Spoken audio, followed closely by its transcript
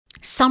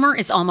Summer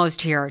is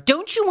almost here.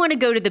 Don't you want to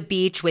go to the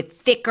beach with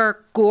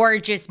thicker,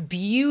 gorgeous,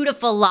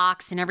 beautiful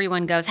locks and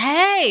everyone goes,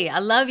 "Hey, I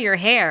love your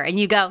hair." And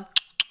you go,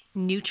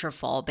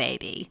 "Nutrafol,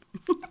 baby."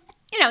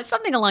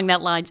 Something along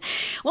that lines.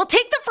 Well,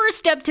 take the first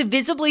step to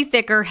visibly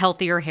thicker,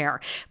 healthier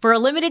hair. For a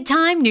limited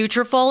time,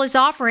 Nutrafol is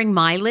offering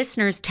my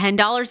listeners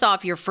 $10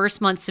 off your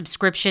first month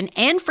subscription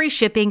and free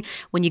shipping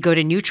when you go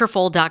to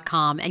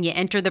Nutrafol.com and you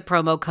enter the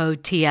promo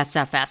code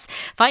TSFS.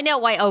 Find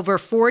out why over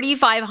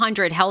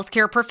 4,500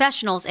 healthcare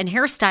professionals and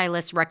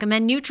hairstylists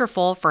recommend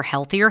Nutrafol for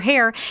healthier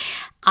hair.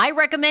 I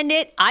recommend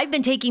it. I've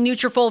been taking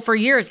Nutrafol for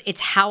years.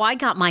 It's how I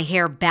got my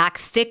hair back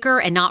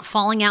thicker and not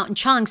falling out in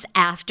chunks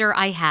after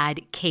I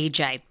had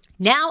KJ.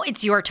 Now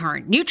it's your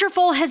turn.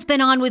 Nutrafol has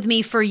been on with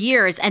me for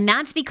years, and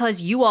that's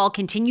because you all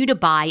continue to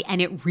buy,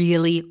 and it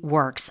really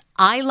works.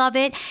 I love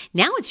it.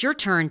 Now it's your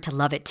turn to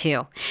love it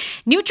too.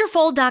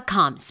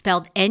 Nutrafol.com,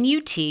 spelled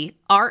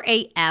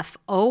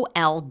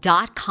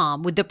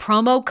Nutrafol.com with the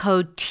promo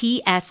code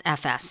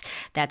TSFS.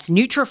 That's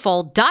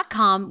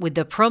Nutrafol.com with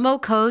the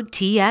promo code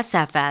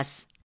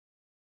TSFS.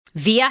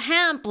 Via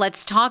Hemp,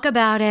 let's talk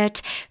about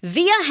it.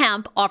 Via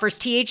Hemp offers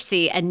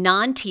THC and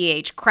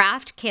non-TH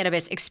craft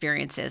cannabis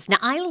experiences. Now,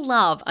 I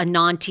love a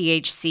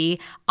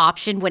non-THC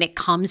option when it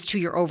comes to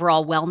your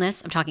overall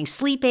wellness. I'm talking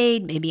sleep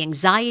aid, maybe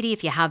anxiety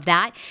if you have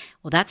that.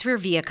 Well, that's where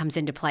Via comes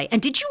into play.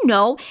 And did you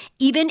know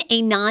even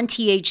a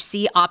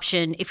non-THC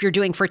option, if you're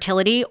doing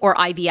fertility or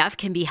IVF,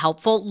 can be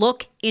helpful?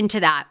 Look into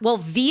that. Well,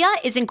 Via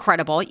is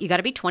incredible. You got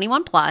to be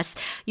 21 plus.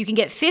 You can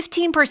get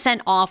 15%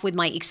 off with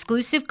my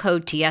exclusive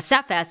code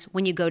TSFS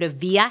when you go to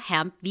Via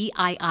Hemp,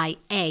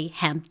 VIIA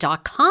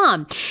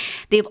hemp.com.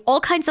 They have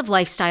all kinds of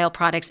lifestyle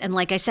products. And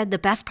like I said, the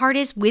best part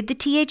is with the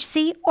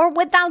THC or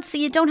without, so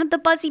you don't have the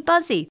buzzy.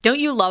 Don't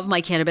you love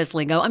my cannabis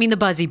lingo? I mean, the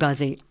buzzy.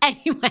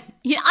 Anyway,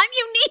 I'm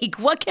unique.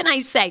 What can I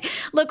say?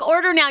 Look,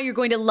 order now. You're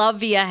going to love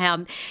Via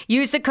Hemp.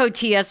 Use the code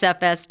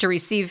TSFS to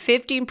receive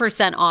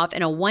 15% off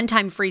and a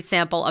one-time free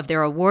sample of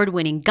their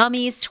award-winning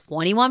gummies,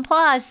 21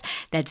 plus.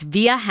 That's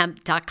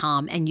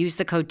viahemp.com and use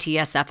the code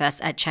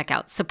TSFS at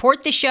checkout.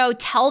 Support the show.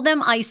 Tell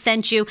them I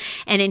sent you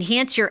and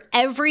enhance your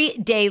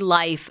everyday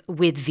life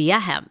with Via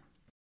Hemp.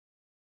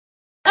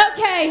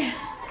 Okay.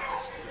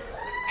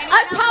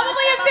 I'm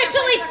probably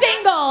officially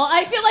single.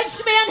 I feel like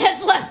Schman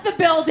has left the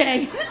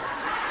building.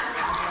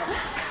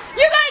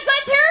 You guys,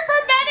 let's hear it for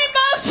Men in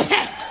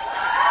Motion.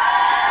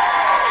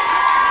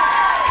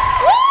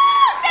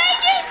 Woo! Thank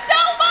you so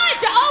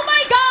much. Oh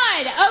my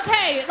God.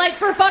 Okay, like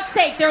for fuck's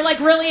sake, they're like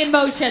really in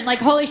motion. Like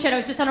holy shit, I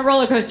was just on a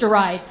roller coaster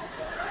ride.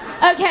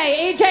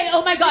 Okay, AJ,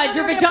 oh my God,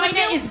 your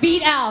vagina is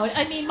beat out.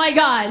 I mean, my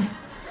God.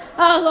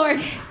 Oh Lord.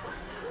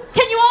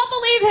 Can you all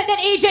believe that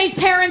AJ's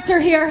parents are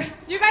here?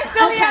 You guys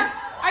still here?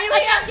 Are you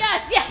here?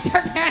 Yes,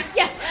 her parents,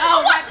 yes.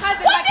 Oh, my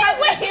cousin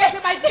is here.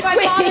 My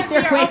father's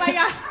here. Oh my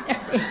God.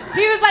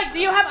 He was like, "Do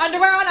you have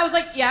underwear on?" I was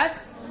like,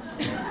 "Yes."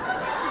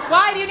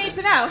 Why do you need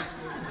to know?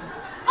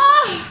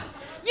 Oh,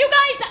 you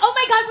guys, oh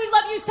my God, we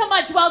love you so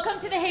much. Welcome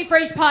to the Hey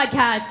Frase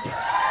podcast.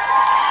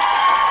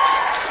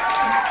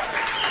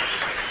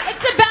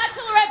 It's the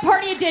Bachelorette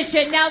party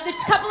edition. Now, the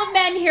couple of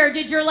men here,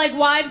 did your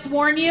wives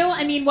warn you?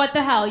 I mean, what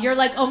the hell? You're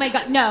like, oh my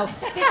God, no.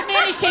 This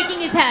man is shaking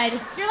his head.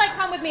 You're like,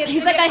 come with me.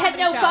 He's like, I had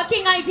no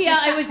fucking idea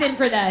I was in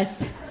for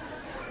this.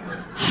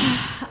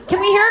 Can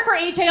we hear it for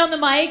AJ on the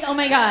mic? Oh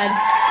my God.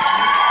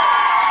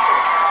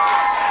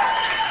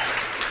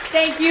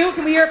 Thank you.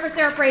 Can we hear it for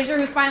Sarah Fraser,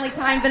 who's finally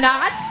tying the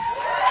knot?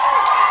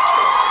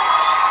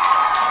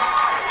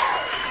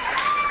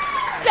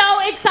 So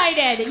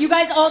excited. You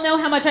guys all know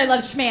how much I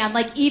love Schman.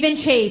 Like, even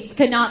Chase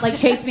could not,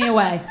 chase me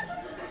away.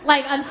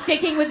 I'm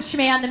sticking with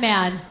Schman the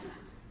man.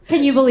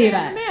 Can you believe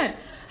it? Man,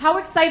 how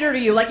excited are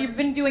you? You've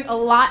been doing a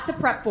lot to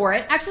prep for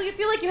it. Actually, you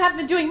feel like you haven't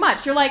been doing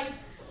much. You're like,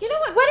 you know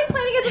what? Wedding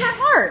planning isn't that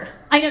hard.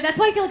 I know. That's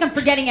why I feel like I'm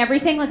forgetting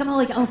everything. I'm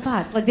all oh,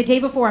 fuck. The day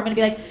before, I'm going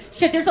to be like,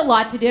 shit, there's a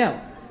lot to do.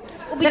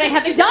 That I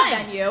haven't done.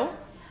 Venue.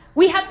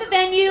 We have the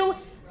venue.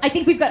 I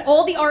think we've got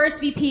all the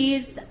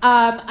RSVPs.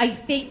 I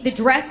think the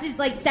dress is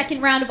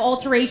second round of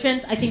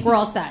alterations. I think we're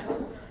all set.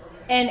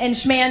 And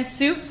Schman's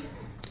suit?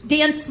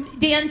 Dan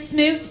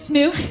Smoot.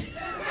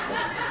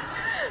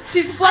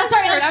 She's flustered.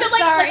 I'm still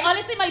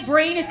honestly, my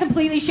brain is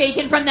completely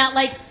shaken from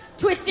that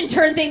twist and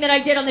turn thing that I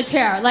did on the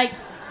chair.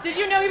 Did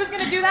you know he was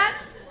going to do that?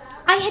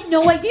 I had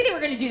no idea they were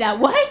going to do that.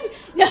 What?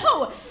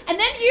 No. And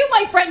then you,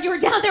 my friend, you were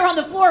down there on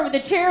the floor with the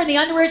chair and the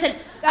underwears, and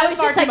I was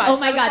just oh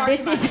my God,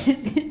 this is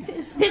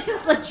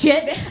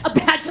legit a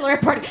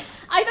bachelorette party.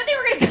 I thought they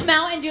were going to come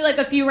out and do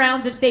a few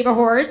rounds of Save a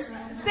Horse.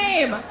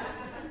 Same.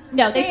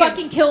 No, they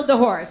fucking killed the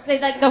horse.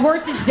 The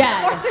horse is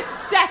dead. The horse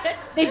is dead.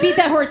 They beat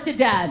that horse to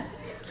death.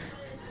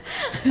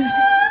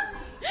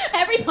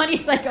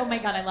 Everybody's oh my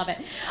God, I love it.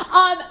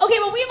 Okay,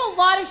 well, we have a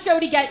lot of show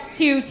to get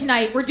to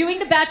tonight. By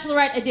the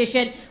Bachelorette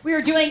edition. We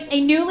are doing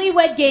a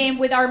newlywed game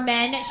with our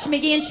men,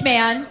 Schmiggy and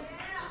Schman.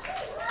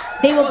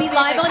 They will be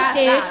live on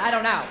stage. I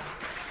don't know.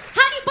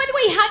 By the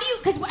way,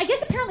 because I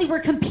guess apparently we're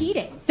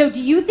competing. So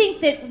do you think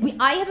that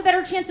I have a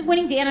better chance of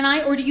winning, Dan and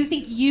I, or do you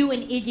think you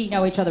and Iggy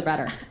know each other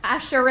better? I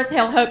sure as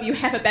hell hope you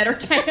have a better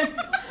chance.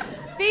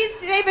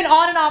 They've been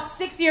on and off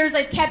 6 years.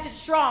 They've kept it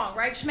strong,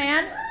 right,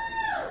 Schman?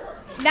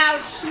 Now,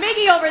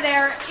 Schmiggy over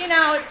there,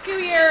 2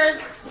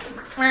 years,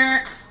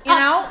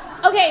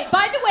 Okay,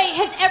 by the way,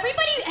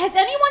 has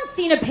anyone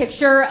seen a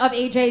picture of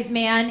AJ's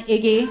man,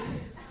 Iggy?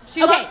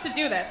 She loves to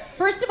do this.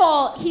 First of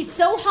all, he's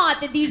so hot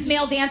that these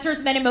male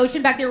dancers, Men in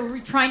Motion, back there were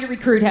trying to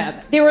recruit him.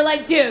 They were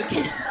like, dude.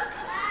 Seriously,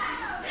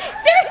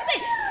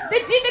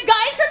 the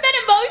guys from Men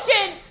in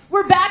Motion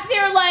were back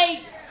there like,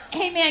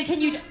 hey man, can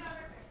you...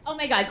 Oh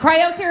my God,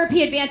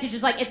 cryotherapy advantage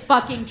is like, it's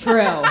fucking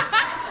true.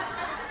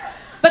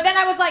 But then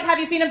I was like, have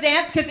you seen him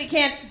dance? Because he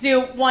can't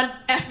do one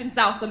effing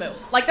salsa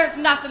move. Like, there's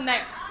nothing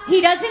there. He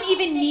doesn't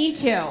even need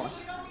to.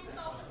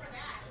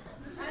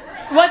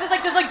 Was it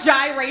like just like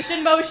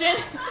gyration motion?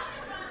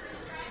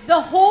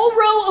 The whole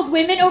row of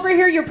women over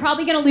here, you're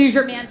probably going to lose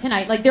your man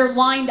tonight. Like, they're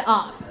lined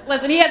up.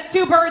 Listen, he has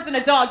 2 birds and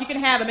a dog. You can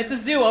have him. It's a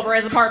zoo over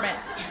his apartment.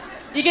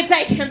 You can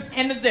take him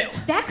in the zoo.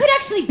 That could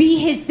actually be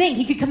his thing.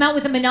 He could come out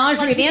with a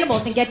menagerie of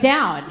animals and get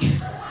down.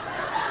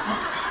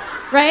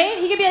 Right?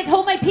 He could be like,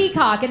 hold my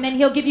peacock, and then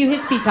he'll give you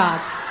his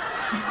peacock.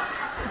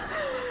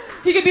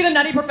 He could be the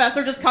Nutty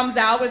Professor, just comes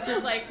out with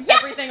just like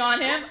everything on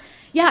him.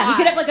 Yeah, he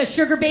could have like a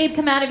sugar babe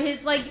come out of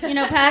his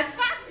pecs.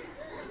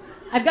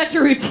 I've got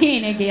your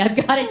routine, Iggy.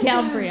 I've got it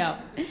down for you.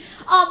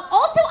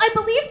 Also, I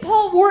believe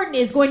Paul Wharton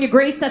is going to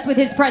grace us with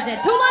his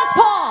presence. Who loves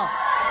Paul?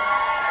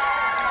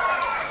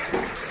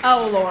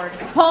 Oh, Lord.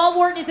 Paul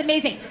Wharton is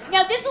amazing.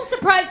 Now, this will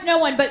surprise no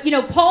one, but,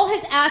 Paul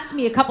has asked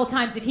me a couple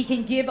times if he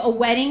can give a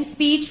wedding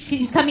speech.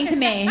 He's coming to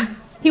Maine.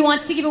 He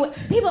wants to give a...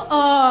 People...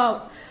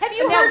 Oh. Have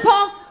you heard,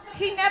 Paul?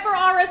 He never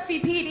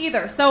RSVP'd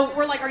either. So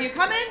we're like, are you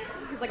coming?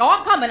 He's like, oh,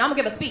 I'm coming. I'm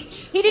going to give a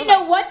speech. He didn't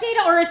know what day to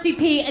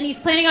RSVP, and he's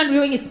planning on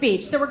doing a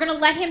speech. So we're going to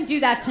let him do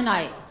that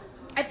tonight.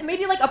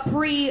 Maybe like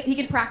he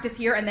can practice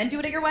here and then do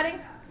it at your wedding?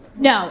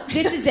 No,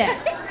 this is it.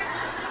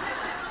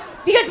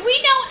 Because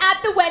we know at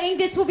the wedding,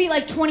 this will be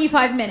like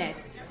 25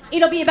 minutes.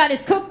 It'll be about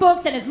his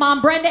cookbooks and his mom,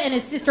 Brenda, and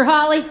his sister,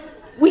 Holly.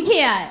 We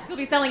can't. He'll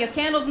be selling his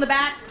candles in the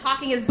back,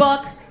 hawking his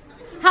book.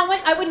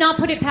 I would not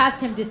put it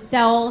past him to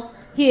sell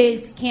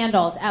his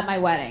candles at my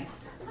wedding.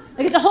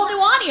 Like, it's a whole new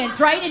audience,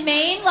 right? In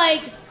Maine,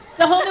 like, it's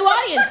a whole new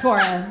audience for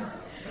him.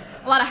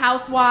 A lot of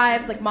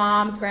housewives, like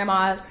moms,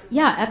 grandmas.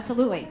 Yeah,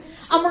 absolutely.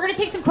 We're going to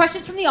take some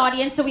questions from the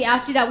audience, so we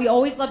asked you that. We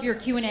always love your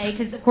Q&A,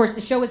 because, of course,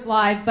 the show is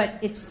live, but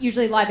it's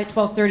usually live at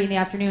 12:30 in the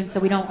afternoon, so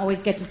we don't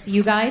always get to see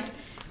you guys.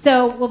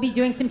 So we'll be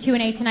doing some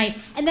Q&A tonight.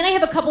 And then I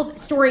have a couple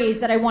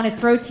stories that I want to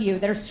throw to you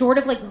that are sort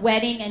of like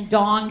wedding and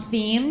dong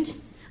themed.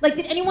 Like,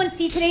 did anyone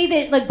see today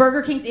that, like,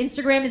 Burger King's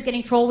Instagram is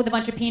getting trolled with a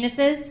bunch of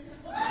penises?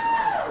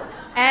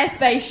 As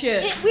they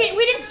should. We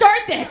didn't start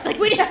this. Like,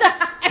 we didn't start.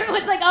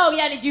 Everyone's like, oh,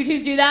 yeah, did you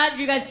two do that? Did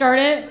you guys start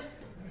it?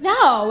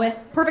 No.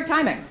 Perfect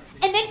timing.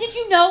 And then did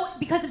you know,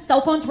 because of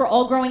cell phones, we're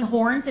all growing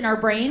horns in our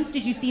brains?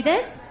 Did you see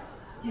this?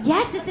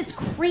 Yes, this is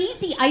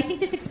crazy. I think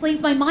this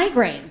explains my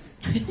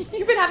migraines.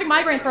 You've been having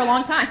migraines for a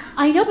long time.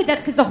 I know, but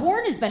that's because the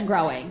horn has been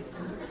growing.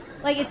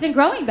 Like, it's been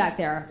growing back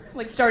there.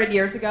 Like, started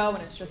years ago,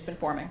 and it's just been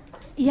forming.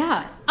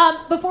 Yeah.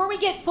 Before we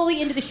get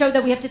fully into the show,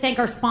 though, we have to thank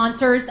our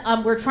sponsors.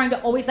 We're trying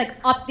to always, like,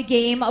 up the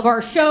game of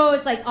our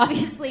shows. Like,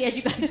 obviously, as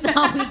you guys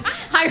saw, we've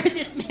hired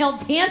this male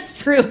dance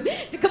troupe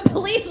to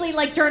completely,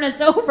 like, turn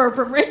us over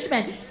from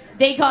Richmond.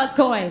 They cost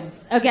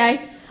coins,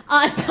 okay?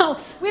 So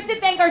we have to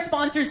thank our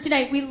sponsors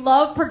tonight. We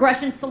love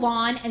Progression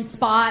Salon and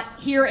Spa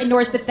here in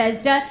North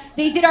Bethesda.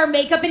 They did our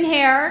makeup and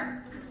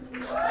hair.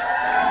 It's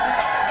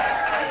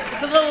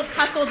a little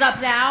tussled up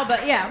now,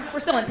 but yeah, we're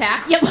still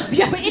intact. Yeah, but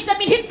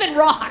it's been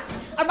rocked.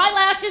 Are my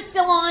lashes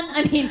still on?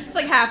 I mean, it's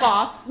like half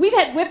off. We've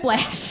had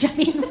whiplash. I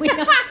mean,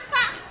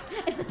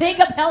 is the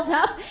makeup held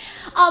up?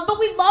 But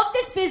we love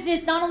this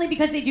business not only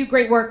because they do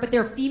great work, but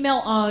they're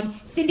female-owned.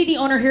 Cindy, the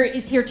owner here,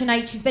 is here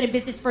tonight. She's been in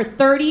business for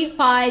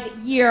 35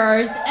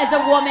 years as a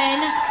woman.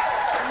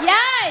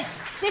 Yes!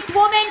 This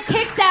woman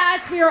kicks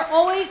ass. We are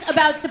always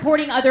about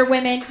supporting other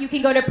women. You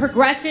can go to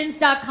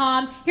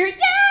progressions.com. Here, yay!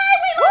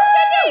 We love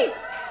Cindy!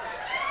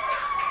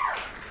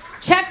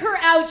 Check her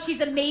out. She's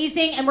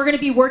amazing, and we're going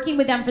to be working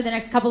with them for the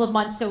next couple of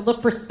months, so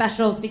look for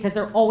specials because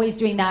they're always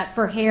doing that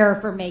for hair,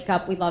 for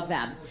makeup. We love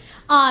them.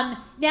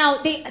 Now,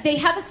 they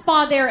have a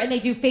spa there and they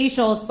do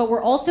facials, but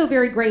we're also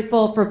very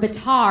grateful for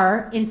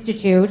Batar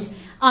Institute.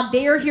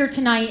 They are here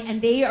tonight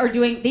and they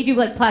do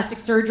like plastic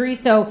surgery.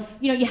 So,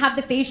 you have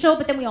the facial,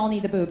 but then we all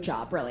need the boob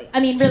job, really. I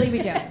mean, really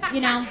we do, I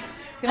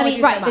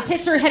mean, right, the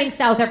tits are heading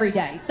south every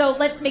day. So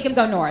let's make them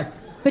go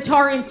north.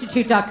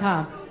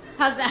 BatarInstitute.com.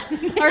 How's that?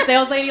 Our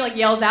sales lady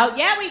yells out,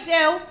 yeah, we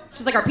do.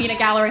 She's like our peanut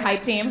gallery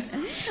hype team.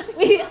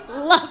 We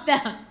love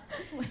them.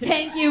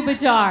 Thank you,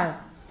 Batar.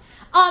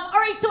 All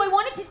right, so I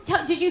wanted to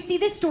tell, did you see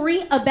this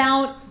story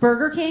about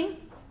Burger King?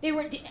 They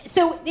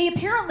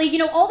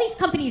apparently, all these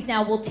companies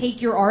now will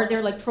take your art,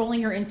 they're like trolling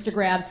your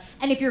Instagram,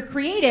 and if you're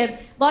creative,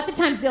 lots of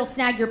times they'll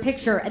snag your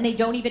picture and they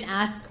don't even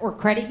ask or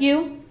credit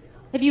you.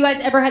 Have you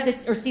guys ever had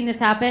this or seen this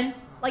happen?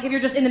 Like if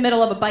you're just in the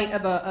middle of a bite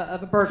of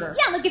a burger.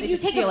 Yeah, like if you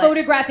take a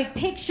photographic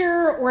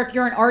picture or if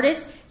you're an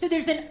artist. So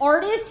there's an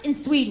artist in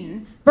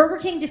Sweden. Burger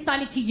King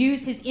decided to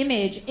use his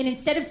image, and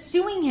instead of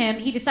suing him,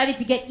 he decided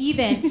to get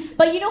even.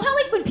 But you know how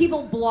like when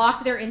people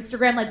block their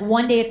Instagram, like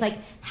one day it's like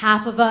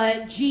half of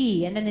a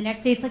G, and then the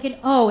next day it's like an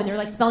O, and they're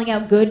like spelling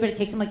out good, but it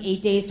takes them like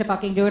 8 days to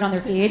fucking do it on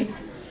their feed?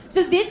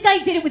 So this guy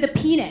did it with a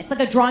penis, like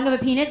a drawing of a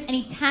penis, and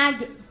he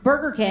tagged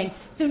Burger King.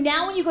 So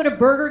now when you go to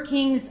Burger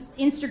King's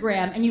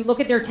Instagram and you look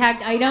at their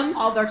tagged items,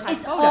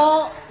 it's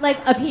all like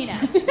a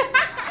penis.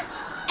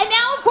 And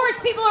now, of course,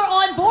 people are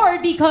on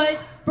board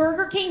because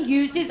Burger King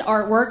used his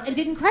artwork and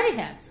didn't credit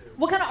him.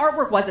 What kind of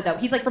artwork was it, though?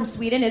 He's like from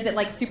Sweden. Is it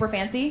like super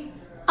fancy?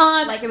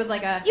 Like it was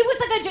like a...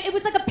 It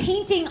was like a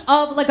painting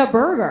of like a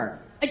burger.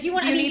 Do you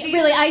want?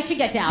 Really, I should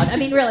get down. I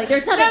mean, really,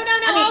 there's nothing. No.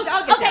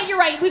 I'll get down. Okay, you're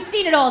right. We've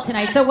seen it all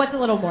tonight. So what's a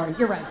little more?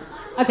 You're right.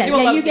 Okay,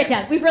 you get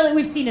down.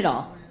 We've seen it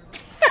all.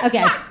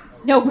 Okay,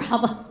 no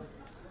problem.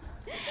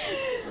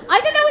 I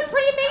thought that was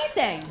pretty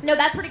amazing. No,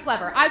 that's pretty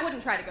clever. I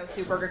wouldn't try to go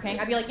sue Burger King.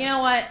 I'd be like, you know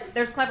what?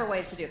 There's clever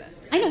ways to do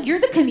this. I know, you're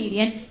the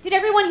comedian. Did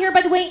everyone hear,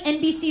 by the way,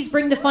 NBC's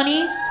Bring the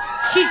Funny?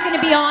 She's going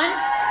to be on.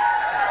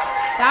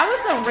 That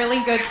was a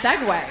really good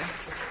segue.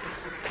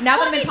 Now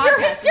that I'm in podcast.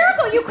 You're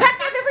hysterical. You crack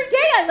me up every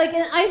day.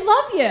 I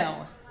love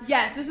you.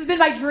 Yes, this has been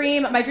my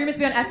dream. My dream is to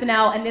be on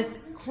SNL, and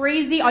this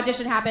crazy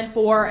audition happened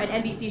for an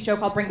NBC show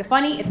called Bring the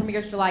Funny. It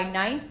premieres July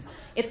 9th.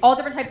 It's all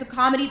different types of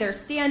comedy. There's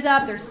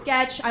stand-up, there's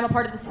sketch. I'm a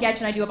part of the sketch,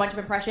 and I do a bunch of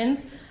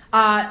impressions.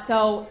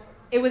 So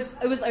it was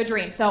a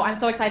dream. So I'm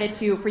so excited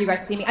for you guys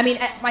to see me. I mean,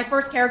 my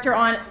first character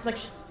on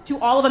To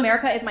All of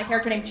America is my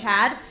character named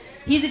Chad.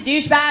 He's a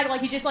douchebag.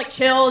 Like he just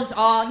chills.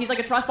 He's like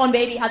a trust fund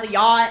baby. Has a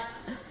yacht.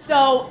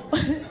 So,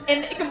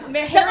 and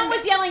someone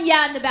was yelling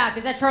 "yeah" in the back.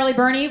 Is that Charlie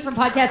Burney from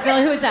Podcast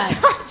Philly? Who is that?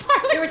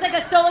 Charlie. There was like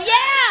a solo. Yeah.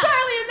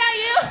 Charlie, is that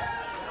you?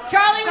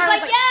 Charlie was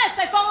like, yes,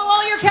 I follow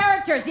all your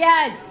characters.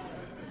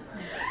 Yes.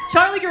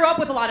 Charlie grew up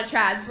with a lot of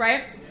Chads,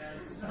 right?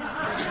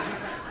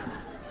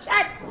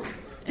 Chad.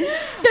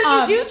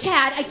 So you do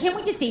Chad. I can't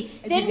wait to see.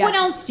 Then what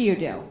else do you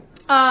do?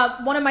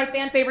 One of my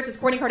fan favorites is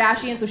Kourtney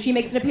Kardashian, so she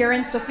makes an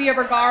appearance. Sofia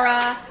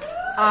Vergara.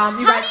 How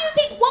do you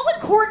think? What would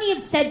Kourtney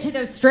have said to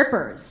those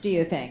strippers? Do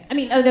you think? I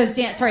mean, those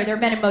sorry, they're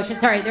men in motion.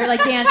 Sorry, they're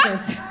like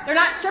dancers. They're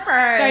not strippers.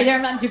 Sorry,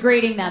 I'm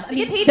degrading them. I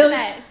mean, those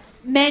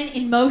men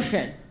in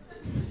motion.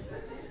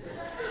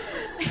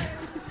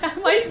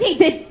 What do you think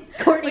that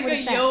Kourtney would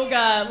have said?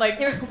 Yoga,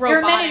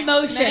 they're men in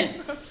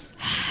motion.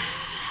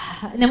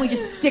 And then we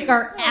just stick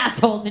our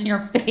assholes in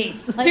your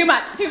face. Too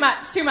much. You've gone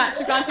too much.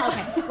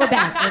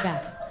 Okay,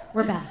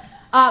 we're back.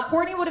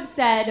 Kourtney would have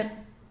said,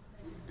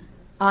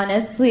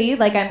 honestly,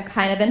 I'm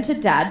kind of into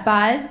dad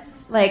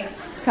bods.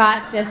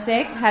 Scott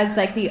Disick has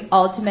the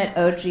ultimate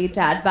OG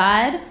dad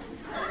bod,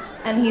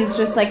 and he's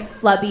just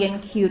flubby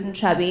and cute and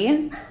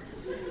chubby.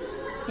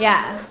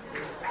 Yeah.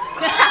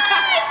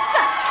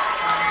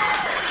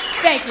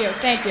 Thank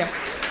you.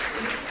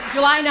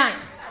 July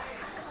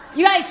 9th.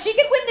 You guys, she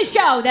could win the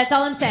show. That's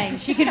all I'm saying.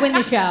 She could win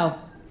the show.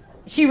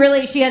 She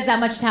has that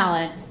much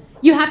talent.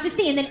 You have to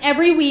see, and then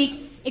every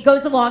week it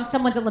goes along,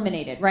 someone's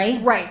eliminated,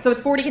 right? Right. So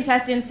it's 40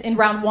 contestants in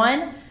round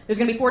 1. There's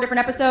going to be 4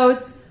 different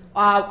episodes.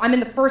 I'm in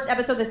the first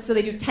episode, so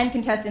they do 10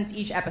 contestants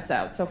each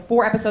episode. So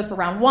 4 episodes for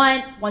round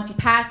 1. Once you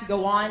pass, you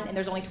go on, and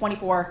there's only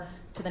 24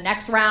 to the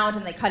next round,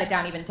 and they cut it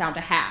down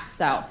to half.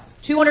 So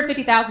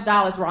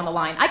 $250,000 were on the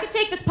line. I could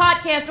take this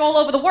podcast all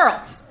over the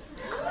world.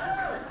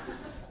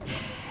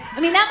 I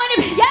mean, that might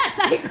have been, yes,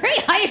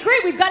 I agree.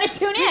 We've got to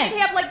tune in. We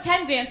can have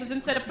 10 dances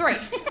instead of 3. We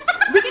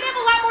can have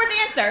a lot more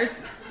dancers.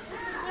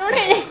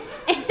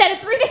 Instead of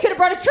 3, they could have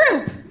brought a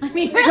troupe. I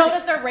mean, they told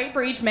us their rate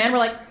for each man. We're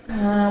like,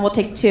 we'll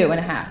take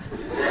 2.5.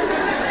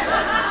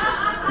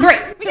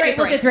 3.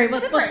 We'll do 3.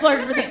 We'll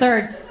splurge for the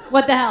 3rd.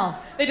 What the hell?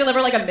 They deliver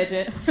a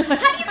midget. How do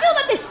you feel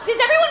about this? Does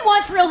everyone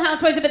watch Real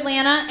Housewives of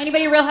Atlanta?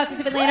 Anybody a Real Housewives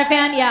of Atlanta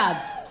fan? Yeah.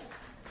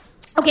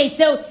 Okay,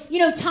 so,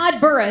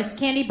 Todd Burris,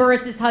 Candy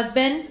Burris'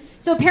 husband.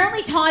 So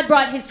apparently Todd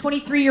brought his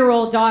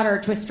 23-year-old daughter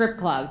to a strip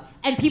club,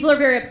 and people are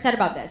very upset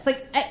about this.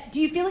 Do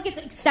you feel like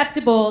it's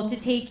acceptable to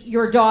take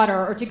your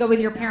daughter or to go with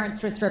your parents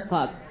to a strip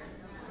club?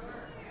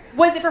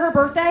 Was it for her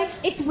birthday?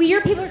 It's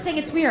weird. People are saying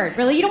it's weird.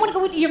 Really? You don't want to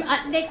go with your...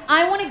 Nick,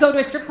 I want to go to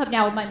a strip club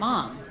now with my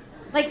mom.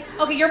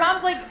 Okay, your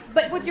mom's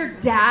but with your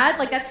dad,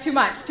 that's too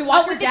much. To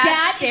watch your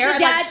dad stare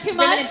at too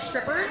women much? and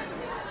strippers?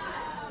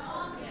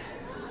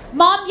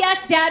 Mom,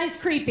 yes, dad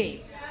is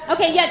creepy.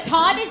 Okay, yeah,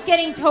 Todd is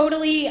getting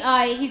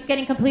he's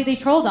getting completely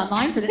trolled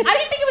online for this. I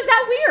didn't think it was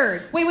that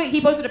weird. Wait, he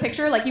posted a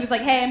picture? He was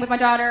like, hey, I'm with my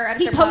daughter at a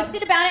strip club. He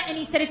posted about it, and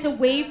he said it's a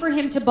way for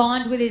him to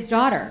bond with his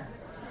daughter.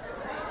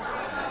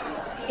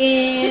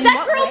 Does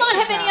that girl not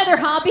have any other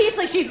hobbies?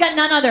 She's got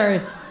none other.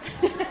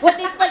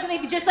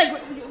 They've just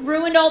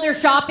ruined all their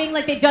shopping.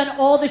 They've done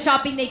all the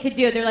shopping they could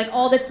do. They're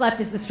all that's left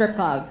is the strip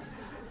club.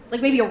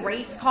 Maybe a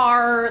race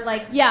car,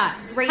 yeah.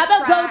 Race How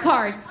about track.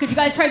 Go-karts? Could you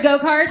guys try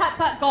go-karts?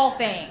 Putt-putt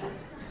golfing.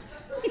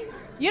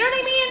 You know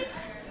what I mean?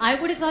 I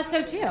would have thought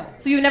so too.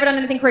 So you've never done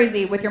anything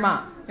crazy with your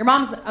mom? Your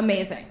mom's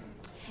amazing.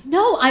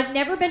 No, I've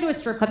never been to a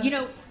strip club. You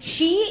know,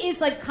 she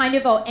is like kind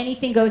of a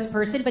anything goes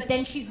person, but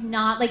then she's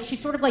not like, she's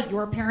sort of like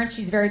your parents.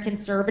 She's very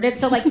conservative.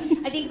 So like,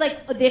 I think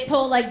like this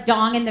whole like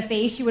dong in the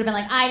face, she would have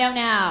been like, I don't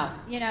know.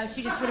 You know,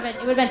 she just would have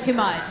been, it would have been too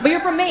much. But you're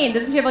from Maine.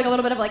 Doesn't she have like a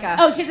little bit of like a...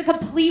 Oh, she has a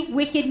complete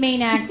wicked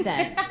Maine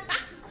accent.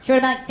 She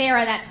would have been like,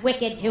 Sarah, that's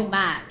wicked too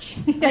much.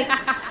 Like,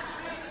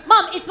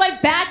 Mom, it's my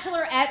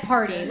bachelorette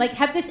party. Like,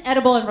 have this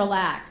edible and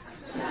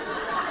relax.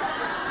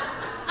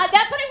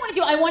 That's what I want to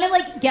do. I want to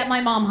like get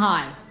my mom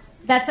high.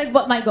 That's like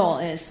what my goal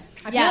is.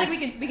 I feel like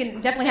we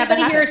can definitely have that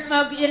Anybody here happen.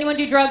 smoke? Did anyone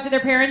do drugs with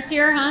their parents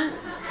here, huh?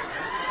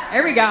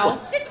 There we go.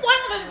 This one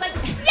woman was like,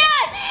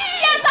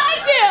 yes, I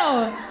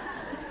do.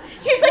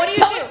 She's like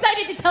so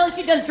excited to tell us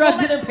she does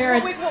drugs with her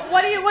parents. Wait,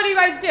 what do you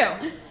guys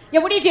do? Yeah,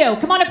 what do you do?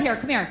 Come on up here.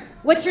 Come here.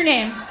 What's your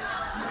name? Look at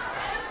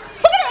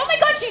her. Oh my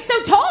God, she's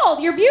so tall.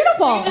 You're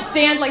beautiful. You just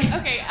stand like...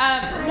 Okay,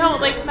 no,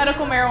 like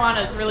medical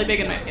marijuana is really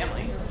big in my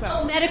family. So.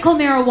 Oh, medical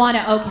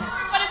marijuana. Okay.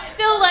 But it's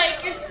still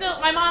like,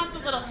 my mom's a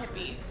little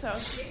hippie, so.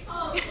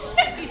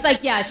 She's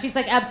like, yeah, she's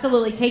like,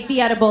 absolutely. Take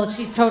the edibles.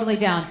 She's totally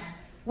down.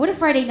 What a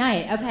Friday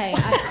night. Okay.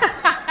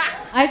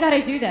 I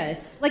gotta do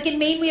this. Like in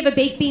Maine, we have a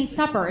baked bean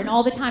supper, and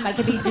all the time I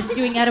could be just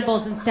doing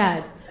edibles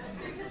instead.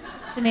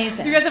 It's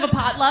amazing. You guys have a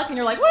potluck, and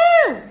you're like, woo!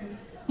 Yeah,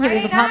 we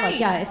have a potluck.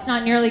 Yeah, it's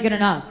not nearly good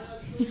enough.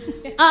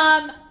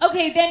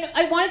 Okay, then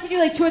I wanted to do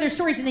like 2 other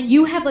stories, and then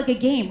you have like a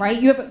game, right?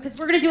 You have because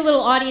we're gonna do a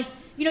little audience.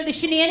 You know, the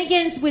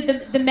shenanigans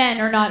with the men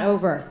are not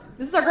over.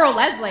 This is our girl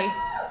Leslie.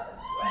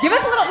 Give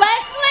us a little...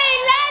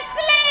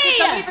 Did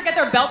somebody forget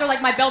their belt? They're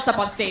like, my belt's up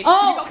on stage.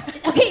 Oh,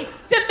 okay.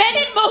 The men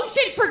in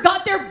motion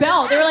forgot their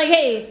belt. They were like,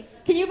 hey,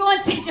 can you go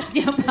on stage?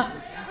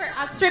 We're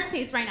at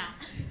striptease right now.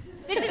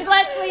 This is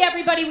Leslie,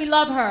 everybody. We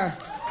love her.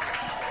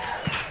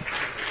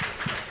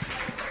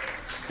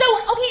 So,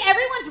 okay,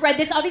 everyone's read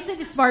this. Obviously,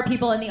 the smart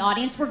people in the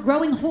audience, we're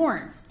growing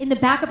horns in the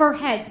back of our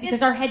heads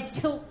because our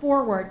heads tilt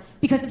forward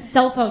because of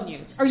cell phone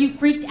use. Are you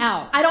freaked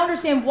out? I don't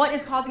understand what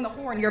is causing the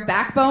horn. Your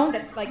backbone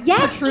that's like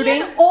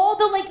protruding? And all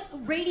the like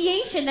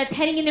radiation that's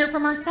heading in there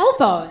from our cell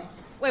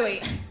phones.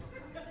 Wait.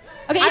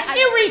 Okay, it's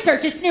new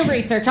research. It's new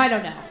research. I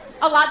don't know.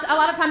 A lot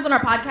of times on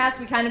our podcast,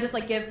 we kind of just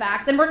like give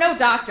facts, and we're no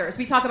doctors.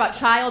 We talk about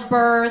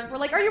childbirth. We're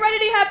like, "Are you ready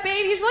to have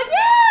babies?" You're like,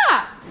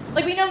 "Yeah."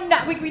 Like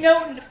we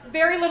know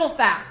very little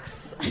facts.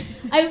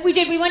 We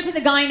did. We went to the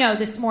gyno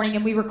this morning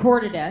and we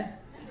recorded it.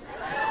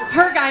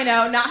 Her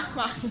gyno, not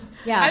mine.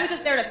 Yeah. I was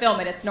just there to film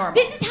it. It's normal.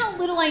 This is how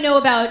little I know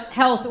about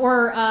health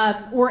or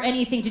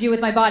anything to do with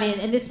my body,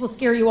 and this will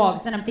scare you all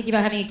because then I'm thinking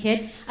about having a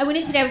kid. I went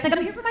in today. I was like,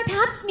 I'm here for my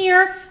pap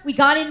smear. We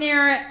got in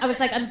there. I was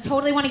like, I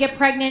totally want to get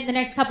pregnant the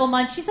next couple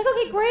months. She's like,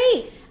 okay,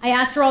 great. I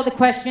asked her all the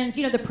questions,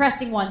 you know, the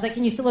pressing ones, like,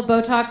 can you still have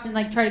Botox and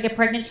like try to get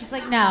pregnant? She's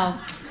like, no.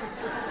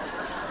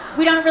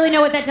 We don't really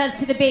know what that does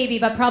to the baby,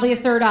 but probably a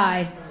third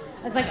eye.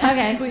 I was like,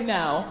 okay. We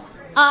know.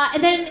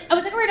 And then I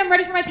was like, all right, I'm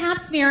ready for my pap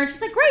smear. And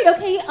she's like, great,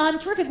 okay,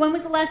 terrific. When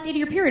was the last date of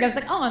your period? I was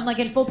like, oh, I'm like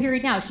in full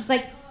period now. She's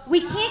like, we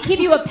can't give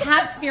you a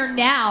pap smear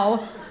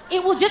now.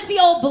 It will just be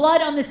all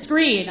blood on the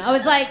screen. I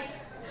was like,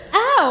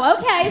 oh,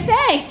 okay,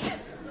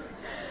 thanks.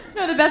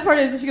 No, the best part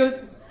is she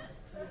goes,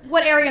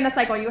 what area in the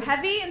cycle? Are you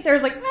heavy? And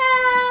Sarah's like, well,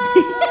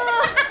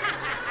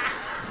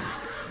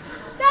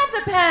 that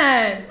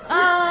depends.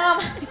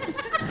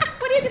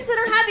 What do you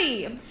consider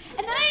heavy?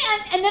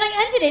 And then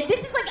I ended it.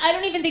 This is like, I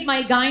don't even think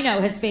my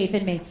gyno has faith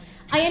in me.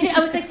 I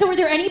was like, so are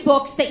there any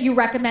books that you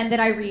recommend that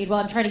I read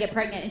while I'm trying to get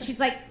pregnant? And she's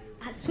like,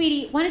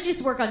 sweetie, why don't you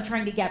just work on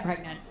trying to get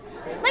pregnant?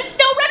 Like,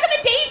 no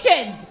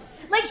recommendations.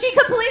 Like, she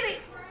completely...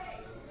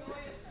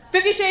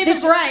 50 Shades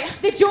of Grey.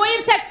 The Joy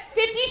of Sex.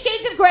 50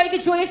 Shades of Grey,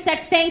 The Joy of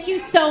Sex. Thank you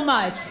so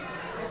much.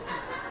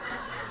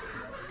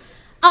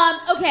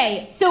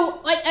 Okay, so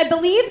I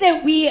believe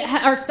that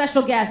our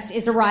special guest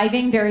is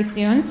arriving very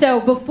soon. So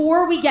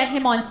before we get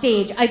him on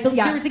stage, I believe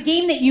there was a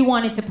game that you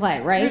wanted to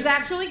play, right? There's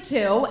actually 2.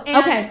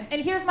 Okay.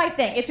 And here's my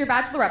thing. It's your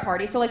bachelorette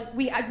party, so like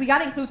we got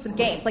to include some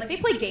games. Like they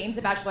play games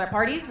at bachelorette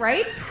parties,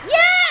 right?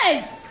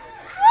 Yes!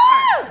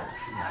 Woo!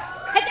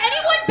 Has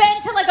anyone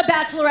been to like a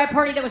bachelorette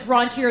party that was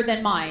raunchier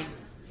than mine?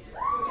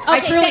 Okay, I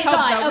truly thank hope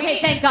God. so. Okay,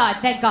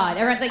 thank God.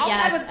 Everyone's like, All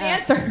yes. I was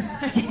answers.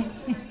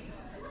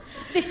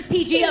 This is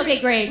PG? Okay,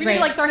 great. We need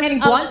to like start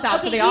handing blunts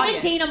out to the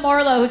audience. Even Dana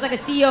Marlowe, who's like a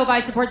CEO of I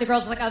Support the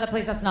Girls, is like, oh, that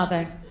place, that's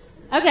nothing.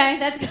 Okay,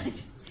 that's good.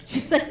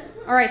 She's like,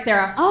 all right,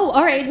 Sarah. oh,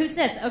 all right, who's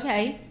this?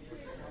 Okay.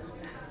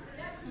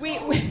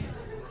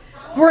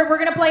 We're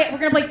gonna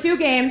play 2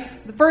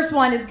 games. The first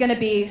one is gonna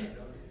be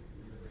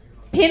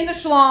pin the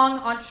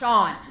schlong on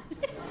Sean.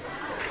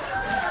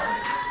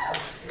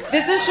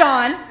 This is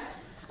Sean.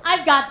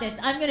 I've got this.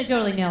 I'm gonna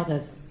totally nail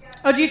this.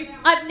 Oh, do you?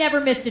 I've never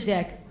missed a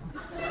dick.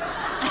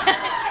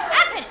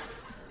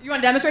 You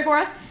want to demonstrate for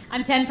us?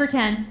 I'm 10 for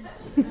 10.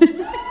 10 for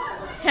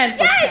 10.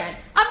 Yes,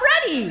 I'm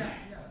ready.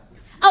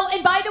 Oh,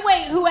 and by the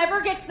way,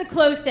 whoever gets the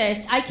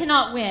closest, I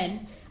cannot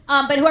win.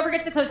 But whoever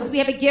gets the closest, we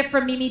have a gift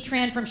from Mimi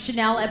Tran from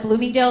Chanel at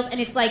Bloomingdale's, and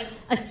it's like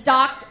a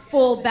stocked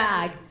full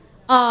bag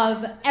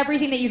of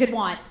everything that you could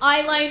want.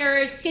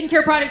 Eyeliners,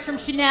 skincare products from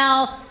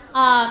Chanel,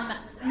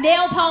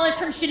 nail polish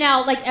from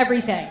Chanel, like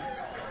everything.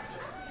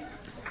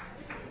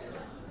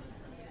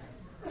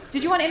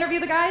 Did you want to interview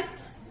the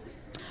guys?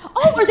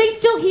 Oh, are they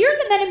still here?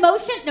 The Men in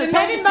Motion? No, The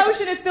tell Men them in to-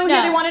 Motion is still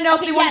here. They want to know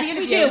if they want to be yes,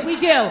 interviewed. we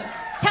do.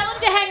 Tell them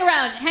to hang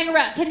around. Hang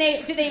around. Do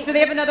they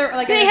have another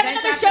Do they have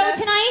another show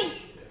this? tonight?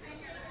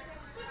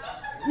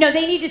 No,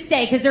 they need to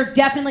stay because they're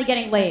definitely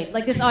getting laid.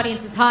 Like, this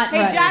audience is hot. Hey,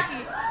 and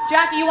ready.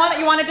 Jackie, you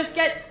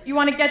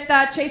want to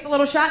get Chase a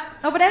little shot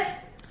over there?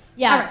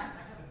 Yeah.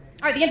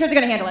 All right, the interns are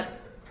going to handle it.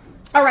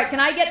 All right, can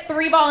I get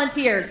 3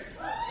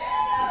 volunteers?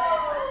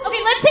 Okay,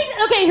 let's take.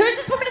 Okay, here's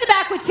this woman in the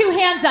back with 2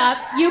 hands up.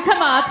 You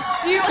come up.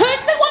 Who's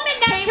the woman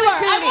next to her?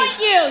 I want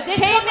you. This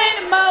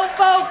Caitlin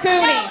Mofo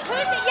Cooney. No,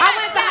 who's it? I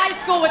went to high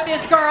school with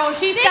this girl.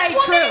 She This stayed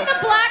woman true. in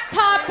the black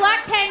top,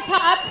 black tank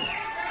top.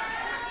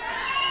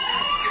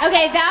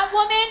 Okay, that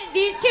woman.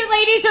 These 2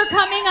 ladies are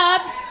coming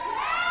up.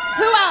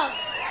 Who else?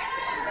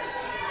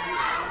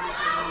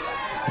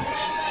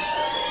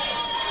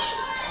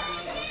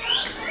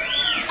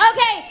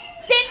 Okay,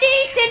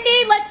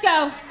 Cindy, let's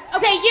go.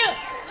 Okay, you.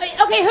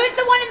 Okay, who's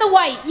the one in the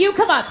white? You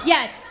come up.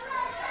 Yes.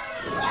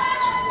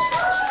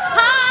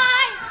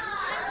 Hi.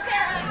 I'm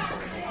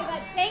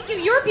Sarah. Thank you.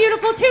 You're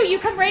beautiful too. You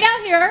come right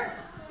out here.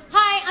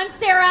 Hi, I'm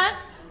Sarah.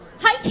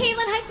 Hi,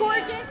 Caitlin. Hi,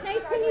 gorgeous.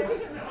 Nice to meet you.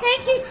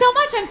 Thank you so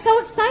much. I'm so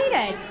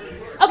excited.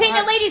 Okay,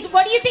 now, ladies,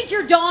 what do you think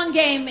your dawn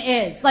game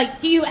is?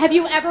 Like, have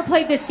you ever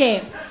played this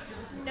game?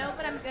 No,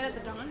 but I'm good at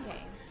the dawn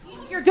game.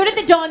 You're good at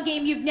the dawn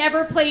game. You've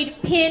never played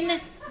pin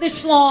the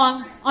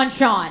schlong on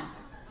Sean.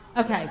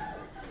 Okay,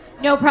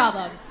 no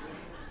problem.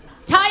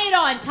 Tie it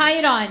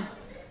on.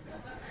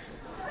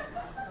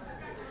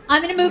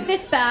 I'm gonna move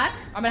this back.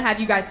 I'm going to have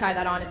you guys tie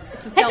that on.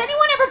 Has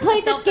anyone ever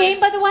played this game,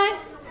 by the way?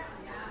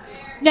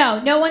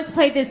 No one's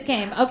played this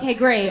game. Okay,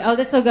 great. Oh,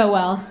 this will go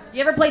well.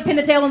 You ever played pin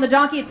the tail on the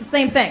donkey? It's the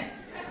same thing.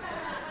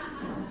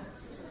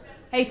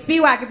 Hey,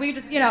 Spiewak, if we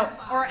just, or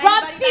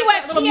Rob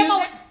Spiewak, little TMO.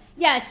 music.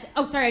 Yes.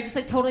 Oh, sorry, I just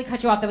totally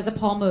cut you off. That was a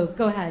Paul move.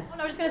 Go ahead. Oh,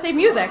 no, I'm just going to say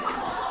music.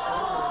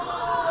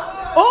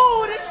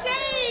 Oh, the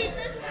shade!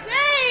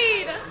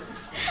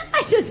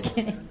 I'm just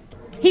kidding.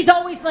 He's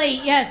always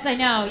late. Yes, I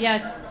know.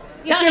 Yes.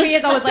 It's true, he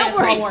is always late. Don't It's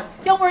Paul worry. Warden.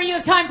 Don't worry. You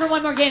have time for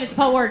one more game. It's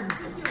Paul Warden.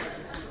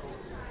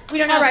 We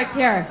don't know All right, who's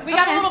here. We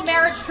got a little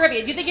marriage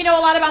trivia. Do you think you know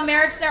a lot about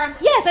marriage, Sarah?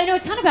 Yes, I know a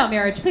ton about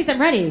marriage. Please,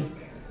 I'm ready.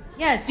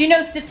 Yes. Do you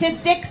know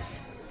statistics?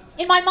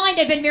 In my mind,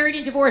 I've been married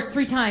and divorced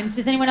 3 times.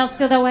 Does anyone else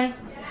feel that way?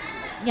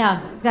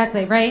 Yeah,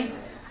 exactly, right?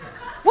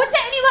 What's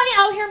that? Anybody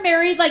out here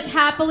married, like,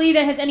 happily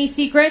that has any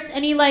secrets?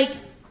 Any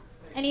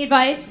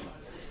advice?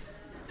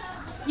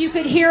 You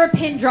could hear a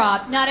pin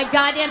drop. Not a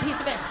goddamn piece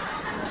of it.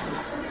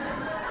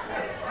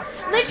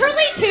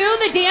 Literally, too,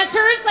 the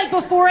dancers, like,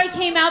 before I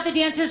came out, the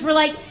dancers were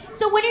like,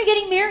 so when are you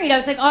getting married? I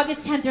was like,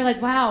 August 10th. They're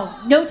like, wow,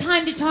 no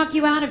time to talk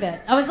you out of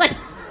it. I was like...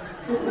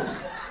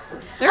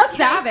 They're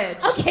savage.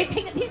 Okay,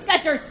 these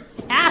guys are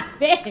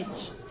savage.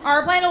 All right,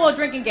 we're playing a little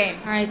drinking game.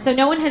 All right, so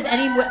no one has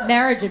any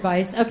marriage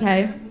advice.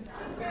 Okay.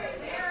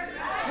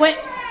 What?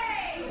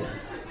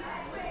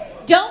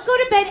 Don't go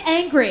to bed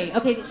angry.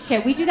 Okay,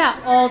 shit, we do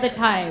that all the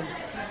time.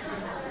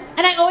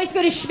 And I always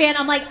go to Schman.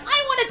 I'm like,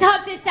 I want to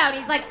talk this out.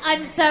 He's like,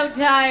 I'm so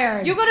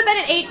tired. You go to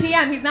bed at 8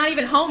 p.m. He's not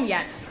even home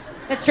yet.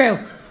 That's true.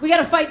 We got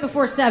to fight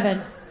before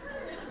 7.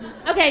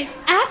 Okay,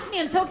 ask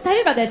me. I'm so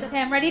excited about this. Okay,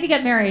 I'm ready to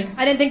get married.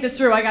 I didn't think this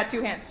through. I got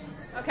 2 hands.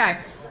 Okay.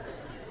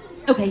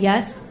 Okay,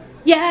 yes.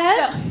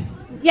 Yes.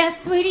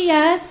 Yes, sweetie,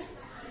 yes.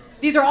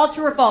 These are all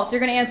true or false. You're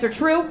going to answer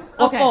true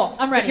or Okay, false.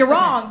 I'm ready. If you're Okay.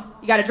 wrong,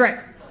 you got to drink.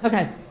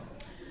 Okay.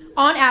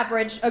 On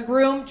average, a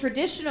groom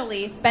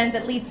traditionally spends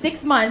at least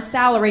 6 months'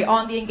 salary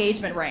on the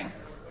engagement ring.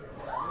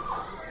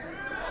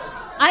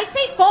 I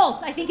say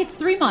false. I think it's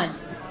 3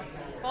 months.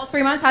 False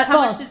 3 months?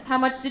 False. How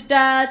much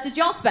did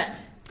y'all spend?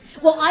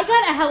 Well, I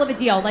got a hell of a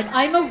deal. Like,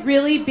 I'm a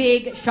really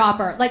big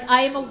shopper. Like,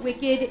 I am a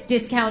wicked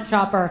discount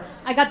shopper.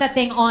 I got that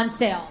thing on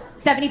sale.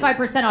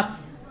 75% off.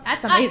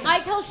 That's amazing. I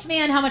tell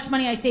Schman how much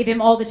money I save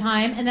him all the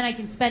time, and then I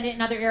can spend it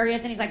in other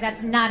areas, and he's like,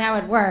 that's not how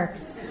it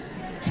works.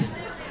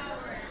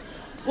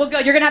 Well,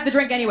 good. You're going to have to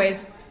drink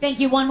anyways. Thank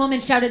you. One woman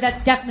shouted,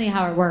 that's definitely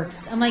how it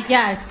works. I'm like,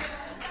 yes,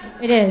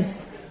 it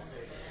is.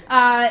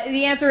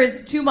 The answer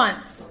is 2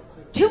 months.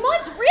 2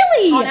 months?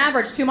 Really? On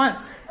average, 2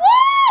 months. Woo!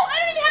 I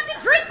don't even have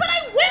to drink, but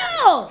I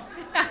will!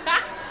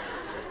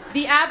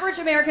 The average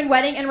American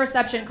wedding and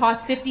reception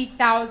costs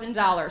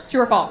 $50,000.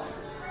 True or false?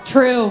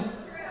 True.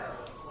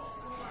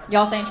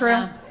 Y'all saying true?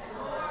 Yeah.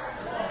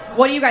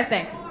 What do you guys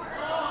think? 30?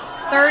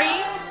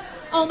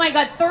 Oh my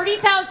God,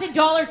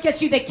 $30,000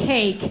 gets you the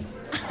cake.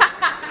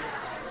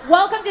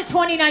 Welcome to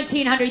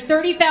 2019, honey.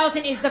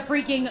 $30,000 is the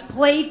freaking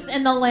plates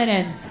and the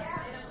linens.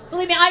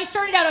 Believe me, I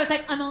started out, I was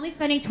like, I'm only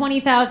spending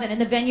 $20,000, and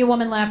the venue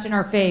woman laughed in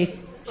our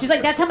face. She's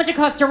like, that's how much it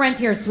costs to rent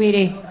here,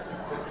 sweetie.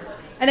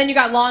 And then you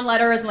got lawn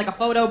letters and like a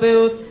photo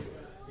booth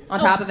on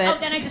top of it. Oh,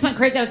 then I just went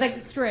crazy. I was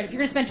like, screw it. If you're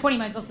going to spend 20, you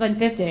might as well spend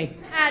 50.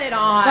 Add it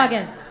on. Fuck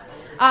it.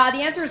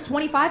 The answer is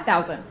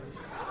 25,000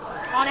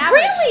 on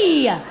average.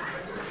 Really?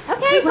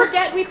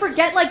 Okay. We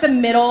forget like the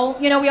middle.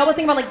 You know, we always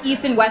think about like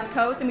East and West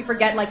Coast, and we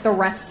forget like the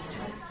rest.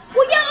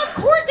 Well, yeah, of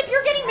course. If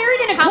you're getting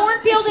married in a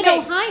cornfield in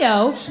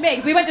Ohio.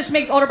 Schmiggs. We went to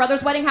Schmiggs' older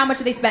brother's wedding. How much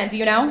did they spend? Do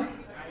you know?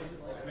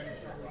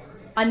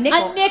 A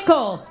nickel. A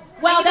nickel.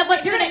 Wow, that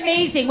must have been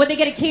amazing. Would they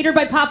get it catered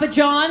by Papa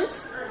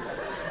John's?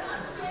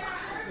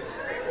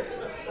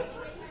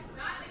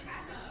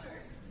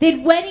 They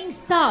had wedding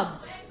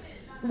subs.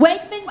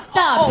 Wegman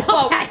subs.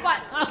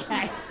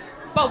 Okay.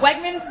 But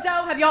Wegmans,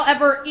 though, have y'all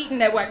ever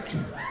eaten at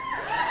Wegmans?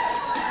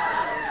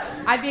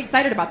 I'd be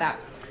excited about that.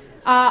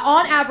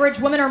 On average,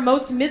 women are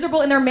most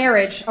miserable in their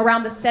marriage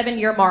around the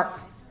 7-year mark.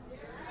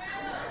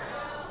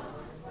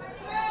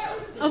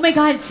 Oh my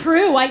God,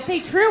 true. I say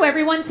true.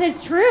 Everyone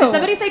says true. Did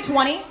somebody say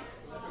 20?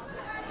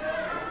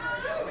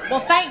 Well,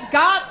 thank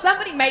God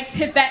somebody makes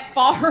it that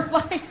far.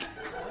 Like,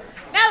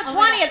 now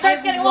 20, it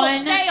starts getting a little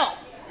stale.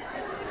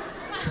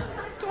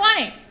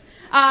 20.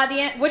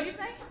 What'd you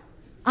say?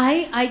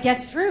 I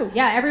guess true.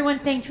 Yeah,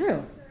 everyone's saying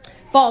true.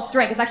 False.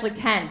 Drink. It's actually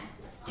 10.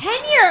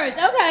 10 years.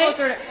 Okay.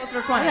 Closer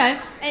to 20. Okay.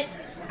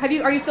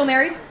 And are you still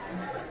married?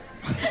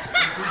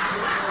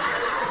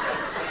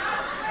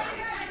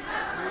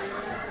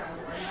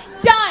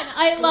 Done.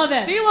 I love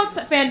it. She looks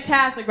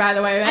fantastic, by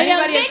the way. I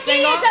know. Anybody Nikki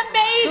is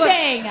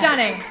amazing.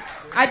 Stunning.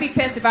 I'd be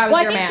pissed if I was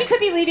well, your I think man. she could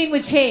be leaving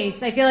with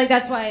Chase. I feel like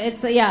that's why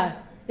it's yeah.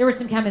 There was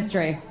some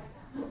chemistry.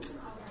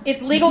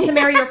 It's legal to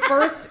marry your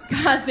first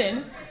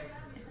cousin.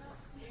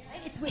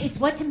 It's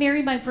what, to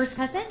marry my first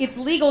cousin? It's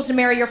legal to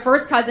marry your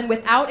first cousin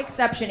without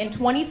exception in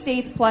 20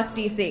 states plus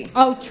DC.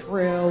 Oh,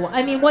 true.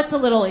 I mean, what's a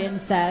little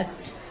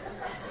incest?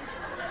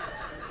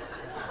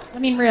 I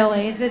mean,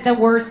 really, is it the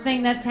worst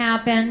thing that's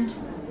happened?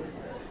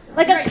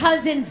 Like a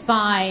cousin's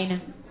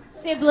fine.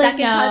 Sibling, Second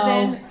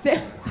no.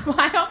 cousin.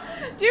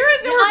 Do you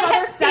guys know her I brother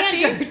have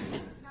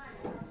standards.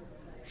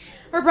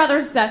 Her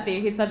brother's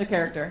Sethi. He's such a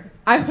character.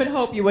 I would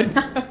hope you would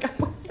not hook up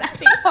with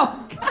Sethi.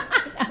 Oh, God.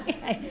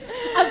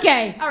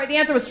 Okay. All right, the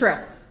answer was true.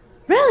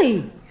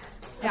 Really?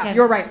 Yeah, Okay.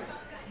 you're right.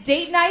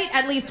 Date night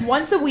at least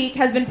once a week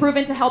has been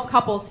proven to help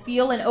couples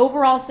feel an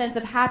overall sense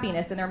of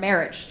happiness in their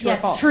marriage. True or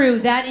Yes, false? true.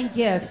 That and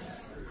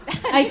gifts.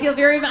 I feel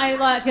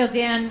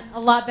Dan a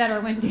lot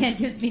better when Dan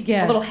gives me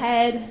gifts. A little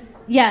head.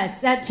 Yes,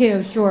 that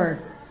too. Sure.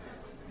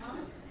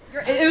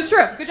 It was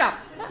true. Good job.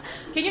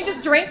 Can you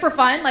just drink for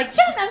fun? Like,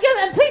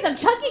 I'm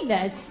chugging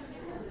this.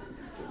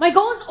 My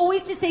goal is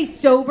always to say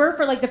sober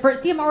for like the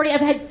first. See,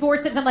 I've had 4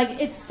 sips. I'm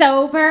like, it's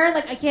sober.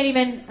 Like, I can't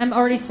even. I'm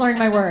already slurring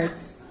my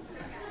words.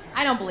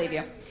 I don't believe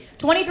you.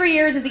 23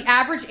 years is the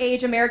average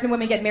age American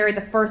women get married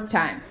the first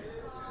time.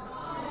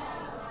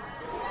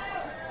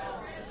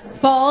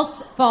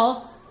 False.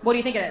 What do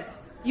you think it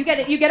is? You get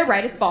it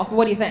right. It's false. But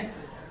what do you think?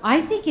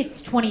 I think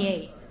it's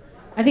 28.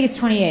 I think it's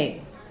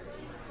 28.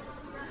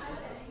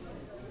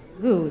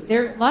 Ooh,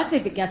 there are lots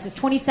of good guesses.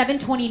 27,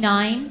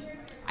 29.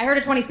 I heard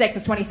a 26.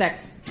 It's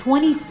 26.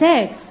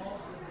 26.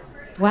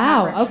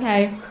 Wow,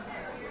 okay.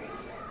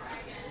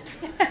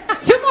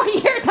 2 more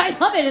years. I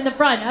love it in the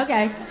front.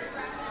 Okay.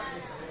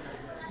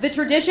 The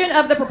tradition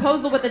of the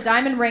proposal with the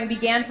diamond ring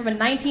began from a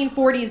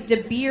 1940s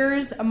De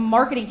Beers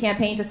marketing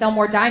campaign to sell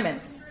more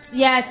diamonds.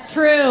 Yes,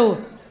 true.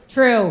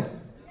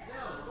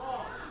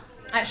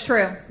 That's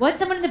true. What's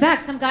someone in the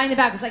back? Some guy in the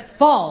back was like,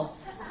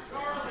 false.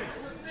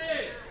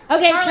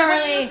 Okay, Charlie, Charlie.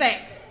 what do you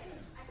think?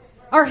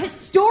 Our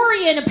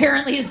historian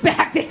apparently is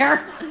back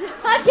there.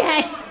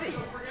 Okay.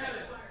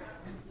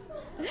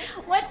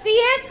 What's the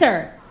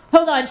answer?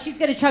 Hold on, she's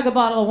going to chug a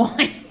bottle of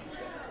wine.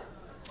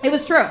 It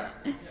was true.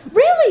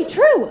 Really?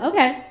 True.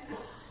 Okay.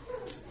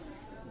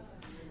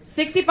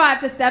 65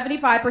 to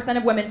 75%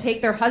 of women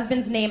take their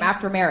husband's name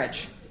after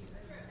marriage.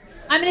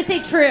 I'm going to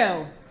say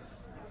true.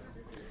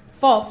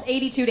 False,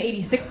 82 to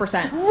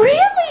 86%.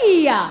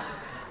 Really?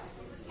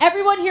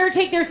 Everyone here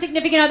take their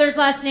significant other's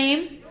last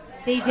name?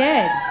 They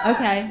did.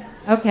 Okay.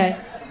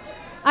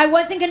 I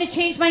wasn't going to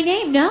change my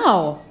name,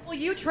 no. Well,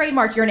 you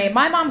trademarked your name.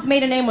 My mom's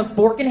maiden name was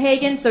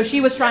Borkenhagen, so she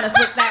was trying to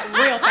switch that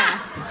real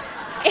fast.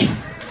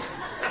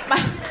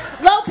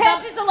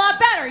 Lopez is a lot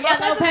better. Yeah,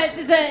 Lopez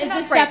is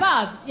a step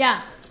up.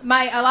 Yeah.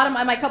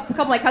 A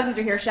couple of my cousins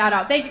are here. Shout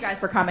out. Thank you guys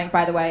for coming,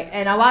 by the way.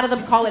 And a lot of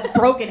them call it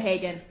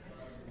Brokenhagen.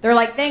 They're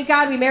like, thank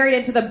God we married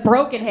into the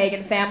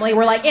Brokenhagen family.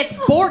 We're like, it's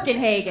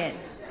Borkenhagen.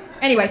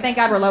 Anyway, thank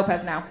God we're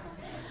Lopez now.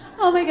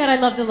 Oh my God, I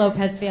love the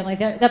Lopez family.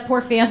 That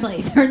poor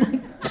family. They're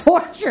like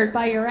tortured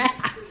by your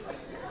ass.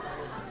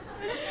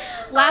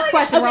 Last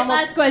question. Okay,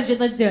 last question.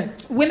 Let's do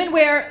it. Women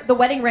wear the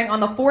wedding ring on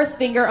the 4th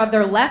finger of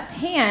their left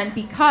hand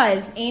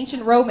because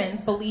ancient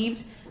Romans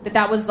believed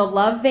that was the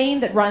love vein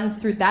that runs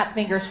through that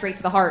finger straight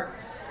to the heart.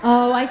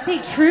 Oh, I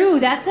say true.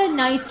 That's a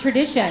nice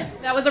tradition.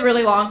 That was a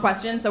really long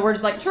question, so we're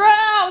just like, true!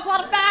 It's a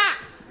lot of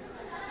facts!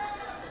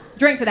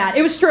 Drink to that.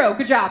 It was true.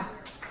 Good job.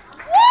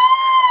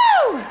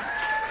 Woo!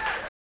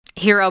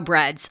 Hero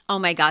breads. Oh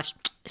my gosh.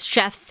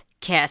 Chef's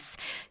kiss.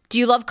 Do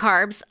you love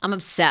carbs? I'm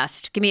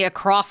obsessed. Give me a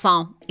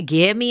croissant.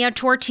 Give me a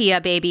tortilla,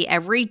 baby,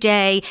 every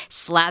day,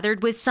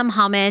 slathered with some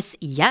hummus.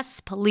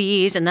 Yes,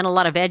 please. And then a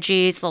lot of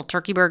veggies, a little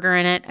turkey burger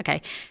in it.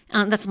 Okay.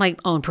 That's my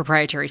own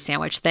proprietary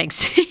sandwich.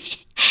 Thanks.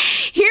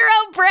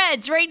 Hero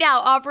Breads right now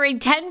offering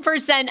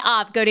 10%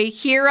 off. Go to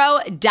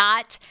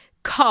hero.co.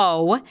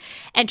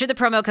 Enter the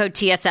promo code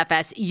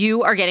TSFS.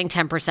 You are getting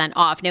 10%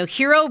 off. Now,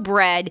 Hero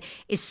bread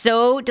is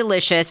so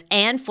delicious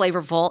and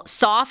flavorful,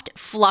 soft,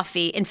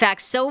 fluffy. In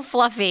fact, so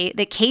fluffy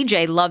that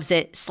KJ loves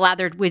it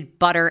slathered with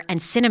butter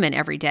and cinnamon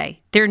every day.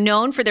 They're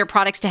known for their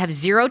products to have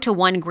 0 to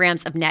 1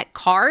 grams of net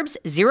carbs,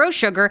 0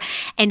 sugar,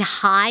 and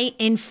high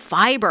in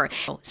fiber.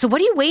 So what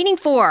are you waiting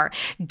for?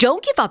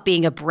 Don't give up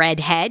being a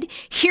breadhead.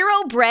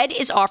 Hero Bread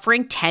is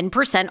offering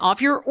 10%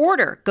 off your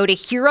order. Go to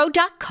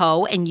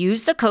hero.co and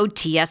use the code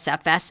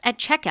TSFS at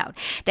checkout.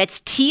 That's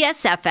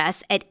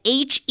TSFS at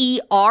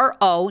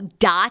HERO.CO.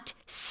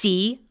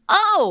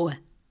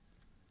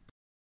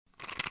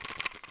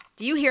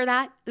 Do you hear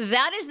that?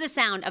 That is the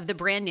sound of the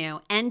brand new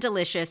and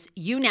delicious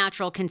Eu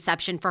Natural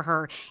Conception for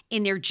Her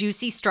in their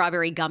juicy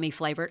strawberry gummy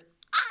flavor.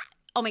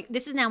 Oh my,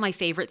 this is now my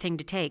favorite thing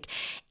to take.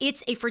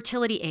 It's a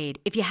fertility aid.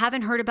 If you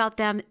haven't heard about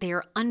them, they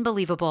are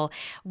unbelievable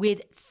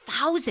with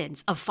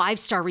thousands of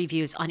 5-star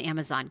reviews on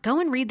Amazon. Go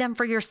and read them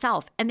for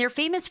yourself. And they're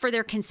famous for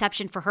their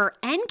Conception for Her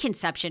and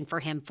Conception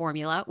for Him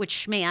formula, which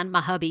Schman,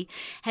 my hubby,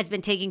 has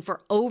been taking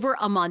for over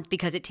a month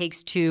because it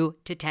takes 2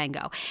 to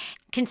tango.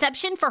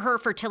 Conception for Her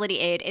fertility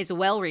aid is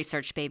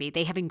well-researched, baby.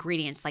 They have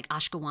ingredients like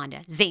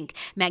ashwagandha, zinc,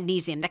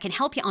 magnesium that can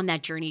help you on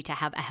that journey to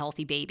have a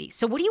healthy baby.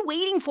 So what are you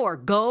waiting for?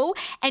 Go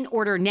and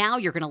order now.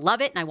 You're going to love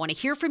it, and I want to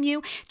hear from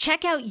you.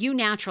 Check out Eu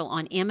Natural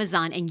on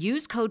Amazon and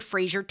use code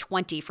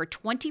Fraser20 for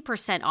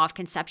 20% off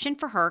Conception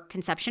for Her,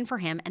 Conception for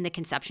Him, and the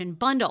Conception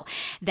Bundle.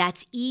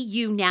 That's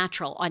EU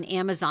Natural on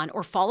Amazon,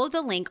 or follow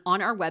the link on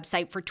our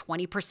website for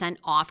 20%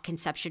 off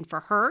Conception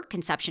for Her,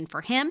 Conception for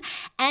Him,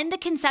 and the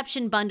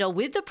Conception Bundle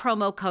with the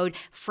promo code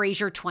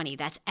Fraser20.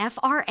 That's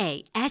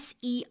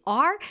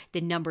FRASER,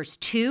 the numbers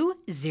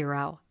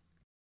 20.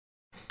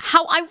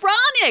 How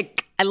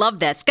ironic. I love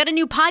this. Got a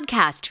new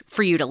podcast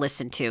for you to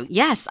listen to.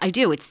 Yes, I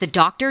do. It's the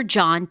Dr.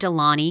 John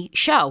Delaney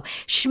Show.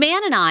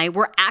 Schman and I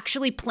were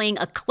actually playing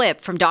a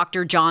clip from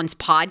Dr. John's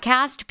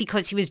podcast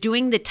because he was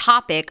doing the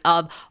topic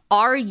of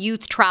are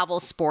youth travel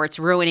sports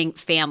ruining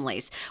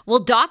families? Well,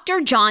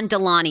 Dr. John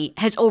Delaney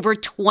has over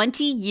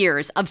 20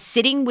 years of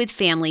sitting with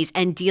families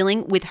and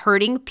dealing with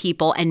hurting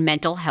people and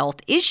mental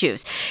health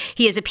issues.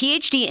 He has a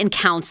PhD in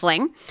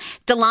counseling.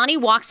 Delaney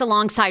walks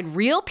alongside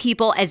real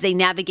people as they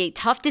navigate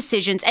tough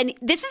decisions. And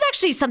this is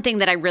actually something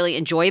that I really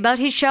enjoy about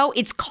his show.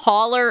 It's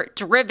caller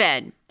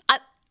driven.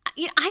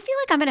 I feel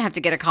like I'm going to have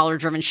to get a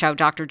caller-driven show,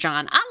 Dr.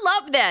 John. I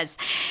love this.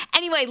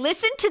 Anyway,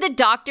 listen to the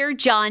Dr.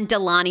 John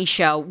Delaney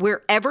Show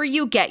wherever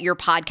you get your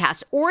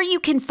podcast, or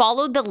you can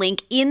follow the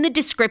link in the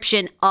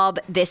description of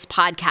this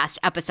podcast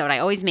episode. I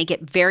always make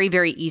it very,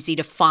 very easy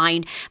to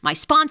find my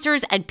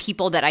sponsors and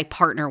people that I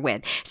partner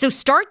with. So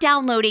start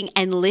downloading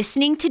and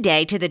listening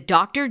today to the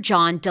Dr.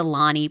 John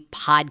Delaney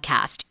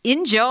podcast.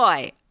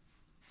 Enjoy.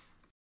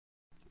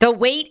 The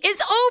wait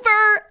is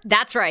over.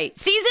 That's right.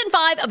 Season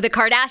 5 of The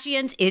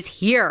Kardashians is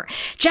here.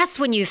 Just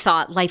when you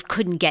thought life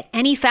couldn't get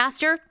any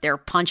faster, they're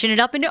punching it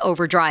up into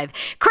overdrive.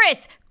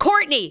 Kris,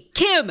 Kourtney,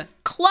 Kim,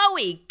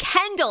 Khloe,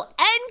 Kendall,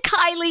 and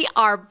Kylie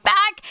are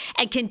back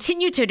and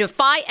continue to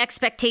defy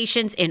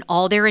expectations in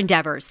all their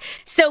endeavors.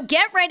 So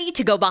get ready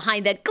to go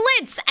behind the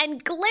glitz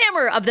and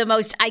glamour of the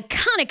most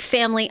iconic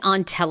family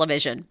on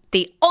television.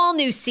 The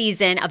all-new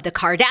season of The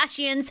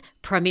Kardashians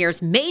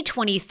premieres May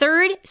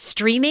 23rd,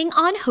 streaming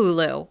on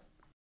Hulu.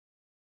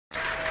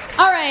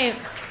 All right.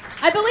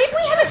 I believe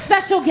we have a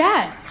special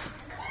guest.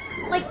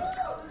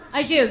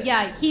 I do.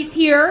 Yeah, he's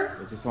here.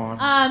 Is this on?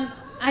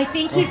 I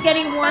think he's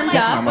getting warmed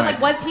up. But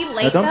was he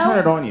late no, don't though? turn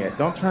it on yet.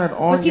 Don't turn it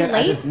on was yet. He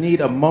late? I just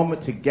need a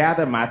moment to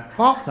gather my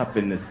thoughts up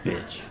in this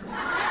bitch.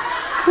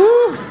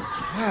 Whew.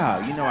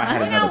 Wow, you know I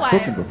had another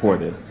booking before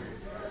this.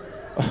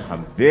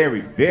 I'm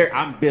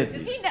I'm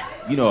busy.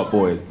 You know a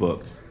boy is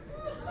booked.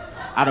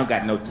 I don't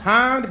got no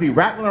time to be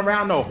rattling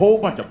around no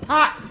whole bunch of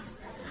pots.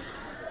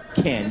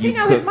 Can you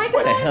cook?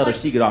 Where the hell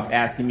does she get off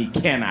asking me,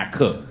 can I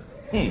cook?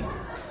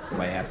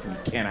 Somebody asking me,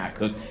 can I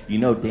cook? You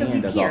know Dan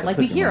does all the cooking.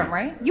 We hear him,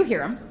 right? You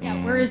hear him.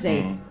 Yeah, where is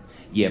he?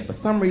 Yeah, for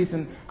some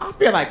reason, I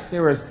feel like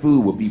Sarah's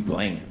food would be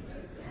bland.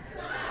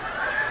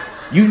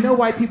 You know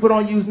white people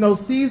don't use no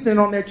seasoning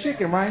on their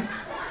chicken, right?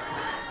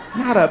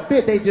 Not a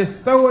bit. They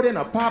just throw it in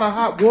a pot of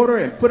hot water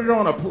and put it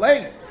on a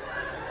plate.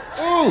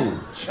 Ooh,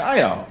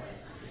 child.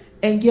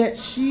 And yet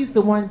she's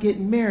the one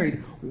getting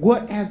married.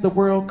 What has the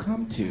world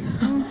come to?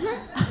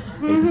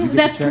 Hey,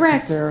 That's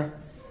correct. Sarah?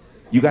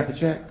 You got the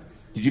check?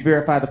 Did you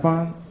verify the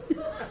funds?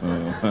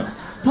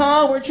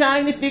 Paul, we're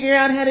trying to figure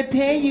out how to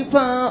pay you,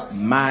 Paul.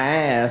 My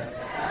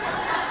ass.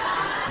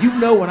 You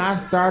know when I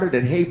started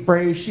at Hey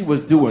Phrase, she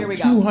was doing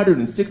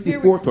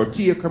 264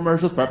 tortilla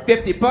commercials for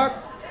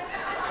 $50.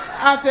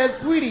 I said,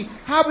 sweetie,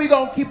 how we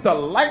gonna keep the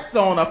lights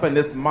on up in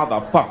this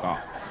motherfucker?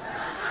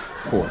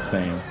 Poor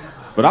thing.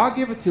 But I'll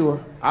give it to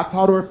her. I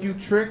taught her a few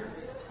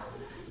tricks.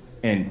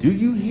 And do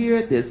you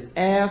hear this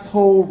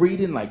asshole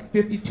reading like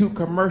 52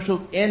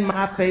 commercials in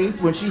my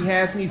face when she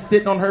has me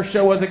sitting on her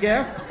show as a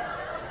guest?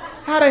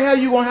 How the hell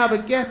you gonna have a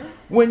guest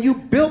when you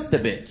built the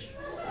bitch?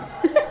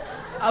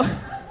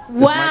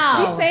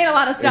 Wow. He's saying a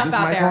lot of stuff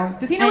out there. On?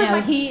 Does he know his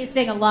mic? He is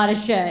saying a lot of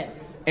shit.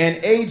 And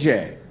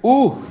AJ,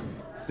 ooh,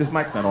 This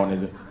mic's not on,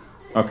 is it?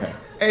 Okay.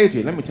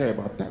 AJ, let me tell you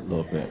about that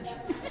little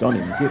bitch. Don't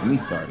even get me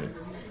started.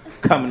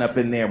 Coming up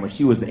in there when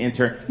she was an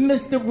intern.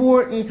 Mr.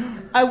 Wharton,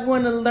 I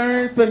want to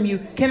learn from you.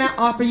 Can I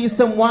offer you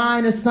some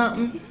wine or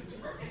something?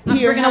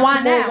 Here, bringing have a wine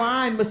some more now.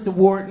 wine, Mr.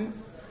 Wharton.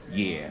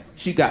 Yeah,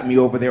 she got me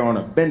over there on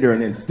a bender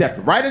and then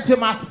stepped right into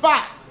my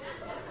spot.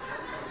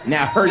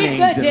 Now her She's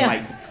name's good, just too.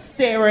 like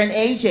Sarah and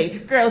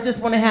AJ. Girls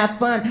just want to have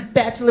fun.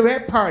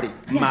 Bachelorette party.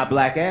 My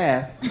black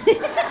ass.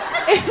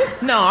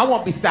 No, I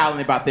won't be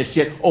silent about this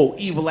shit. Oh,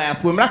 evil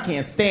ass women. I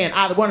can't stand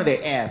either one of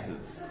their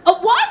asses.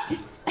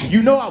 What?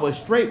 You know I was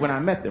straight when I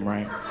met them,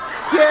 right?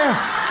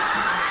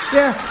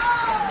 Yeah.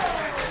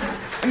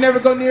 I never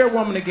go near a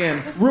woman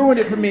again. Ruined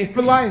it for me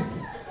for life.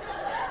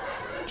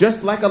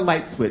 Just like a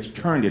light switch,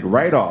 turned it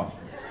right off.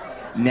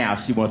 Now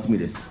she wants me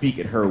to speak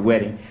at her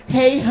wedding.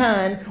 Hey,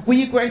 hun, will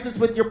you grace us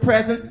with your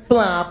presence?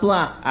 Blah,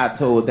 blah. I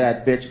told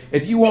that bitch,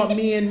 if you want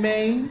me in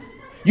Maine,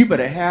 you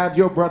better have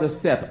your brother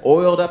Seth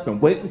oiled up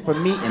and waiting for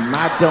me in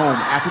my dome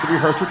after the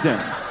rehearsal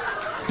dinner.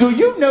 Do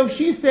you know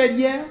she said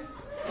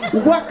yes?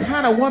 What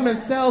kind of woman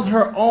sells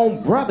her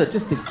own brother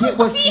just to get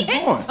what she He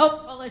is wants? so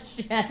full of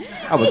shit.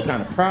 I was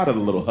kind of proud of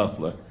the little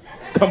hustler.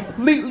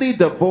 Completely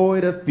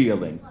devoid of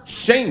feeling.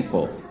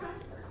 Shameful.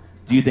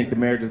 Do you think the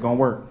marriage is gonna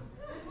work?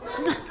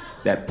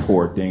 That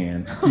poor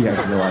Dan. He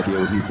has no idea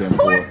what he's in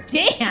Poor for.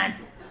 Dan.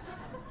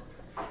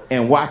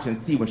 And watch and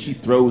see when she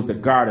throws the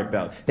garter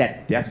belt.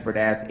 That desperate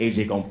ass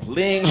AJ gonna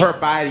fling her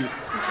body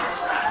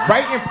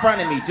right in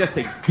front of me just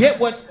to get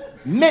what's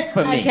meant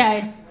for me.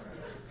 Okay.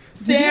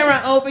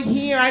 Sarah, over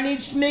here. I need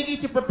Schmiggy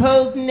to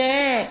propose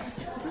next.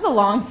 This is a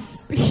long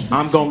speech.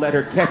 I'm gonna let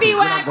her catch it.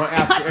 I'm gonna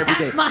ask her every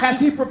day. Has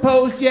he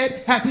proposed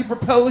yet? Has he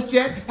proposed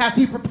yet? Has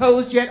he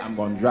proposed yet? I'm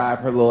gonna drive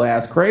her little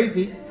ass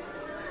crazy.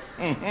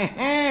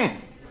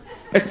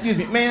 Excuse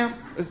me, ma'am,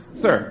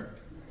 sir.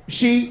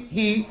 She,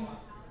 he,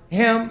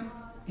 him,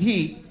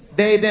 he,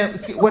 they, them,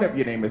 whatever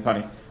your name is,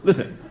 honey.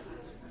 Listen,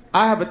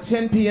 I have a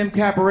 10 p.m.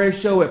 cabaret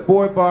show at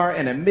Boy Bar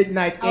and a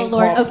midnight Oh, ink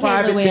Lord. hall Okay,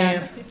 private Luann.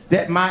 dance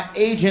that my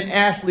agent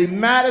Ashley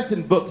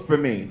Madison books for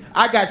me.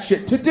 I got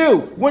shit to do.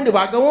 When do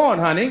I go on,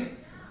 honey?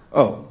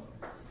 Oh,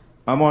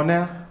 I'm on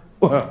now?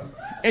 Well,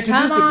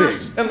 introduce the Come on.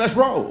 bitch and let's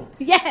roll.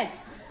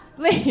 Yes.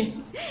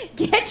 Please.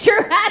 Get your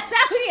ass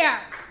out here.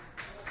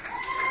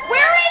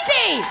 Where is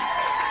he?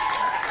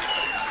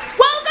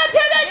 Welcome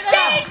to the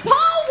stage,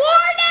 Paul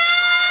Warden!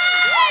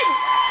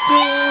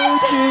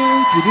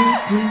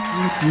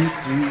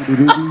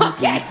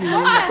 Okay.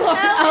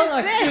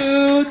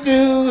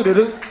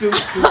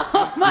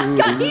 Oh my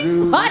God,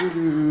 he's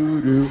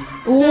fun.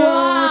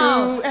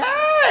 Wow.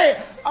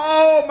 Hey!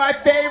 Oh, my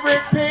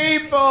favorite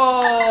people!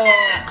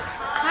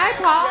 Hi,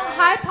 Paul.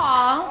 Hi,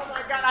 Paul. Oh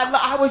my God,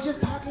 I was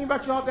just talking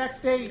about y'all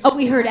backstage. Oh,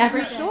 we heard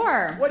everything.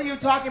 Sure. What are you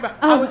talking about?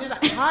 Oh. I was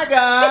just, hi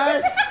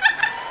guys.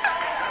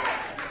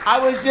 I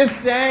was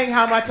just saying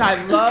how much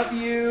I love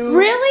you.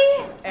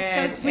 Really?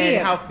 And, so sweet.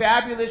 and how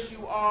fabulous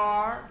you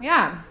are.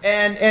 Yeah.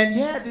 And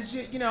yeah, did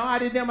you, I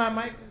didn't know my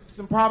mic,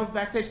 some problems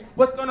backstage.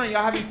 What's going on?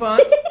 Y'all having fun?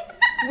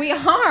 We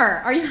are.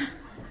 Are you?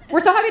 We're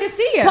so happy to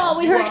see you. Paul,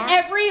 we heard What?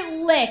 every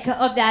lick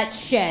of that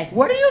shit.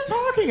 What are you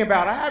talking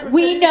about? I haven't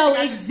We said know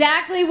anything.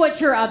 exactly what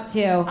you're up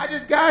to. I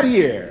just got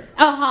here.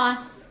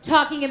 Uh-huh.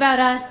 Talking about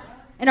us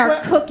and our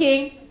What?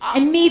 cooking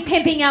and me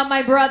pimping out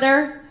my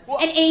brother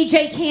What? and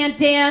AJ can't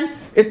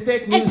dance It's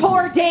fake news. and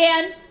poor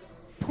Dan.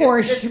 Poor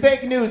It's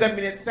fake news. I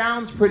mean, it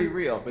sounds pretty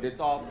real, but it's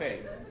all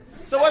fake.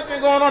 So what's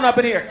been going on up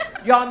in here?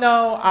 Y'all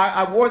know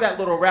I wore that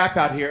little rap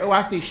out here. Oh,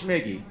 I see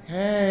Schmiggy.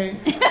 Hey.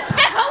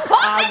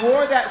 I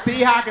wore that.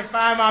 See how I can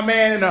find my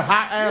man in a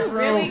hot ass You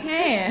room. really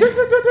can.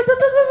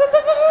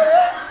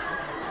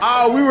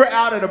 Oh, we were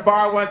out at a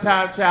bar one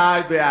time,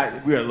 child. We were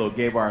at a little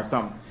gay bar or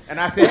something. And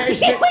I said, hey,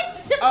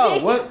 shit.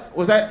 Oh, what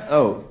was that?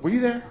 Oh, were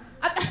you there?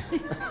 Can't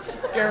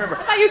remember.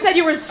 I thought you said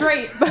you were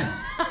straight. But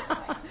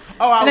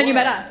Oh, I And then you was,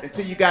 met us.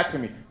 until you got to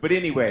me. But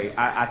anyway,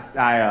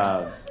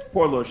 I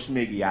poor little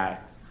Schmiggy, I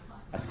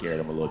scared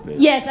him a little bit.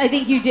 Yes, I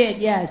think you did,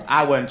 yes.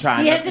 I wasn't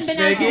trying. He nothing, hasn't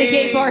been out to the Schmiggy.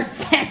 gay bar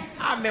since.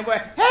 I mean,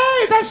 what?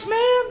 Hey, that's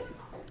Schman.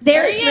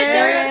 There Hey, he is,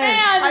 there's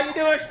How man. you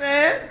doing,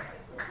 Schman?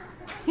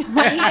 He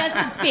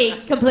doesn't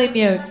speak, complete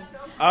mute.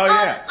 Oh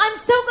yeah. I'm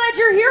so glad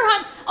you're here,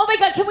 hon. Oh my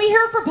God, can we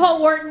hear it for Paul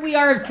Wharton? We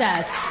are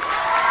obsessed.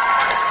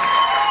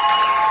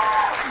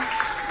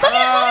 Look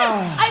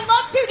I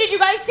love to. Did you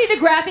guys see the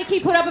graphic he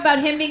put up about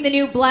him being the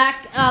new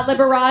Black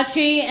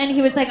Liberace? And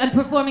he was like, I'm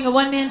performing a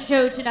one-man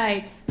show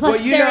tonight, plus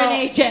Well, you Sarah know-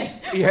 and AJ.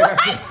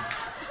 Yeah.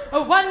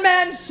 a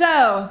one-man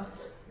show.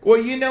 Well,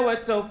 you know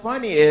what's so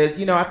funny is,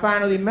 I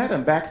finally met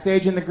him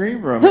backstage in the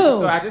green room. Who?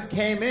 So I just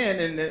came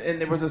in, and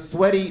there was a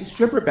sweaty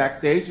stripper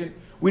backstage, and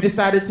we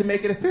decided to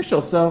make it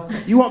official. So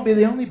you won't be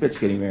the only bitch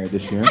getting married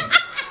this year.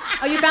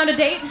 Oh, you found a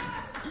date?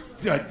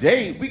 A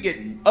date?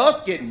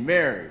 Us getting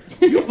married.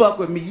 You fuck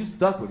with me, you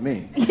stuck with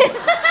me.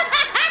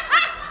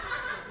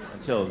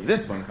 Until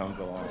this one comes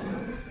along.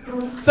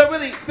 So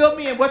really, fill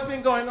me in. What's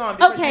been going on?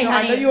 Because, Okay,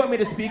 I know honey. you want me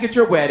to speak at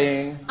your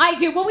wedding. I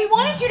do. Well, we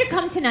wanted you to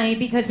come tonight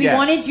because we Yes.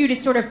 wanted you to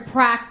sort of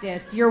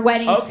practice your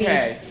wedding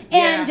Okay. speech.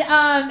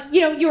 And,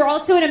 you're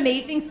also an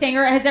amazing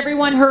singer. Has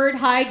everyone heard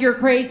Hide You're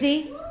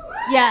Crazy?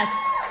 Yes.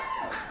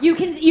 You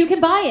can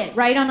buy it,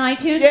 right, on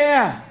iTunes?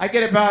 Yeah, I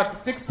get about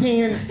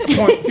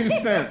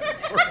 16.2 cents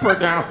per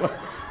download.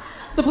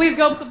 So please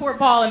go support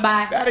Paul and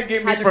buy. That'll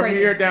get me Hide You're from Crazy.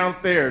 here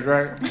downstairs,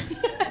 right?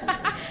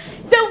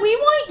 So we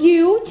want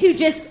you to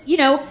just,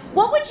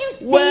 what would you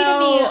say to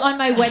me on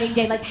my wedding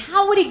day? Like,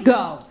 how would it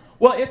go?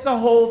 Well, it's a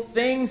whole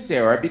thing,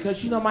 Sarah,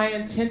 because, my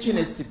intention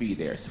is to be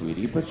there,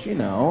 sweetie, but,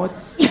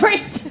 it's... Your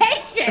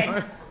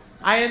intention?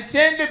 I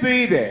intend to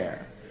be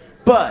there,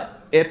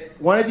 but if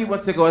one of you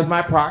wants to go as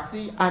my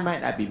proxy, I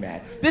might not be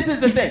mad. This is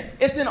the thing.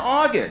 It's in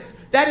August.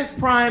 That is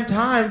prime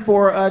time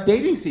for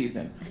dating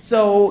season.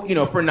 So,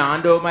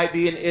 Fernando might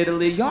be in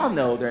Italy. Y'all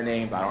know their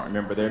names. I don't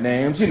remember their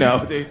names.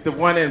 The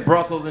one in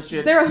Brussels and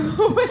shit. Sarah,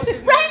 who was it?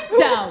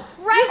 Renzo!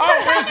 Right?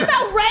 Oh, You're talking Renzo.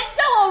 about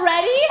Renzo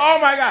already? Oh,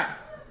 my God.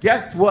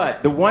 Guess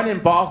what? The one in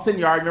Boston,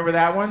 y'all remember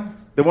that one?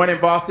 The one in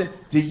Boston?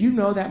 Do you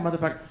know that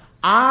motherfucker?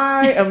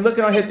 I am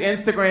looking on his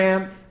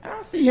Instagram, and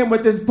I see him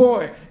with this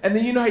boy. And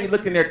then you know how you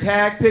look in their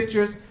tag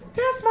pictures?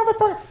 This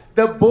motherfucker.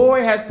 The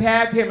boy has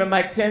tagged him in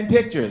like 10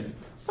 pictures.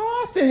 So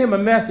I sent him a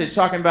message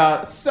talking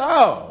about,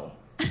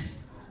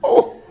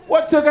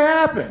 what took a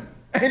happen?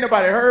 Ain't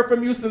nobody heard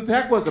from you since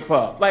Heck was a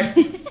pup. Like,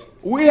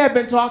 we have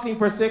been talking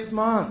for 6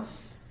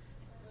 months.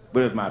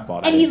 But it was my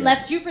fault. And he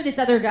left you for this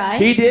other guy?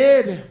 He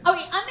did. Okay, I'm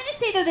going to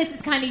say, though, this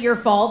is kind of your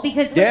fault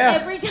because like,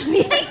 Yes. every time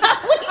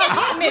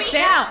we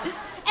out,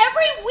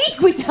 every week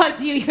we talk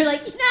to you, you're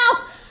like,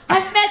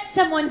 I've met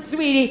someone,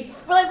 sweetie.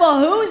 We're like, well,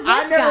 who's this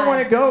guy? I never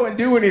want to go and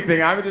do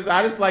anything. I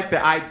just like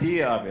the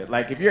idea of it.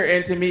 Like, if you're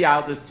into me,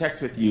 I'll just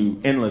text with you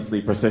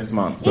endlessly for 6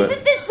 months. But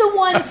Isn't this the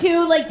one,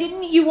 too? Like,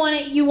 didn't you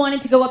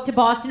wanted to go up to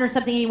Boston or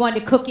something and you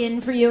wanted to cook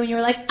in for you and you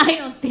were like, I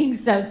don't think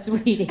so,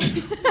 sweetie.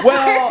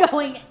 well, We're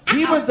going out.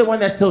 he was the one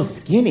that's so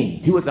skinny.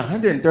 He was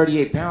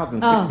 138 pounds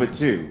and Oh.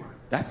 6'2".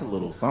 That's a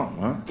little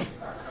something, huh?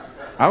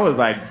 I was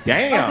like,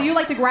 damn. Oh, so you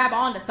like to grab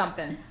onto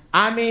something?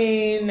 I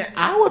mean,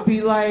 I would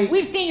be like...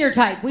 We've seen your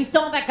type. We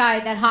saw that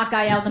hot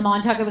guy out in the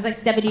Montauk that was like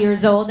 70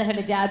 years old that had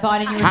a dad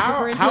bod and you were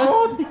super into How him.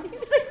 old? He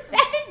was like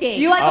 70.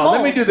 You like them Oh, let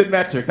old? me do the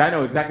metrics. I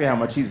know exactly how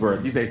much he's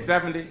worth. You say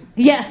 70?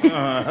 Yeah.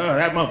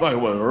 That motherfucker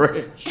was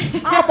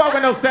rich. I don't fuck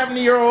with no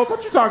 70-year-old.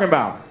 What you talking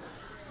about?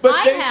 But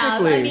I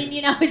have. I mean,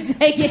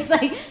 it's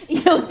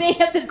like, they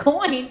have the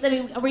coins. I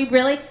mean, are we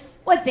really?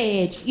 What's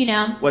age,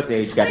 What's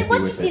age got to do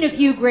once with you've seen it? a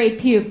few gray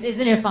pubes,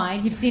 isn't it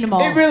fine? You've seen them all.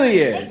 It really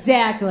is.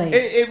 Exactly.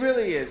 It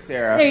really is,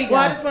 Sarah. There you go.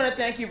 Well, I just want to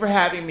thank you for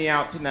having me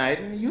out tonight.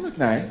 And you look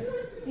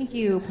nice. Thank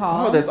you,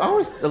 Paul. Oh, there's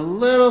always a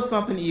little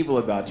something evil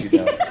about you,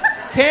 though.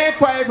 Can't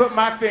quite put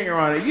my finger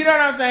on it. You know what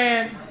I'm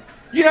saying?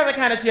 You know the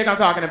kind of chick I'm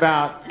talking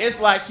about.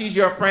 It's like she's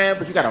your friend,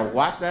 but you gotta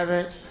watch that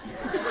bitch.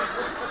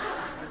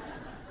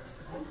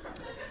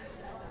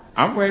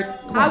 I'm ready.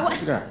 Come on, what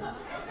you got?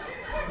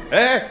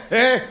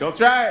 Hey, don't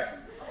try it.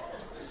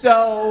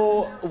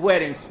 So,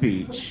 wedding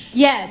speech.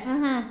 Yes.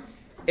 Mm-hmm.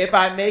 If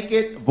I make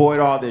it, void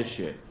all this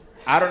shit.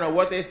 I don't know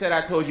what they said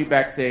I told you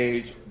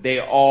backstage. They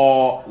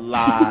all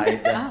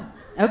lied. Oh,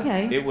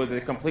 okay. It was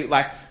a complete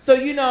lie. So,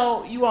 you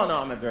all know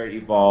I'm a very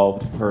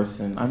evolved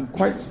person. I'm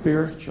quite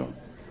spiritual.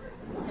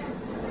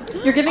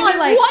 You're giving On me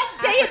like what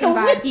day of the African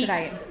vibes week?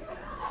 tonight.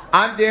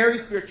 I'm very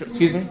spiritual.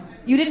 Excuse me?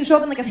 You didn't show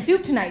up in like a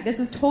suit tonight. This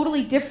is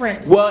totally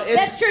different. Well,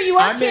 That's true. You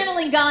are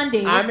channeling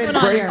Gandhi. I'm What's going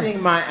on here?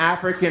 embracing my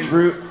African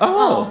root.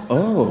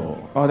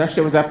 Oh, that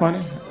shit was that funny?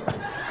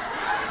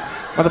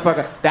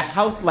 Motherfucker, the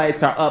house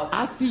lights are up.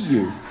 I see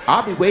you.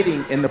 I'll be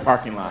waiting in the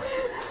parking lot.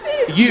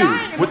 You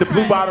with the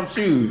blue bottom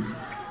shoes.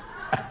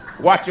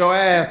 Watch your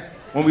ass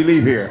when we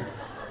leave here.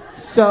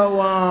 So,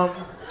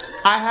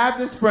 I have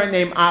this friend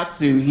named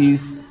Atsu.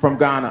 He's from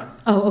Ghana.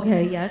 Oh,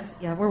 okay. Yes.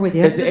 Yeah, we're with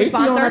you. Is the AC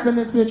on sponsor? up in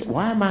this bitch?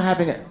 Why am I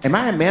having it? Am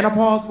I in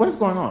menopause? What's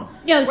going on?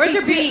 No, Where's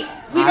your Stacey, beauty?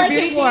 we Your like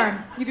beauty it warm. team?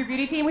 You have your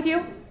beauty team with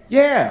you?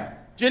 Yeah.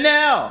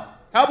 Janelle,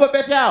 help a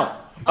bitch out.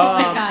 Oh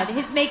my God,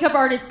 his makeup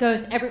artist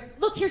goes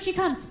look, here she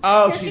comes.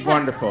 Oh, Here she she's comes.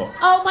 wonderful.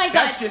 Oh my God.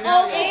 That's Janelle.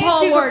 Oh, And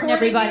Paul she's Warden,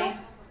 recording everybody.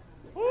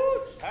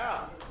 you?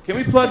 Can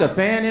we plug a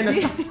fan in or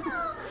something?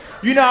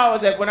 When I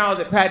was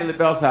at Patti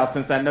LaBelle's house,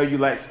 since I know you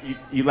like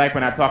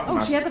when I talk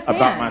to she has a fan.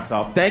 about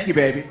myself. Thank you,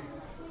 baby.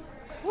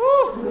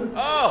 Woo.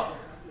 Oh,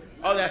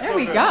 that's There so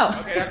we good. go.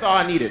 Okay, that's all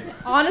I needed.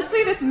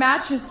 Honestly, this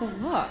matches the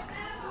look.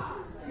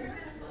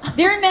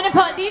 They're in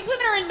menopause. These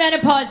women are in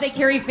menopause. They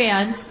carry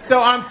fans.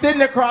 So I'm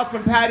sitting across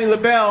from Patti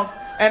LaBelle,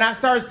 and I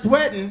start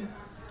sweating,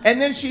 and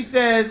then she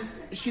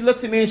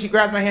looks at me and she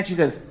grabs my hand. She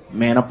says,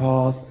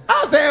 "Menopause."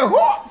 I said,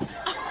 "What?"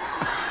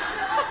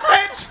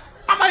 Bitch,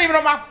 I'm not even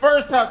on my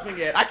first husband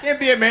yet. I can't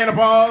be in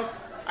menopause.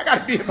 I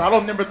gotta be about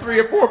on number 3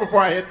 or 4 before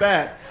I hit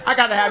that. I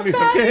gotta have me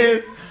some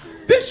kids.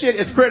 This shit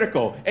is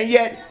critical, and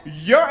yet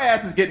your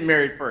ass is getting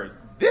married first.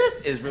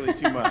 This is really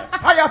too much.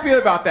 How y'all feel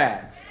about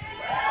that?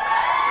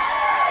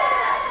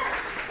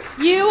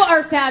 You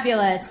are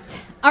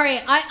fabulous. All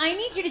right, I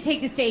need you to take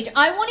the stage.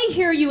 I want to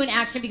hear you in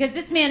action because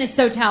this man is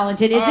so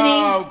talented, isn't he?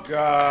 Oh,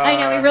 God. I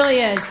know, he really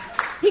is.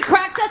 He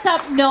cracks us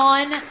up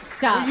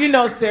non-stop. You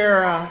know,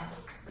 Sarah,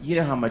 you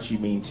know how much you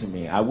mean to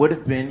me. I would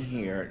have been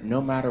here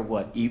no matter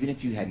what, even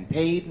if you hadn't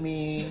paid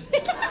me.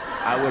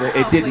 I would have.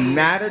 It didn't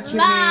matter to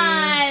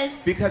me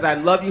because I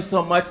love you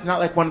so much. Not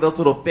like one of those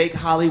little fake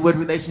Hollywood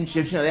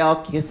relationships. You know, they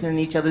all kissing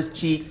each other's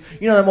cheeks.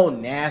 You know, them old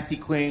nasty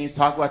queens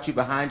talk about you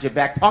behind your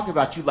back, talk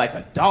about you like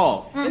a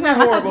dog. Isn't that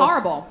horrible? That sounds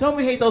horrible. Don't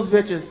we hate those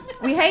bitches?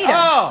 We hate them.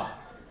 Oh,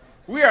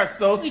 we are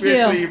so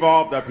spiritually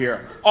evolved up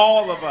here.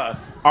 All of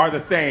us are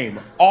the same.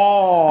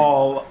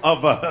 All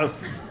of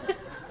us.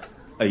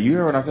 You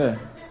hear what I said?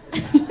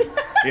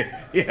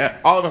 yeah,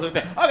 all of us are the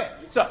same. Okay,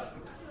 so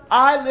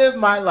I live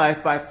my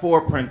life by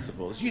 4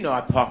 principles. You know,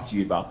 I've talked to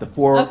you about the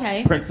 4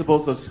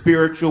 principles of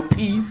spiritual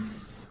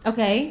peace.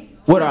 Okay.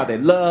 What are they?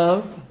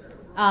 Love.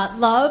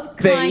 Love,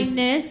 faith.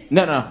 Kindness.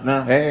 No.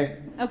 Hey.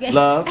 Okay.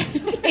 Love.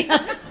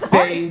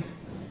 Faith.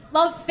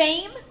 Love,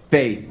 fame.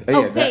 Faith.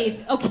 Oh,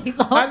 faith. Okay.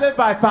 Love. I live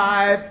by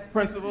 5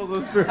 principles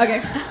of spiritual.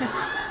 Okay.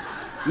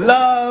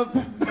 Love.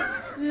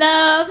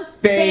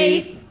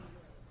 Faith.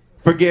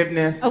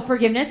 Forgiveness. Oh,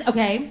 forgiveness.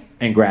 Okay.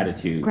 And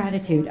gratitude.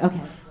 Gratitude. Okay.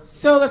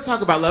 So let's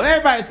talk about love.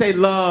 Everybody say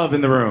love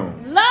in the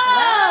room.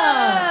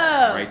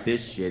 Love. Write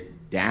this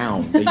shit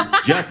down. They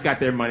just got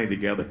their money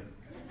together.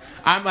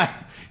 I'm like,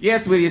 yeah,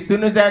 sweetie, as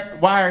soon as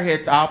that wire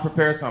hits, I'll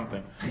prepare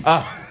something.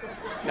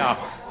 No,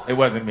 it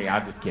wasn't me.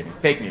 I'm just kidding.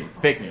 Fake news.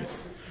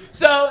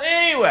 So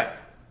anyway,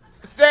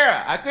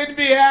 Sarah, I couldn't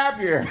be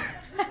happier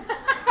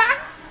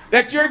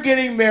that you're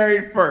getting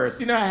married first.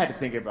 You know, I had to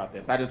think about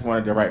this. I just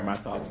wanted to write my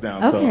thoughts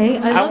down.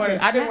 Okay, so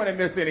I didn't want to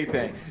miss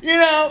anything. You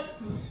know,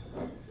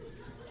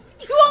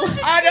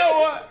 I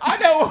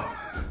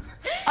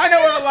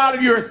know what a lot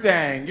of you are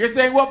saying. You're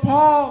saying, well,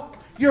 Paul,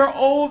 you're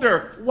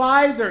older,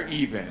 wiser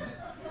even.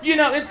 You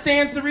know, it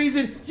stands to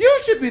reason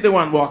you should be the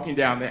one walking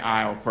down the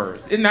aisle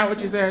first. Isn't that what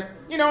you said?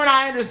 You know, and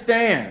I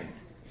understand.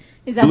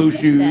 Is that Blue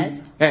what you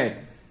shoes. said? Hey,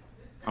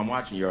 I'm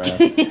watching your ass.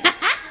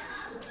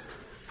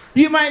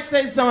 You might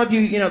say, some of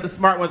you, the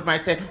smart ones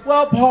might say,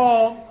 well,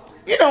 Paul,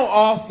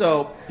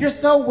 also, you're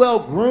so well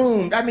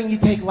groomed. I mean, you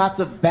take lots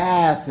of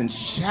baths and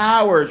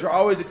showers. You're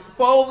always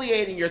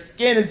exfoliating. Your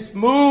skin is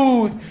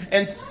smooth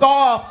and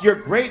soft. You're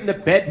great in the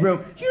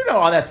bedroom. You know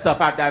all that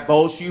stuff I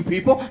divulge to you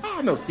people. I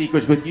have no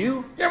secrets with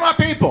you. You're my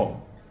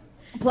people.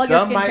 Plug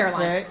Some your might skincare line.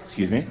 say,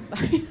 excuse me?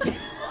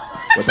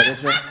 What's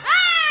that?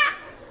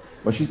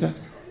 What she said?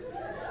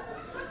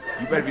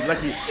 You better be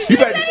lucky. Is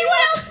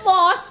anyone else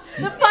lost?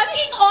 The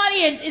fucking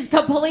audience is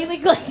completely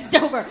glazed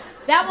over.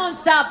 That won't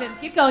stop him.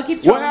 Keep going.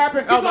 Keep strong. What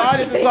happened? Oh, the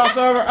audience is glossed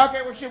over.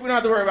 Okay, well, shit, we don't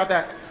have to worry about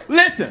that.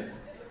 Listen.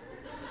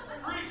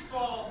 Preach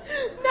ball.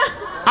 No.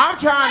 I'm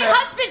trying My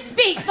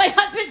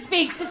husband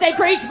speaks to say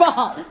preach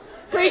ball.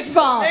 Preach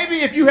ball.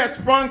 Maybe if you had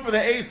sprung for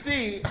the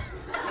AC.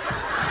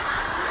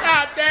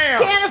 God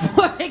damn. Can't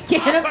afford it.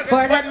 I'm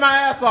sweating my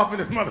ass off in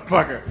this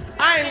motherfucker.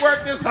 I ain't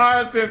worked this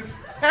hard since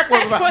heck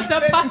was the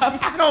pop.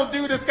 I don't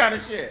do this kind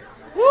of shit.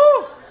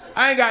 Woo.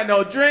 I ain't got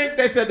no drink.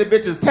 They said the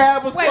bitch's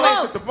tab was closed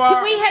at the bar.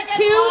 Can we have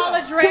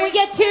 2? Can we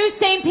get 2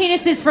 same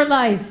penises for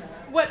life?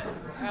 What?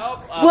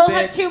 We'll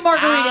have 2 margaritas.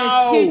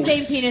 Ow. 2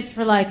 same penis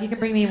for life. You can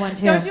bring me one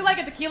too. Don't you like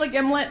a tequila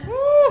gimlet? Woo.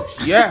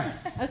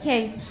 Yes.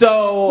 Okay.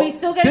 So We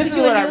still gotta this is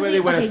do what a I new really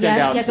lead? want to Okay, send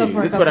yeah, out yeah, to go you. for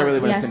it, This is go what I for really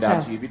it. want to Yes, send out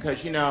go. to you because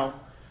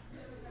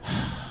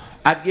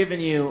I've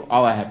given you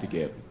all I have to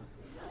give.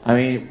 I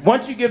mean,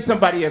 once you give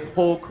somebody a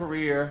whole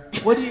career,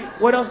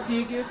 what else do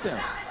you give them?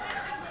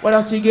 What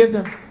else do you give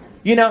them?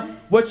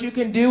 What you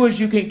can do is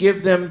you can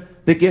give them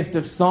the gift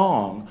of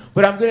song,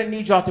 but I'm going to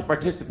need y'all to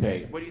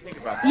participate. What do you think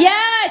about that?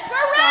 Yes,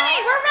 we're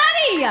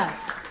ready. All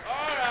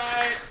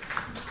right.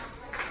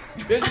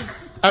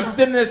 I'm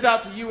sending this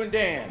out to you and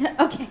Dan.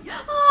 Okay.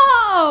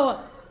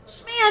 Oh,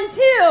 Schman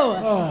too.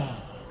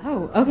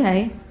 Oh,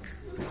 okay.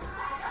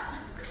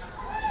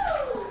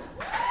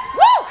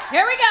 Woo!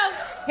 Here we go.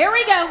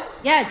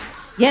 Yes.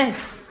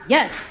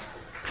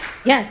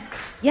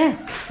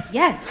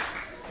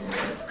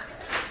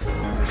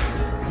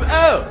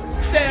 Oh,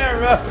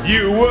 Sarah,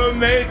 you were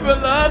made for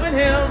loving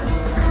him.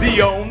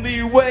 The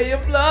only way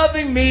of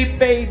loving me,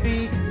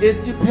 baby, is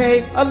to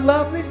pay a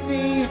lovely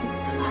fee.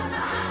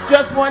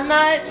 Just one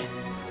night.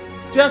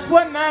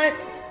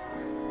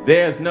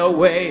 There's no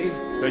way,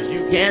 'cause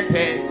you can't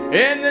pay.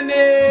 In the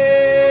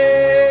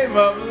name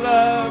of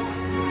love.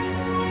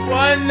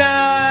 One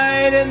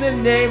night in the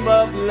name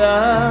of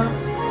love.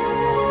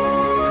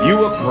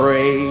 You a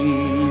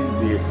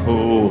crazy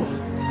fool.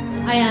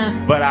 I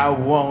am. But I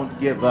won't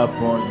give up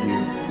on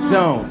you.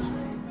 Don't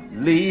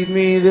leave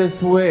me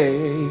this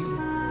way.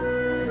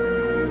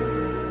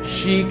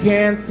 She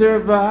can't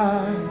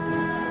survive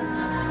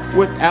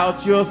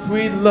without your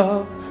sweet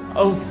love.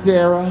 Oh,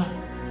 Sarah,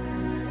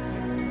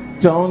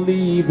 don't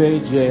leave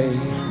AJ.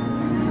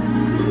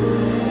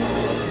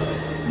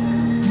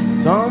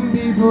 Some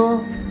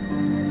people...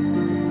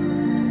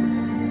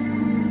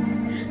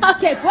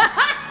 Okay, what?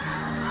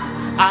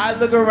 I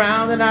look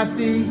around and I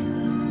see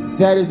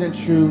that isn't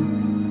true.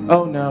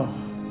 Oh no.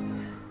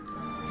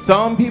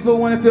 Some people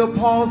want to feel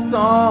Paul's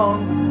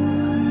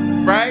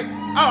song, right?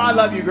 Oh, I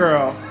love you,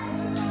 girl.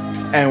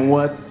 And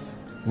what's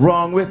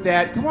wrong with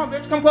that? Come on,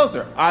 bitch, come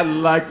closer. I'd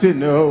like to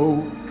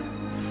know,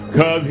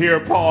 'cause here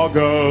Paul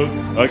goes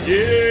again.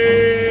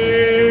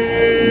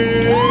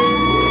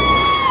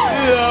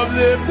 Love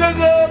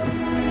lifted up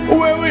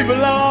where we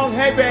belong.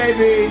 Hey,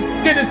 baby,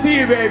 good to see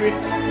you, baby.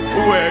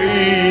 Where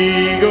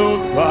he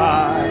goes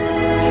by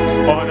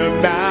on a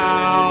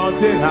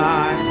mountain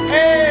high.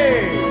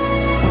 Hey!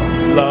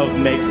 Love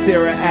makes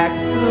Sarah act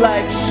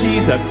like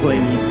she's a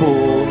clingy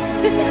fool.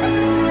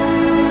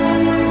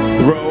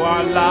 Throw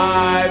our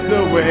lives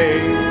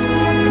away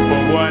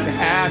for one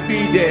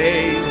happy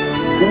day.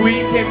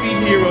 We can be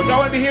heroes. Y'all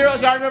want to be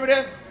heroes? Y'all remember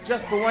this?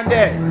 Just for one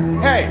day.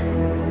 Hey!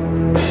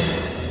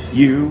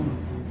 You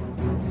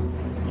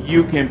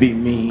can be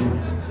mean.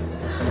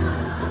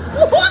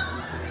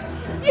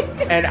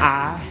 And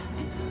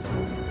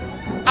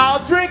I'll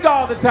drink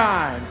all the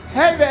time.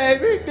 Hey,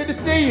 baby, good to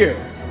see you.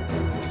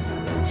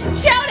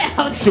 Shout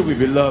out. Should we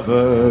be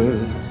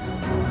lovers?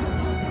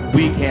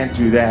 We can't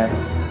do that.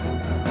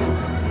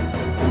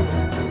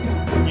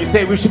 You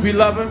say we should be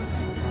lovers?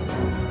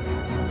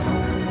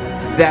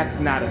 That's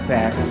not a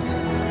fact.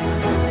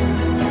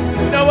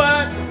 You know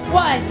what?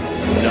 What?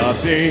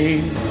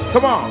 Nothing.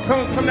 Come on,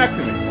 come next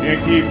to me.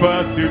 And keep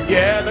us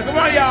together. Come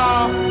on,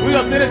 y'all. We're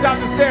gonna send this out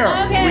to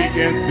Sarah. Okay. We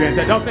can spend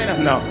that. Don't say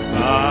nothing, no.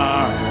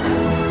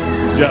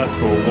 Just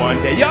for one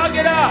day. Y'all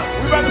get up.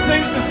 We're about to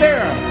sing this to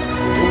Sarah.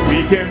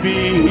 We can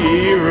be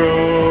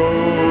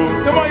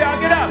heroes. Come on, y'all,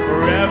 get up.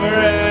 Forever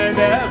and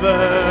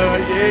ever.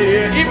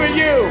 Yeah. Even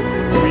you.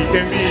 We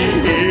can be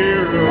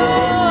heroes.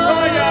 Come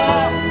on,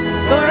 y'all.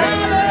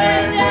 Forever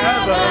and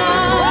ever.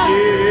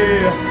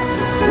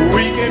 Yeah.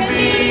 We can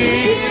be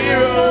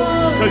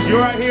heroes. 'Cause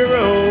you're a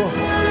hero.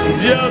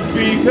 Just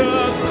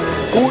because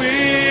we'll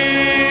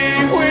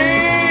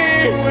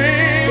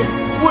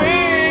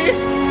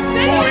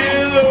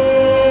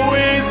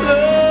always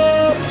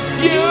love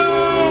you.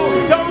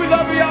 Don't we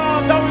love y'all?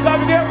 Don't we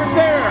love you? Give us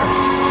Sarah.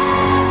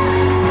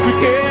 We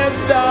can't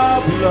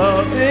stop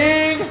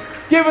loving.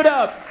 Give it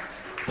up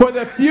for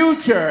the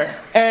future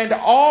and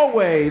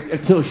always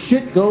until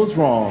shit goes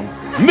wrong.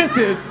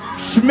 Mrs.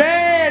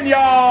 Schman,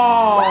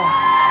 y'all.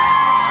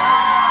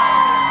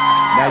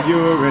 Now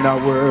you're in our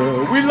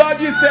world. We love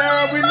you,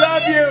 Sarah. We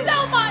love you.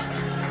 So much.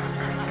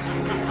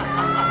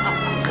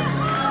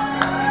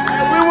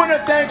 And we want to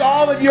thank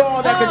all of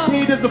y'all that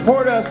continue to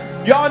support us.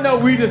 Y'all know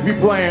we just be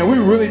playing. We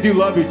really do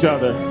love each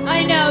other.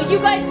 I know. You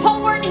guys,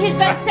 Paul Warden has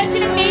been such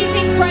an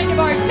amazing friend of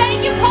ours.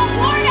 Thank you, Paul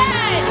Warden.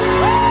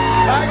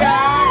 Bye,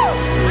 guys.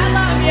 I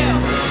love you.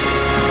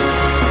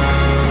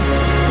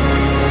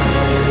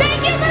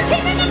 Thank you for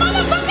keeping the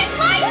motherfucking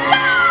lights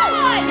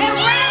on. And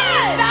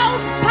rattling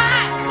those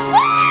pots.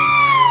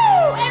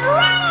 Woo! And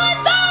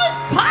rattling those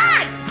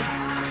pots.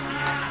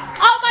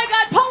 Oh my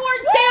God, Paul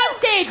Warden, stay on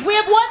stage. We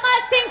have one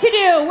last thing to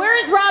do. Where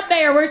is Rob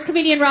Mayer? Where's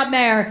comedian Rob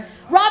Mayer?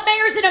 Rob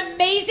Mayer is an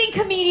amazing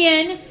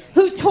comedian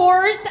who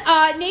tours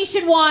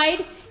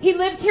nationwide. He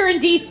lives here in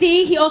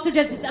D.C. He also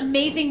does this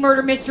amazing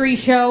murder mystery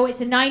show.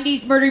 It's a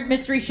 90s murder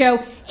mystery show.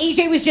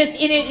 AJ was just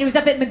in it. It was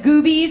up at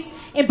Magooby's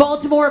in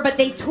Baltimore, but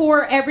they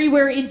tour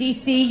everywhere in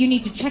D.C. You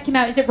need to check him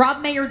out. Is it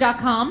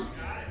robmayer.com?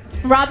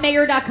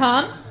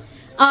 Robmayer.com.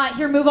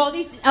 Here, move all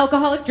these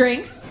alcoholic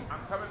drinks. I'm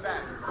coming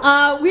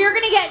back. We are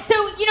going to get... So,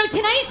 you know,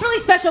 tonight's really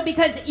special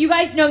because you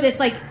guys know this.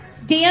 Like,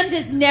 Dan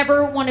does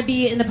never want to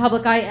be in the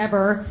public eye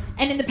ever.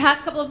 And in the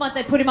past couple of months,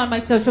 I put him on my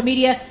social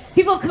media.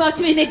 People come up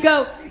to me and they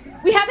go,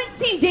 we haven't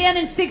seen Dan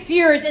in 6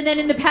 years. And then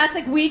in the past,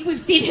 like, week, we've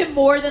seen him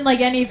more than, like,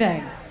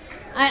 anything.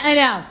 I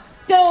know.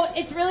 So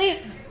it's really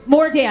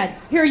more Dan.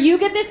 Here, you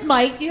get this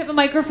mic. Do you have a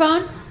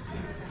microphone?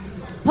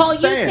 Paul, you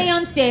stay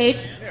on stage.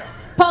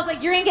 Paul's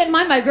like, you ain't getting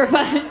my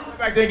microphone. I'm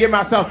back there and get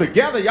myself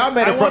together. Y'all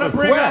made a brother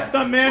sweat. I want to bring up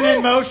the Men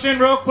in Motion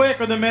real quick.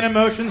 Are the Men in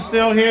Motion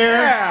still here?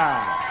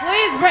 Yeah.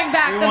 Please bring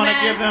back We the want to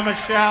men. give them a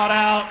shout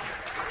out.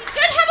 We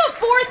should have a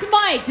fourth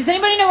mic. Does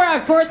anybody know where our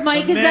fourth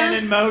mic The is Men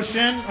at? in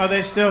Motion. Are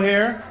they still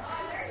here?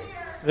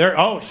 They're.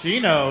 Oh, she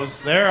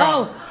knows. They're.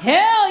 Oh,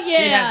 hell She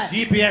yeah. has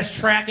GPS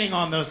tracking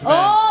on those men.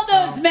 All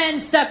those men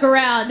stuck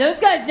around. Those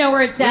guys know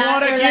where it's We at.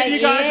 want to They're give like,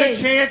 you guys "Yes."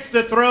 a chance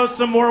to throw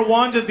some more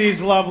ones at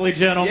these lovely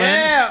gentlemen.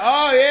 Yeah.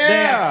 Oh, yeah. They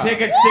have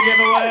tickets to give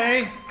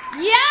away.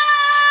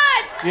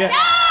 Yes! Yeah.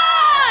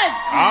 Yes!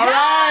 All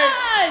right.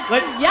 Yes!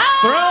 Let's Yes!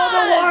 throw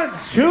the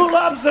ones. Who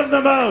loves them the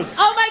most?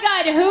 Oh my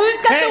God,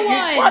 who's got the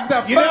ones? What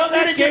the You know fuck?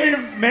 that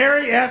game,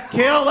 Mary F.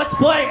 Kill? Let's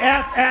play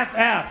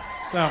FFF.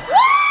 So, Woo!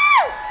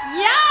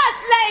 Yes,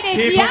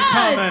 ladies, keep 'em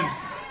yes! coming.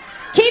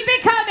 Keep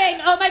it coming.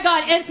 Oh my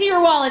God, empty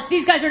your wallets.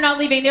 These guys are not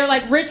leaving. They're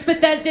like rich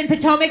Bethesda and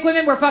Potomac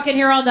women. We're fucking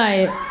here all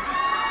night.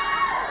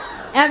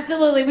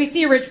 Absolutely. We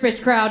see a rich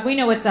bitch crowd. We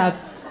know what's up.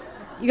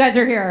 You guys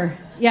are here.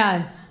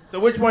 Yeah. So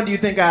which one do you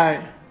think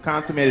I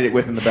consummated it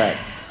with in the back?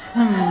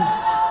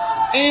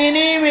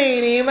 Eeny,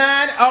 meeny,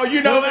 miny. Oh,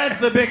 you know Who has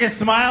the biggest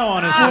smile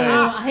on his face?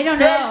 Oh, I don't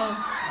know.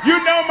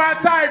 You know my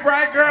type,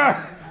 right, girl?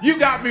 You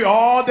got me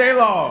all day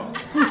long.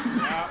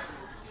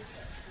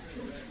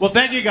 Well,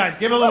 thank you guys.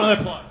 Give a little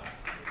applause.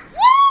 Woo!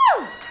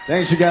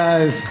 Thanks, you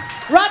guys.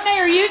 Rob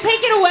Mayer, you take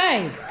it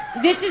away.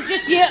 This is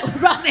just you.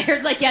 Rob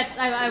Mayer's like, yes,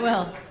 I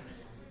will.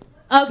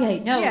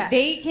 Okay, no, Yeah.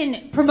 they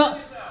can promote.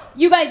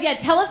 You guys,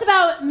 tell us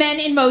about Men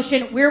in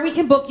Motion, where we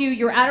can book you.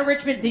 You're out of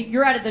Richmond.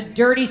 You're out of the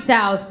dirty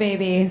South,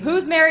 baby.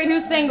 Who's married?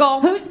 Who's single?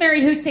 Who's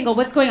married? Who's single?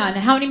 What's going on?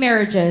 How many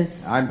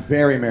marriages? I'm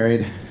very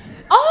married.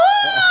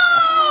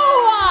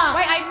 Oh!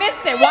 Wait, I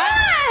missed it. What?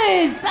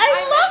 Yes! I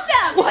love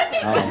that. What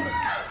is this?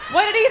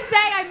 What did he say?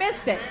 I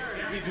missed it.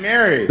 He's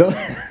married.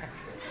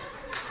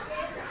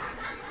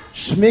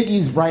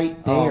 Schmiggy's right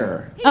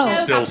there. He knows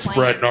Still I'm playing.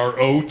 spreading our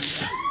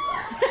oats.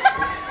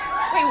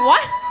 Wait,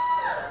 what?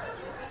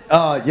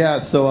 Yeah,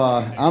 so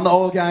I'm the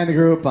old guy in the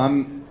group.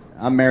 I'm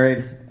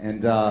married,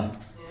 and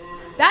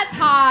That's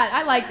hot.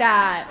 I like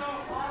that.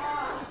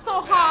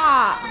 So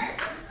hot.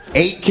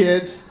 8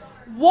 kids.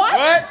 What?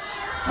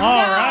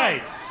 All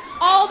right.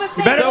 All the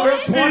same. better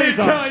work women? 20s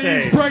on He's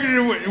stage.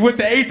 pregnant with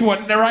the 8th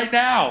one right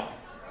now.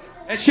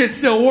 That shit's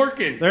still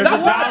working. There's Now,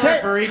 a why dollar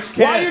pay- for each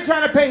Why are you kid.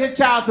 trying to pay his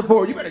child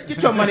support? You better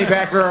get your money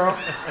back, girl.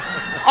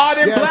 All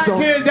them Yeah, black so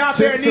kids out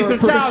there tips need are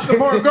some child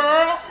support, appreciated.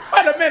 girl.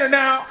 Wait a minute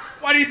now.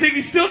 Why do you think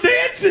he's still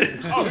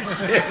dancing? Oh,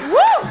 shit.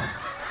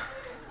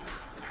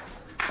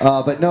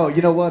 But no,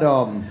 you know what?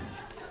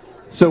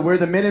 So we're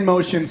the Men in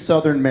Motion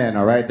Southern Men,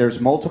 all right?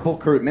 There's multiple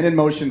crew. Men in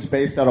Motion's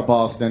based out of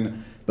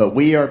Boston, but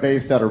we are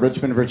based out of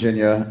Richmond,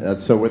 Virginia.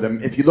 So we're the.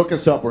 If you look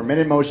us up, we're Men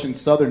in Motion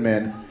Southern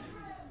Men.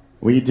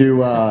 We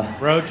do.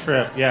 Road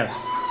trip,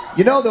 yes.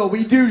 You know, though,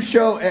 we do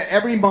show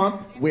every month.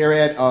 We're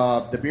at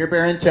the Beer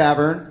Baron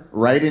Tavern,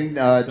 right in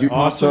DuPont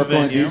awesome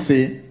Circle venue. in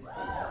DC.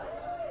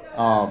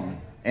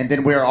 And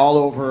then we're all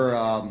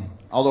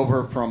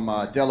over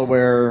from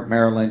Delaware,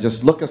 Maryland.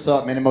 Just look us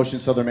up, Men in Motion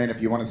Southern Men, if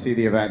you want to see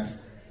the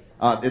events.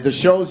 The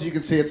shows, you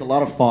can see it's a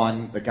lot of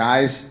fun. The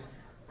guys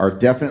are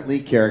definitely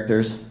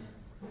characters,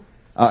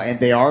 and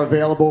they are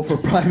available for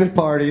private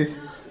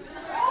parties.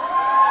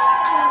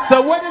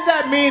 So what does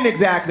that mean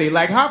exactly?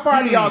 Like, how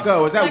far do y'all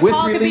go? Is that Like, with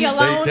call to be release?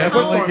 alone? They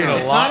definitely get a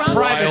It's lot not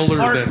private wilder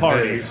part than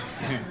parties.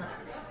 this.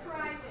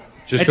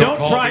 Just And don't don't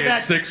call try me that-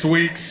 in 6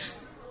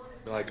 weeks.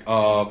 Be like,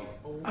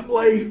 I'm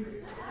late.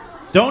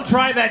 Don't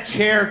try that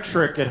chair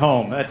trick at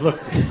home. That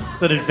looked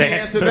it's an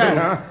advanced Answer that,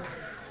 move. huh?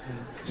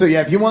 So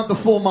yeah, if you want the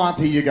full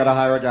Monty, you got to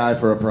hire a guy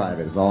for a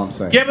private. Is all I'm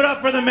saying. Give it up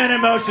for the Men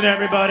in Motion,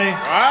 everybody.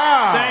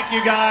 Wow. Thank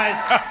you, guys.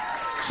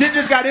 Shit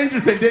just got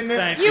interesting, didn't it?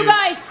 Thank You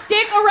guys,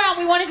 stick around.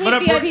 We want to Wanna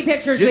take VIP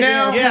pictures You with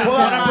know, you. Yeah, Pull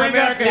want out to my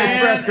bring up American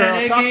Dan Express, girl.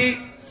 and Talk- Iggy.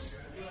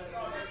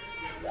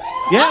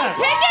 Yes.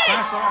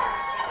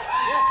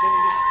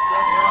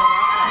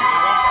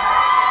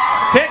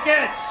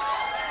 Tickets.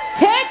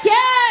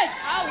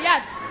 Tickets! Oh,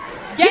 yes.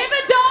 Give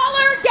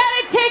 $1, get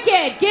a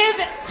ticket. Give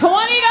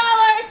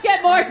 $20,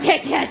 get more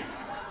tickets.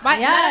 None of my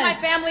Yes.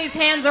 family's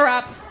hands are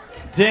up.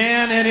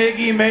 Dan and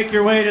Iggy, make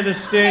your way to the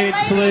stage,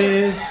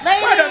 please. Ladies.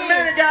 Wait a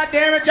minute,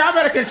 goddammit. Y'all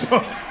better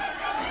control.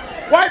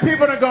 White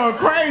people are going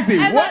crazy.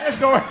 And What look- is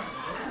going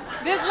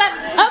This left,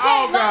 Okay,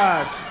 Oh, look,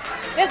 gosh.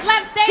 this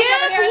left stage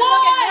over give here is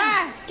looking ones.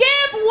 dry.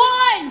 Give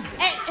ones.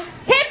 Hey,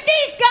 Tip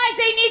these guys.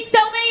 They need so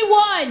many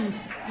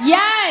ones.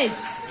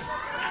 Yes.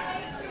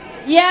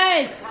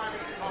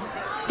 Yes.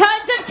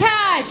 Tons of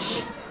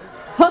cash.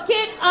 Hook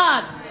it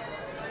up.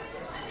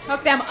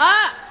 hook them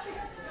up.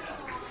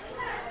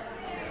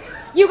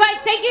 You guys,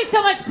 thank you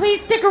so much.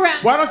 Please stick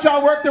around. Why don't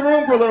y'all work the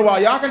room for a little while?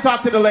 Y'all can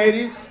talk to the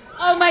ladies.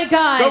 Oh my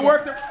God. Go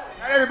work the.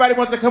 Not everybody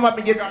wants to come up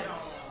and give y'all.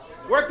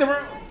 Work the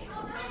room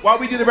while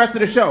we do the rest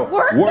of the show.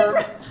 Work the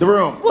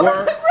room.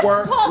 Work the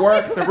room. Paul,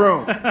 Work stick the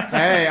room.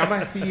 Hey, I'm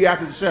gonna see you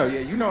after the show.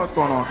 Yeah, you know what's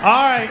going on.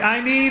 All right, I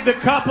need the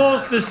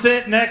couples to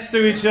sit next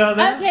to each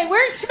other. Okay,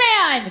 where's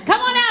Schman?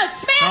 Come on out.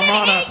 Schman Come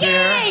on and up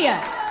Iggy.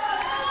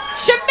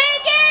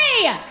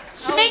 Schmiggy.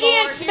 Schmiggy and Lord,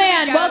 here we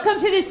Schman, go. welcome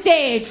to the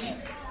stage.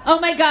 Oh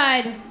my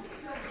God.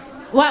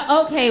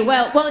 Well, okay,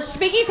 well,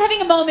 Schmiggy's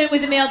having a moment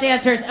with the male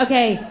dancers.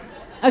 Okay,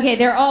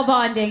 they're all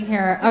bonding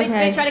here. Did they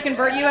Okay. try to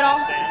convert you at all?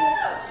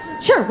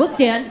 Sure, we'll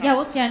stand. Yeah,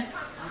 we'll stand.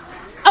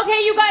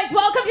 Okay, you guys,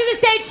 welcome to the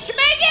stage,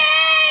 Schmiggy!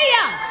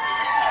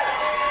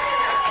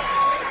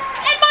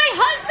 And my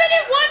husband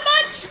in 1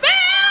 month,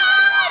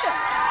 Schman!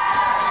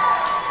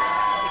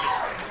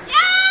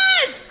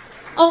 Yes!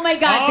 Oh my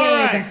God, All babe.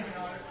 right.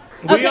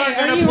 We Okay, are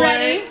gonna you play.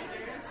 ready?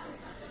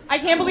 I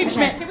can't believe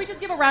Schman. Can we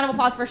just give a round of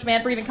applause for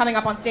Schman for even coming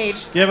up on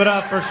stage? Give it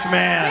up for Give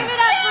Schman. it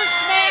up for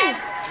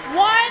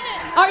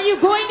Schman. Are you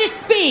going to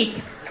speak?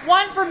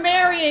 One for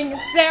marrying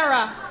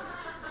Sarah.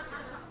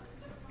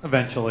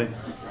 Eventually.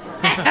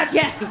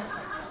 Okay.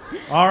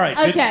 All right,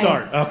 good Okay.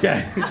 start.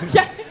 Okay.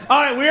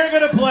 All right, we are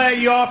going to play.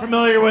 You all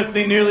familiar with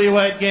the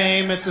Newlywed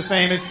Game? It's a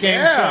famous game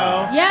Yeah.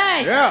 show.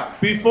 Yes. Yeah.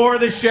 Before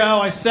the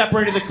show, I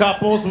separated the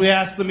couples. We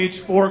asked them each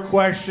 4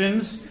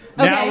 questions.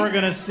 Now Okay. we're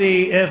going to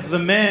see if the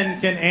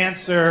men can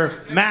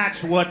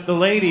match what the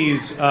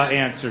ladies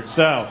answered.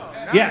 So,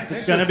 yes,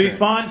 it's going to be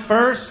fun.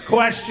 First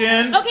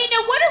question. Okay,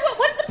 now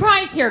what's the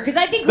prize here? Because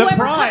I think The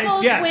whoever prize,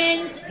 couples yes.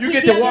 wins. You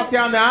get the to walk other-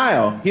 down the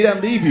aisle. He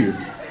doesn't leave you.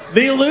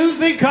 The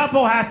losing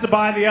couple has to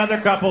buy the other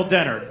couple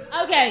dinner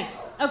Okay,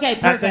 at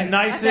perfect. the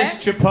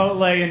nicest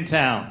Chipotle in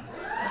town.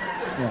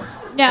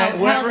 Yes. No, At,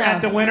 hell no.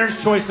 at the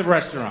winner's choice of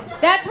restaurant.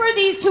 That's where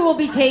these two will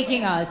be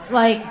taking us.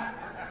 Like,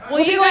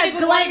 we'll be you going guys to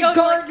would wanna Glenn's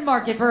go to, like- Garden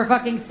Market for a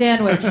fucking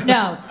sandwich.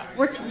 No.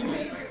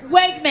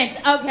 Wegmans.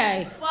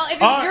 Okay. Well, if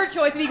it was your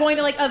choice, we'd be going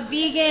to like a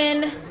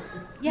vegan,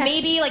 Yes.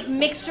 maybe like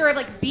mixture of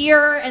like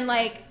beer and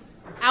like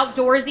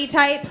outdoorsy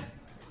type.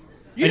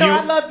 You And know, you-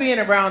 I love being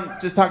around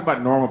just talking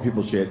about normal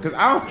people shit because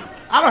I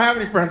don't have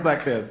any friends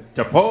like this.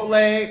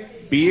 Chipotle,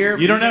 beer.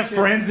 You don't have shit.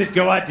 friends that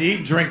go out to eat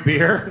and drink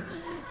beer?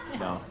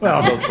 No.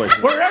 Well, those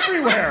places. we're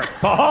everywhere,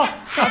 Paul.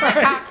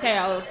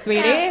 Cocktails,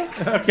 sweetie.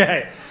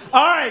 Okay.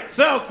 All right.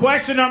 So,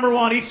 question number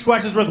 1. Each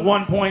question's worth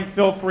 1 point.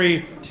 Feel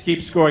free to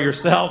keep score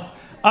yourself.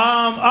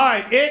 All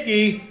right,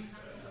 Iggy,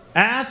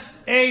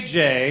 ask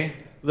AJ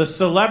the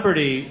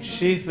celebrity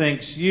she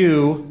thinks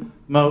you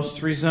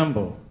most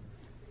resemble.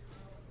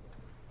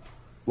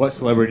 What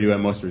celebrity do I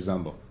most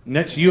resemble?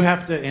 Next, you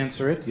have to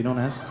answer it. You don't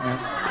ask.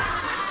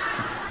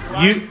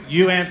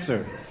 You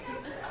answer.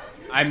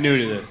 I'm new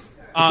to this.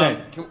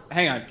 Okay.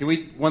 Hang on. Can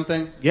we one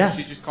thing? Yes.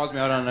 She just calls me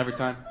out on it every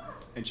time,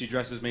 and she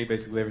dresses me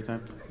basically every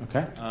time.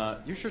 Okay.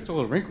 Your shirt's a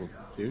little wrinkled,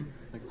 dude.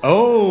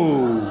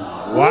 Oh,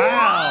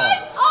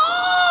 wow.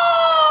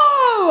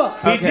 Oh!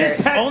 He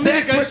just had Only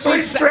sex because with 3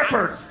 she's-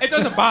 strippers. It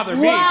doesn't bother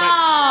me,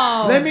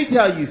 Wow. Let me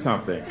tell you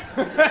something.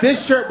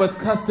 This shirt was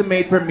custom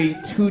made for me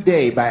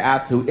today by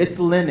Atsu. It's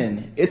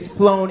linen. It's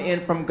flown in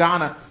from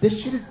Ghana. This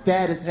shit is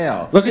bad as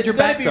hell. Look at It's your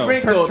gonna back, be though.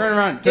 wrinkled. Turn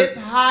around. It's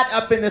hot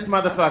up in this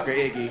motherfucker,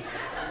 Iggy.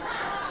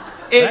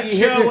 That Iggy,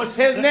 show was-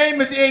 his name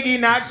is Iggy,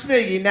 not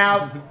Schmiggy.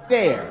 Now,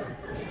 there.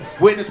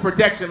 Witness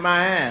protection,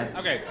 my ass.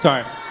 but okay.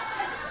 Sorry.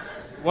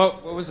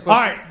 What was the All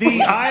question?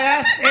 right, I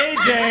asked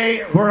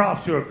AJ, we're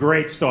off to a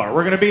great start.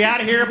 We're going to be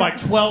out of here by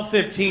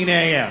 12:15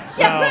 a.m.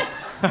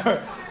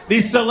 So,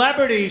 the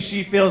celebrity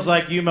she feels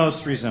like you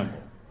most resemble.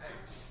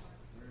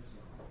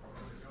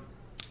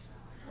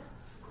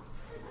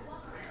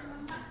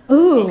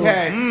 Ooh.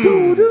 Okay.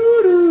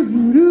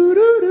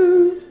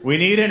 We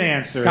need an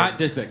answer. Scott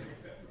Disick.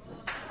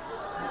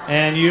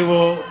 And you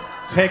will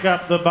take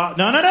up the...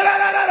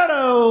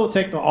 No.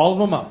 Take all of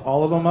them up.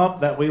 All of them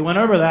up. That we went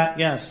over that,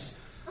 yes.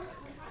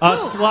 A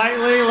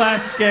slightly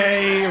less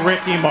gay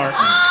Ricky Martin.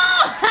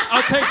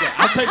 I'll take it.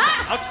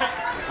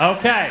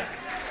 Okay.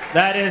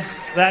 That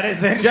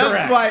is incorrect.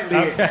 Just slightly.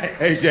 Okay.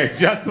 AJ,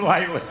 just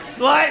slightly.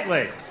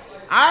 Slightly.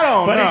 I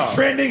don't But know. he's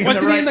trending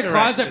Wasn't in the he in right the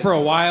direction. closet for a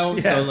while?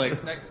 Yes. So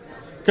like,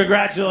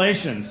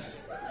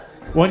 Congratulations.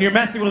 When you're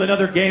messing with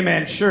another gay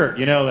man's shirt,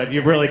 you know that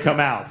you've really come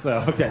out.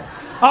 So, okay.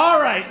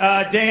 All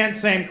right, Dan,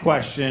 same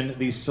question.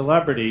 The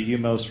celebrity you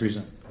most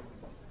resemble.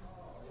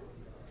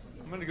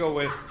 I'm going to go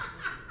with,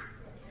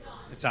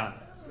 it's on.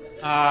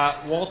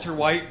 Walter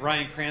White,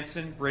 Bryan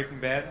Cranston, Breaking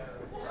Bad.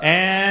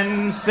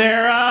 And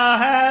Sarah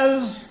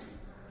has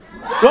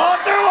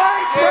Walter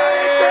White,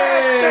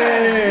 Bryan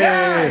Cranston.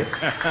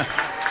 Yes.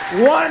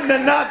 1-0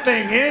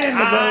 into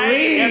the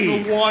lead. I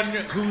am the one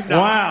who knows.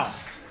 Wow.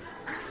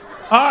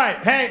 All right,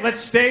 hey, let's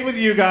stay with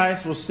you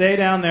guys. We'll stay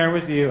down there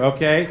with you,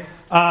 okay?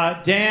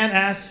 Dan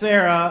asked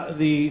Sarah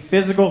the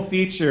physical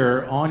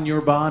feature on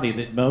your body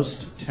that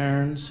most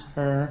turns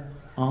her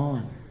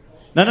on.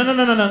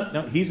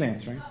 No, he's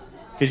answering.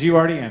 Because you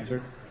already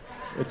answered.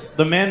 It's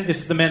the men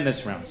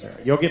this round, Sarah.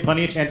 You'll get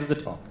plenty of chances to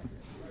talk.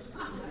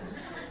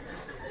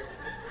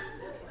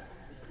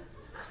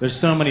 There's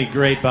so many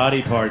great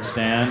body parts,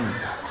 Dan.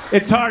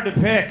 It's hard to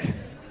pick.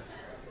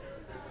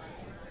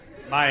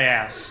 My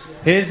ass.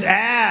 His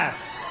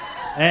ass.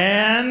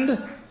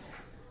 And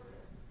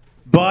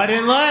butt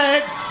and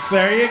legs.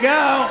 There you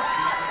go.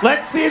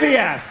 Let's see the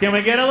ass. Can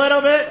we get a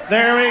little bit?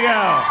 There we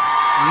go.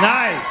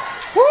 Nice.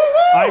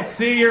 I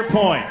see your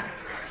point.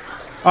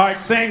 All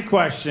right, same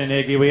question,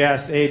 Iggy. We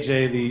asked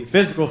AJ the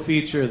physical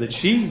feature that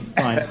she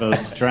finds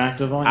most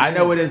attractive on you. I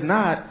know it is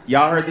not.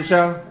 Y'all heard the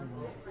show?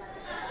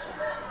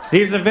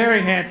 He's a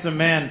very handsome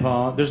man,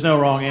 Paul. There's no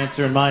wrong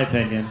answer in my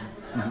opinion.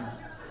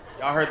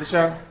 Y'all heard the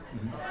show?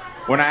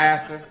 When I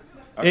asked her?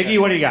 Okay. Iggy,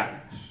 what do you got?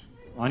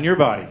 On your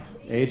body.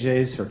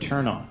 AJ's her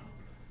turn on.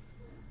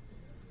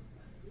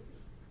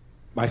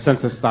 my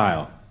sense of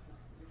style.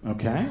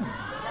 Okay.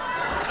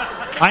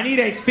 I need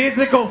a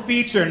physical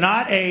feature,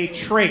 not a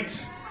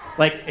trait.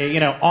 Like,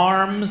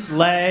 arms,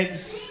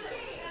 legs.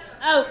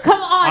 Oh,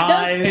 come on,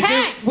 Eyes. those Is it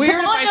pecs. Weird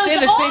Come if on, I say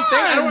those the same thing.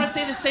 I don't arms. want to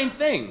say the same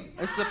thing.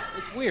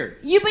 It's weird.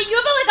 But you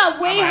have like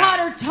a way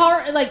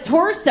hotter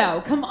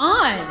torso. Come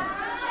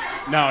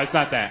on. No, it's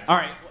not that. All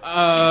right.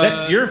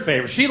 That's your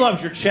favorite. She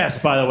loves your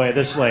chest, by the way,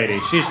 this lady.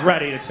 She's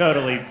ready to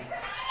totally...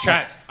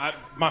 Chest.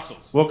 Muscles.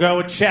 We'll go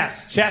with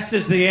chest. Chest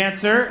is the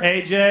answer.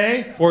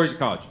 AJ? 4 years of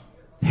college.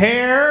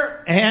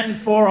 Hair and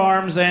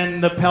forearms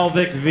and the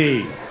pelvic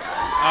V.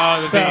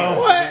 Oh, the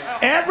So,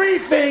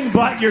 everything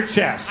but your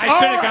chest. I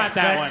should have got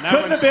that one. That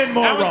couldn't one- have been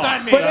more that was wrong.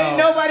 on me. But ain't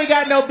nobody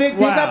got no big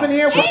dick Wow. up in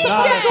here. Not a AJ, bit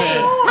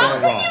how more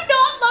can wrong. you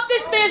not love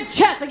this man's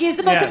chest? Like he's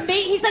the most Yes.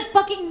 amazing. He's like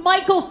fucking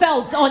Michael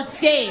Phelps on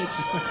stage.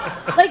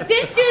 Like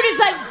this dude is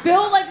like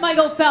built like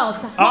Michael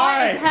Phelps. High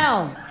right. as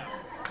hell.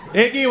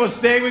 Iggy, we'll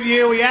stay with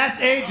you. We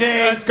asked AJ.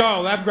 Let's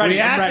go. I'm ready.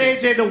 We I'm asked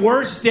ready. AJ the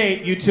worst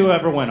date you two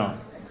ever went on.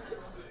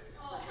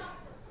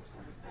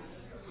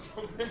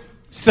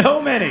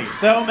 So many. You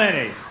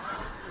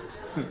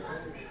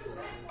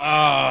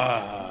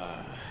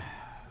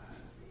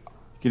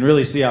can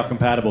really see how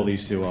compatible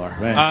these two are.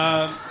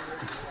 Man.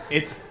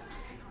 Is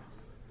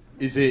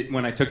it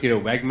when I took you to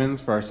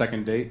Wegmans for our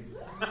second date?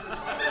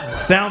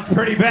 Sounds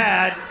pretty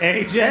bad.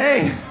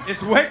 AJ?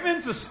 Is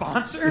Wegmans a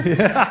sponsor?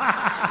 That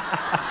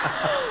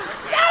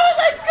was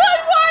a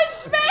good one,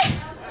 Schmidt.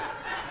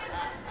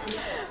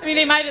 I mean,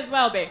 they might as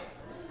well be.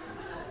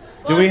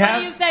 Do we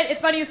have?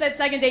 It's funny you said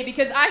second date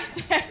because I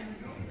said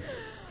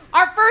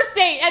our first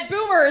date at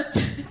Boomers.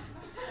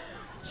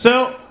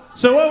 So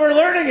what we're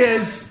learning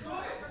is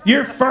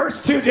your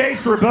first 2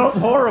 dates were both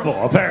horrible,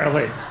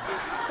 apparently.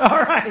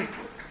 All right.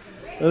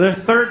 The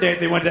third date,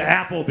 they went to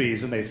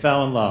Applebee's and they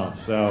fell in love.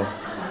 So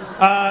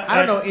I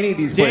don't know any of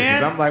these places.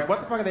 Dan, I'm like, what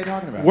the fuck are they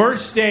talking about?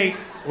 Worst date.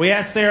 We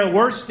asked Sarah,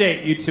 worst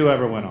date you two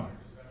ever went on.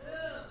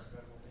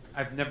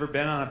 I've never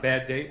been on a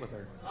bad date with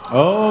her.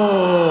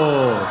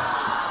 Oh.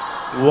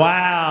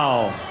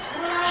 Wow.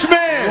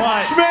 Schman.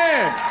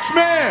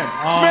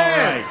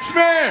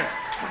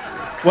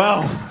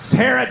 Well,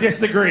 Sarah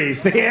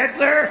disagrees. The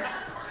answer?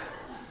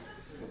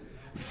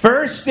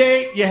 First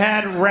date, you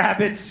had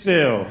rabbit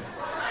stew.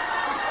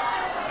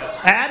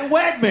 At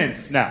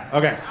Wegmans. No.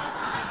 Okay.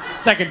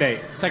 Second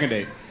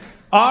date.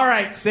 All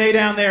right, stay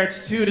down there.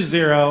 It's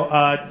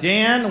 2-0.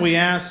 Dan, we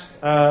asked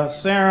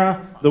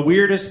Sarah the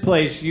weirdest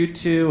place you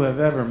two have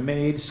ever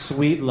made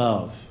sweet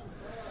love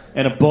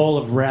in a bowl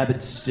of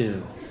rabbit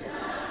stew.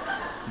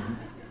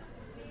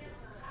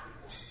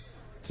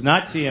 It's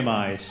not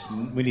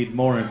TMI. We need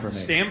more information.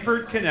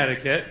 Stamford,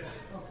 Connecticut.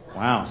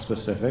 Wow,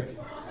 specific.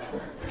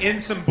 In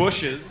some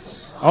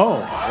bushes. Oh,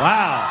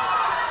 wow.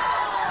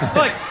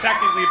 Like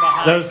technically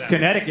behind Those them.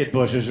 Connecticut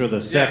bushes are the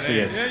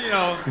sexiest.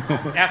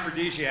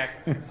 Aphrodisiac.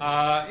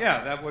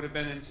 That would have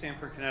been in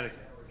Stamford, Connecticut.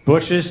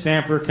 Bushes,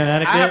 Stamford,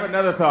 Connecticut. I have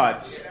another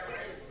thought.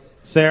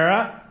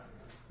 Sarah,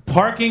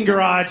 parking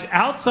garage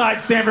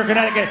outside Stamford,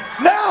 Connecticut.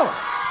 No!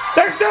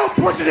 There's no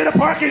bushes in a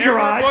parking There were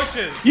garage.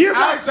 bushes. You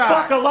guys Outside.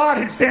 fuck a lot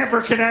in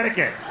Stamford,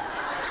 Connecticut.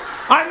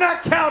 I'm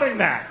not counting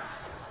that.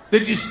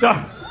 Did you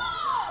start?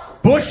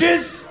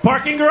 Bushes,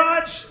 parking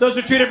garage? Those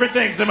are two different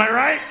things, am I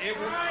right?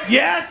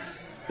 Yes?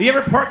 You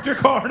ever parked your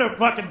car in a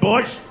fucking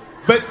bush?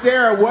 But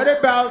Sarah, what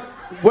about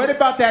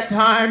that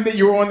time that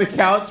you were on the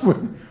couch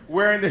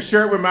wearing the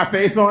shirt with my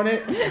face on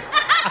it?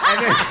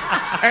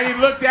 And he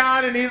looked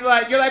down and you're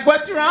like,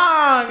 what's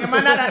wrong?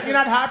 You're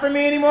not hot for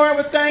me anymore?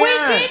 What's going We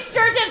on? did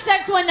start to have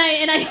sex one night,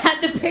 and I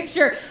had the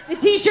picture, the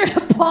t-shirt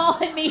of Paul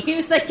and me. He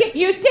was like, "Can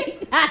you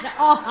take that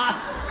off?"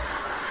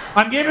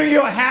 I'm giving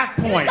you a half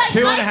point. Like,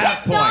 2.5 I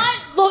points.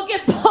 cannot look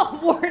at Paul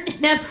Wharton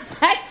and have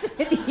sex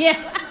with you.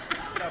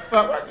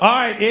 All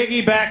right,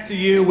 Iggy, back to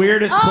you.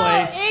 Weirdest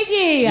place.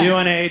 Iggy. You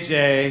and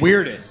AJ.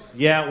 Weirdest.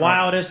 Yeah,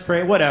 wildest,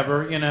 crazy,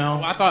 whatever, you know.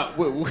 Well, I thought.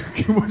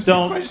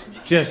 Don't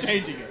just.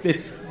 Changing it. You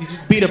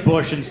just beat a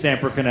bush in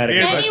Stamford,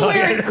 Connecticut.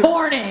 Anywhere in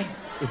Corning.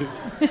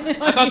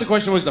 I thought the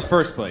question was the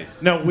first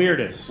place. No,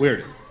 weirdest.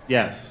 Weirdest.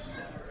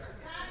 Yes.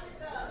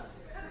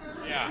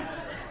 Yeah.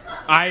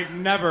 I've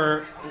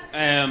never.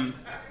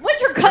 What,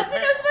 your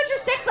cousin knows about your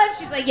sex life?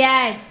 She's like,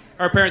 yes.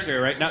 Our parents are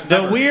here, right?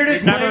 The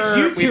weirdest place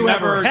you two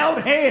ever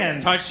held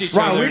hands touched each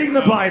while other. reading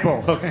the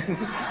Bible. Okay.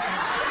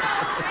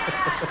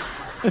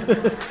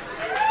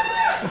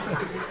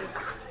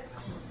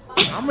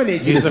 I'm gonna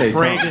need you He's to say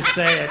afraid something. to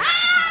say it.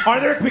 Are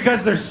there,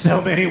 because there's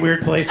so many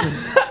weird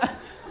places?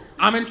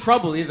 I'm in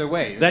trouble either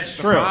way. That's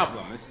the true.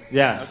 Problem.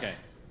 Yes. Okay.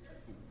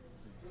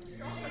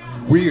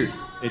 Weird.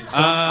 It's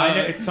I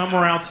know, it's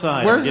somewhere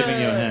outside. I'm giving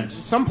you a hint.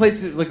 Some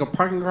places like a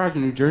parking garage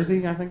in New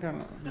Jersey. I think I don't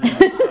know.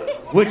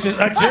 Which is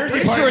a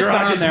Jersey parking sure it's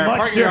garage on is there. much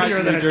Parking garage dirtier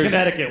in than New a Jersey.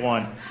 Connecticut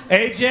one.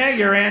 AJ,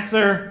 your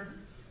answer.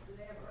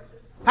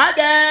 Hi,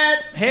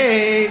 Dad.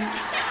 Hey.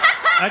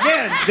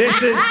 Again,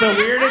 this is the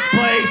weirdest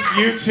place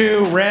you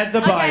two read the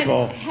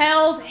Bible. Again,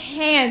 held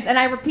hands, and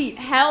I repeat,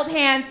 held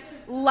hands,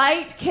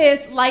 light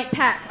kiss, light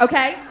peck,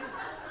 okay?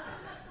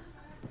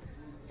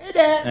 Hey,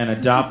 Dad. And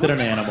adopted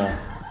an animal.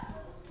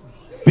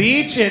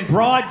 Beach in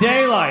broad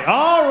daylight.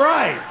 All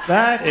right.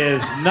 That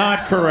is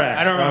not correct.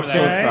 I don't remember I'm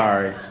so Okay.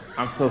 sorry.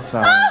 I'm so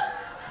sorry.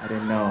 I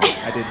didn't know.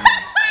 I didn't know.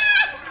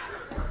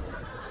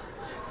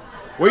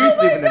 Where are you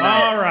sleeping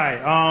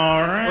tonight?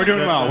 All right. We're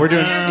doing well. We're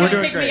doing Pick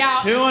me great.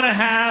 out.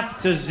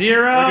 2.5 to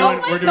 0. Oh my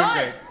we're doing God.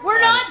 great.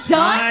 We're not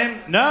done.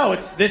 Time. No,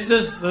 this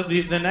is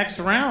the next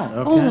round.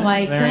 Okay. Oh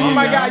my There God. you Oh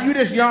my go. God, you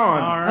just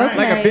yawned. All right.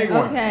 Like a big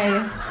one. Okay.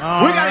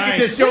 All We gotta right.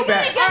 get this show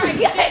back.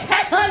 Lightning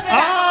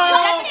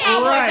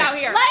right.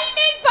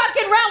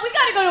 fucking round. We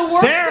gotta go to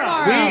work Sarah,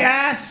 tomorrow. we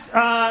asked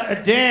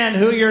Dan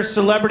who your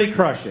celebrity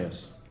crush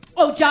is.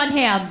 Oh, John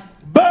Hamm.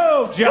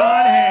 Boo,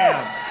 John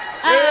Hamm.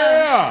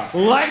 Yeah.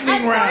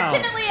 Lightning round.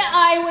 Unfortunately,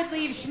 I would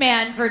leave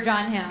Schman for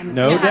John Hamm.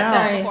 No Yeah, doubt.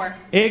 sorry. Before.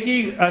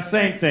 Iggy,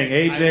 same thing.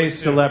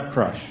 AJ's celeb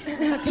crush.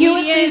 You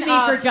would leave me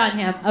Comedian, for John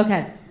Hamm.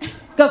 Okay.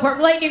 Go for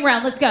it. Lightning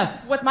round. Let's go.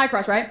 What's my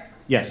crush, right?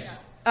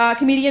 Yes.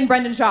 Comedian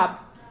Brendan Schaub.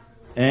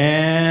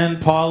 And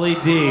Pauly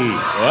D.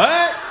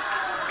 What?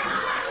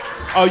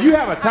 Oh, you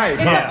have a type,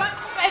 It's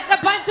huh?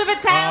 a bunch bunch of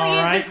Italians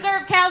All right. that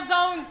serve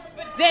calzones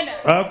for dinner.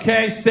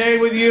 Okay, stay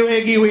with you,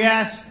 Iggy. We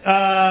asked,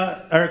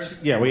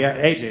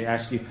 AJ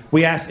asked you.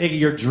 We asked Iggy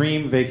your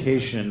dream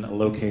vacation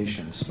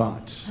location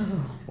spot.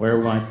 Where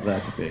might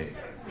that be?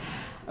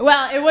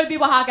 Well, it would be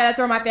Oaxaca. That's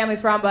where my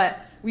family's from, but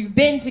we've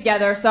been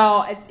together,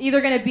 so it's either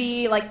going to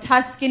be like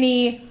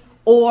Tuscany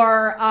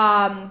or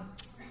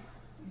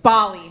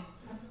Bali.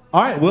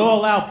 All right, we'll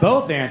allow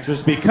both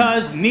answers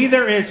because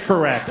neither is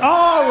correct.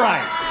 All right,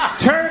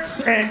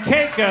 Turks and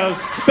Caicos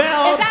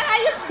spelled Is that how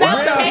you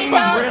spell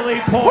Caicos? really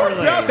poorly.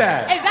 Who spelled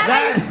that? Is that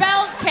how you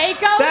spell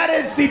Caicos? That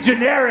is the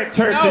generic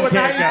Turks No, and it's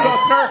not how you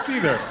spell Caicos. Turks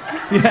either.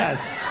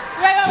 Yes.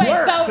 Wait.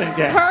 Turks So and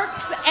Caicos.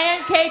 Turks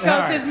and Caicos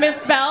All right. is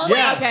misspelled?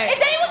 Yes. Okay.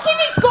 Is anyone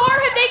keeping score?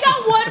 Have they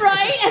got one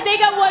right? Have they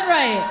got one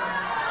right?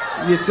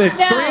 It's No.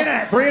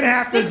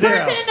 3.5 to This 0.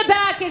 person in the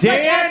back is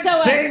Dan, like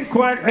SOS. same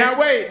question. Now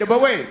wait.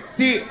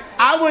 See,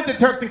 I went to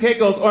Turks and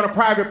Caicos on a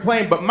private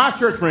plane, but my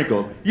shirt's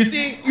wrinkled. You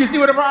see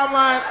what the problem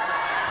lies?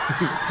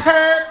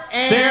 Turks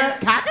and Sarah?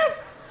 Caicos?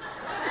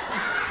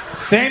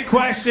 Same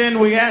question.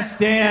 We asked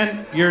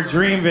Dan your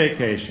dream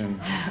vacation.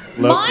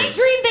 My location.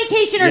 dream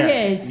vacation or Yeah,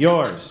 his?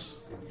 Yours.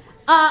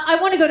 I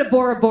want to go to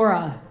Bora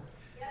Bora.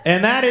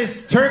 And that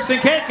is Turks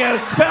and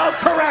Caicos spelled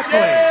correctly.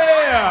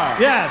 Yeah.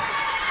 Yes.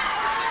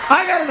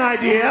 I got an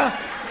idea.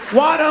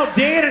 Why don't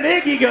Dan and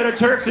Iggy go to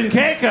Turks and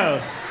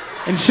Caicos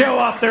and show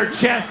off their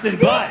chest and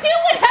butt? These two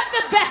would have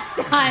the best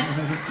time.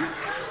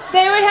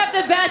 They would have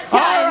the best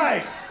time. All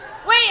right.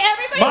 Wait,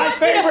 everybody My wants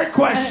favorite you to...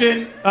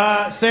 question,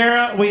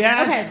 Sarah, we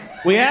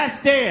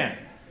asked Dan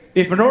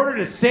if in order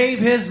to save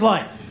his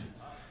life,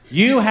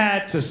 you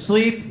had to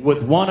sleep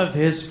with one of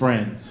his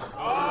friends.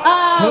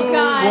 Oh, Who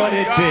God. would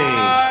it be?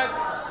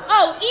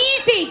 Oh,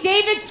 easy.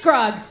 David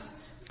Scruggs.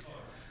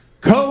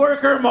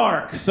 Coworker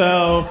Mark.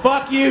 So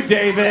fuck you,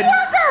 David.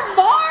 Worker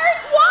Mark?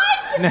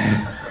 What?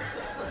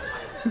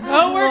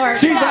 Oh, we're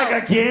She's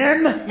like,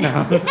 again?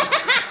 No. I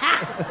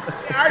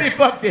already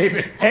fucked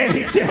David.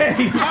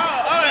 AJ.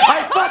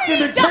 I fucked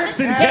him in Turks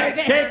and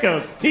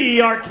Caicos.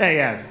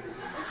 Terks.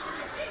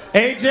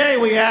 AJ,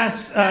 we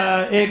asked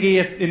Iggy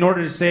if, in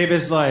order to save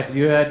his life,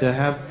 you had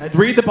to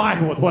read the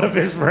Bible with one of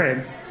his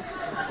friends.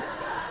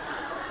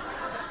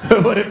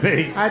 Who would it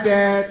be? Hi,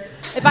 Dad.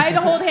 If I had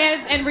to hold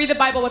hands and read the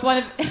Bible with one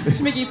of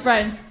Mickey's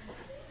friends,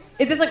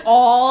 is this like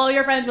all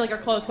your friends or like your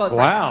close friends?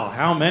 Wow,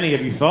 how many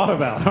have you thought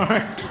about? All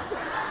right.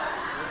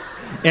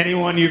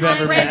 Anyone you've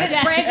ever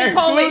met? Brandon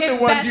Coley, Exclude his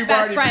the ones best, you've best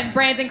already- friend,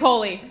 Brandon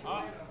Coley.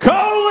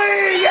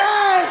 Coley,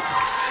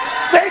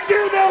 yes! They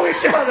do know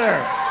each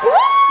other.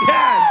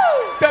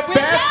 Yes. The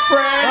best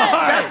friend. All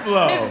right. That's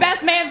low. His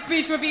best man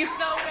speech would be so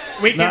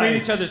good. We can read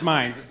Nice. each other's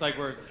minds. It's like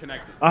we're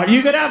connected.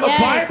 You could have a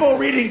Yes. Bible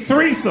reading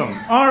threesome.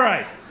 All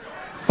right.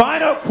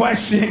 Final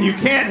question. You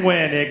can't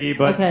win, Iggy,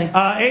 but Okay.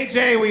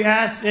 AJ, we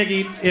asked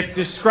Iggy if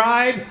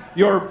describe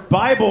your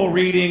Bible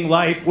reading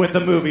life with a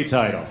movie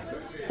title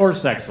or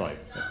sex life.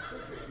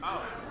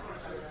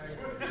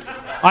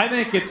 I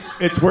think it's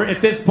we're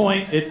at this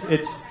point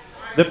it's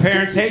the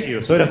parents hate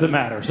you, so it doesn't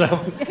matter. So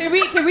Can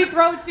we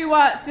throw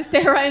to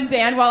Sarah and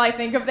Dan while I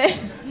think of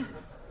this?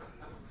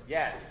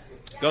 Yes.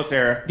 Go,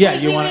 Sarah. yeah,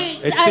 Wait, you wait, want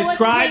wait. it's I wasn't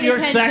describe paying your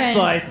sex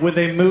attention. life with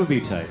a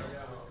movie title.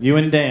 You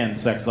and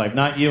Dan's sex life,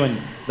 not you and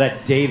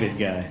that David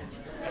guy.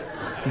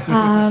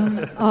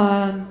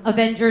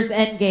 Avengers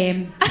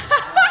Endgame.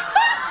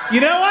 You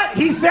know what?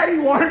 He said he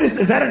wanted to.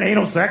 Is that an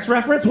anal sex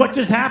reference? What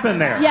just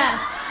happened there? Yes.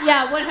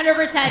 Yeah,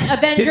 100%.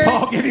 Avengers. Did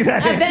Paul give you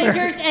that answer?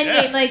 Avengers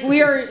Endgame. Like,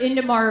 we are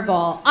into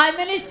Marvel. I'm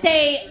going to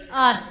say,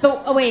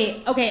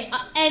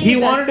 Endgame. He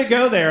wanted to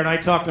go there, and I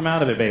talked him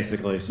out of it,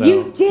 basically. So.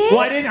 You did? Well,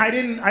 I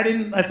didn't.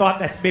 I thought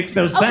that makes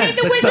no sense. Okay,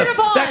 The It's Wizard of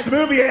Oz. That's the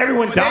movie.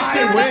 Everyone dies.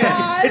 should win.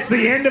 It's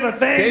the end of a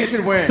thing. They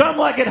should win. Some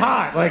like it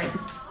hot. Like,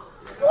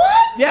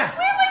 What? Yeah.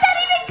 Where would that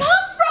even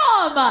come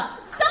from?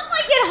 Some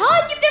like it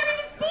hot. You've never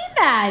even seen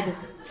that.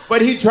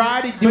 But he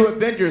tried to do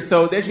Avengers,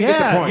 so they should get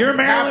the yeah, point. you're Half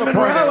Marilyn a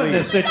point at Monroe in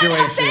this least.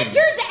 situation.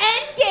 Avengers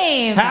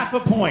Endgame. Half a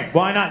point.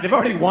 Why not? They've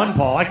already won,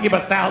 Paul. I can give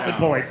 1,000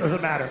 points.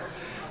 Doesn't matter.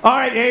 All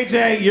right,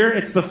 AJ,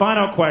 it's the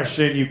final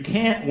question. You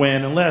can't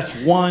win unless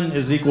 1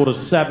 is equal to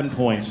 7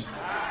 points.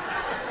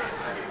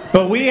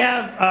 But we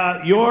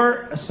have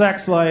your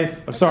sex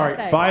life,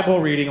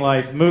 Bible reading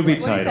life, movie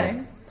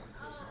title.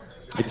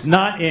 It's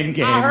not in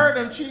game. I heard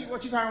him cheat.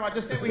 What you talking about?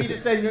 Just say what he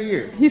just said in your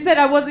ear. He said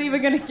I wasn't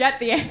even going to get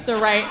the answer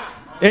right.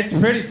 It's a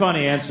pretty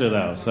funny answer,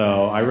 though,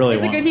 so I really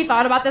Is it want good he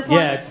thought about this one?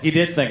 Yeah, he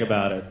did think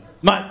about it.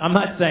 I'm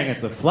not saying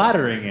it's a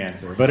flattering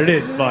answer, but it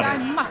is I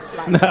funny. must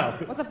like No.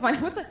 What's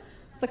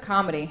a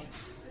comedy?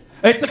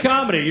 It's a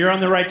comedy. You're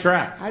on the right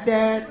track. Hi,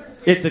 Dad.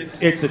 It's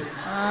a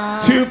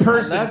love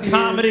two-person you.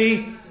 comedy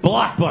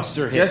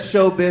blockbuster hit. Just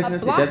show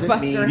business. A It doesn't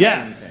blockbuster mean hit.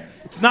 Yes.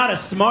 anything. It's not a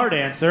smart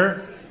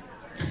answer.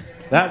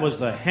 That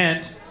was a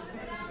hint.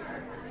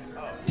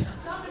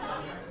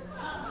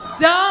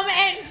 Dumb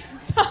and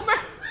Dumber.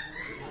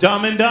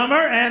 Dumb and Dumber,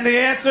 and the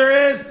answer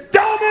is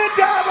Dumb and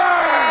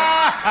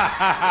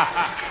Dumber!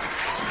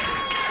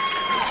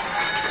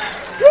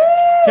 Woo!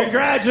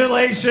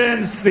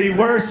 Congratulations, the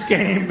worst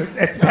game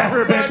that's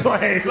ever been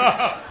played.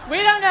 We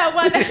don't know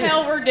what the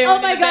hell we're doing.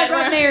 Oh my God,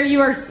 Rob Mayer, you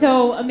are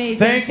so amazing.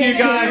 Thank you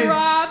guys.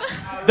 Rob.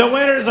 The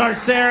winners are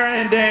Sarah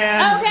and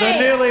Dan, Okay.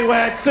 the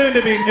newlyweds, soon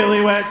to be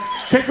newlyweds.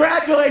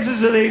 Congratulations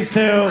to these two.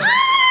 We're so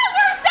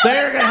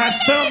They're going to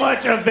have so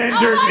much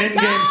Avengers Oh my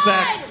in-game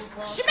God! sex.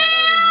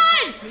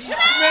 Schman!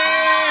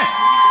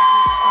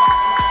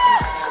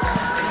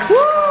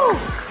 Woo!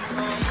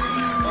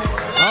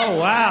 Oh,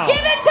 wow. Give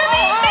it to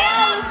me,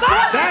 man!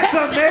 That's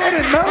a man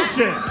in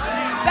motion.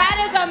 That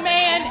is a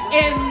man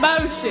in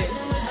motion.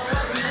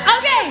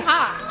 Okay,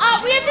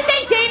 we have to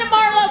thank Dana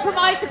Marlowe from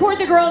I Support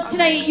the Girls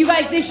tonight. You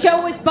guys, this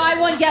show was buy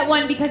one, get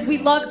one because we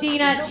love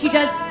Dana. She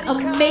does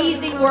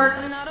amazing work.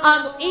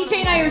 AJ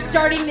and I are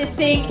starting this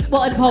thing.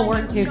 Well, and Paul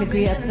weren't too because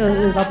we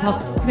absolutely love Paul.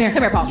 Come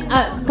here, Paul.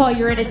 Paul,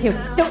 you're in it too.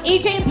 So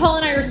AJ and Paul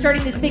and I are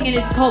starting this thing, and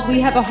it's called We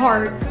Have a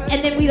Heart.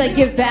 And then we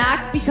give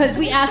back because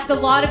we asked a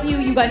lot of you.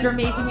 You guys are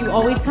amazing. You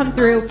always come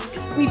through.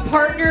 We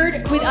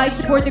partnered with I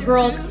Support the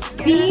Girls.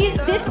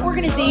 This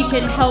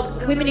organization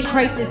helps women in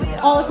crisis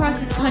all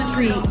across this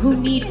country who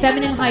need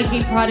feminine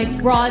hygiene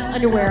products, bras,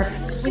 underwear,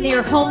 when they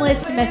are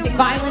homeless, domestic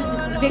violence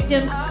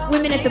victims,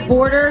 women at the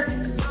border.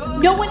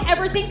 No one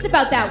ever thinks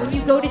about that when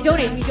you go to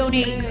donate. We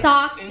donate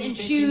socks and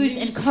shoes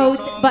and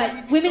coats, but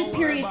women's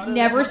periods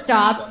never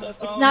stop.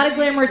 It's not a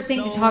glamorous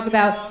thing to talk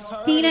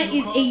about. Dana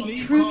is a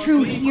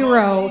true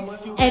hero,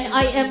 and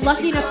I am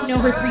lucky enough to know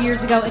her 3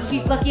 years ago, and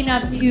she's lucky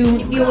enough to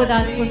deal with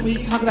us when we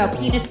talk about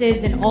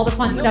penises and all the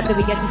fun stuff that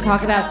we get to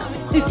talk about.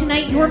 So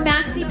tonight, your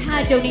Maxi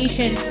Pad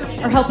donations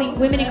are helping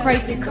women in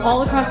crisis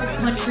all across this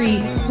country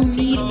who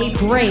need a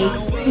break,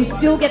 who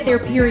still get their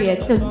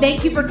periods. So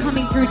thank you for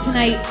coming through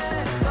tonight.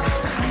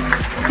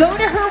 Go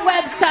to her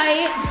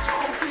website,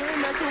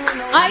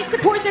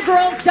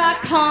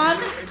 isupportthegirls.com.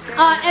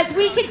 As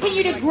we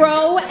continue to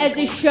grow as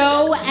a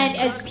show and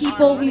as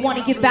people, we want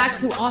to give back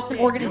to awesome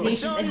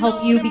organizations and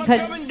help you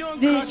because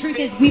the truth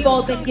is we've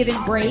all been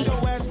given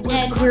breaks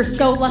and we're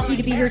so lucky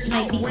to be here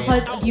tonight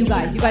because of you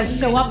guys. You guys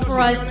show up for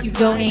us, you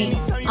donate.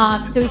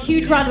 So a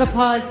huge round of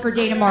applause for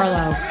Dana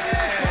Marlowe.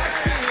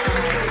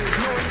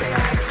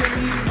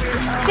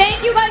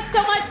 Thank you guys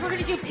so much. We're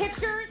going to do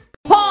pictures.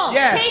 Paul,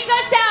 Yes. take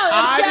us out.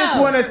 I just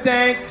want to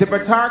thank the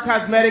Batar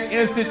Cosmetic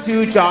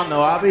Institute. Y'all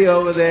know I'll be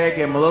over there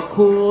getting my little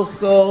cool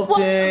sculpting, What,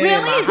 really?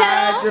 and my Is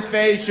that all?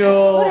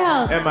 hydrofacial, What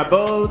else? and my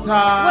bow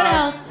tie. What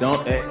else?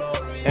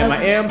 And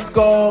my M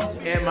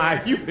sculpt, and my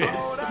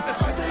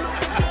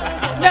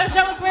No,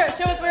 show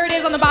us where it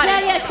is on the body.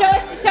 Yeah, show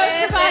us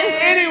your body.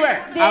 Anyway,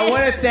 I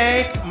want to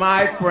thank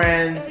my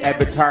friends at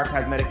Batar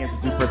Cosmetic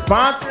Institute for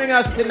sponsoring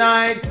us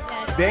tonight.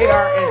 They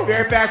are in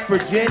Fairfax,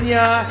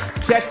 Virginia.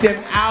 Check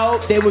them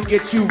out. They will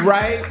get you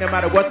right no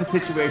matter what the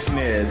situation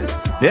is.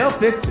 They'll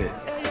fix it.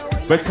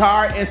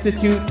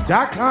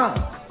 BatarInstitute.com.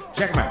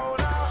 Check them out.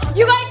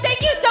 You guys,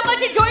 thank you so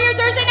much. Enjoy your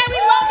Thursday night.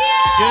 We love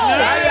you. Good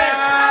night.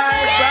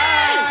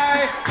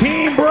 Bye.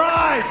 Team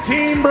Bride.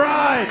 Team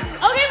Bride.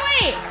 Okay,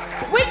 wait.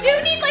 We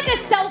do need a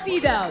selfie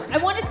though. I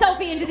want a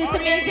selfie into this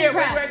amazing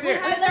crowd. right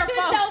there. Let's do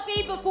a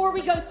selfie before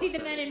we go see the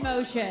men in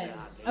motion.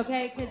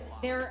 Okay, because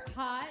they're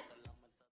hot.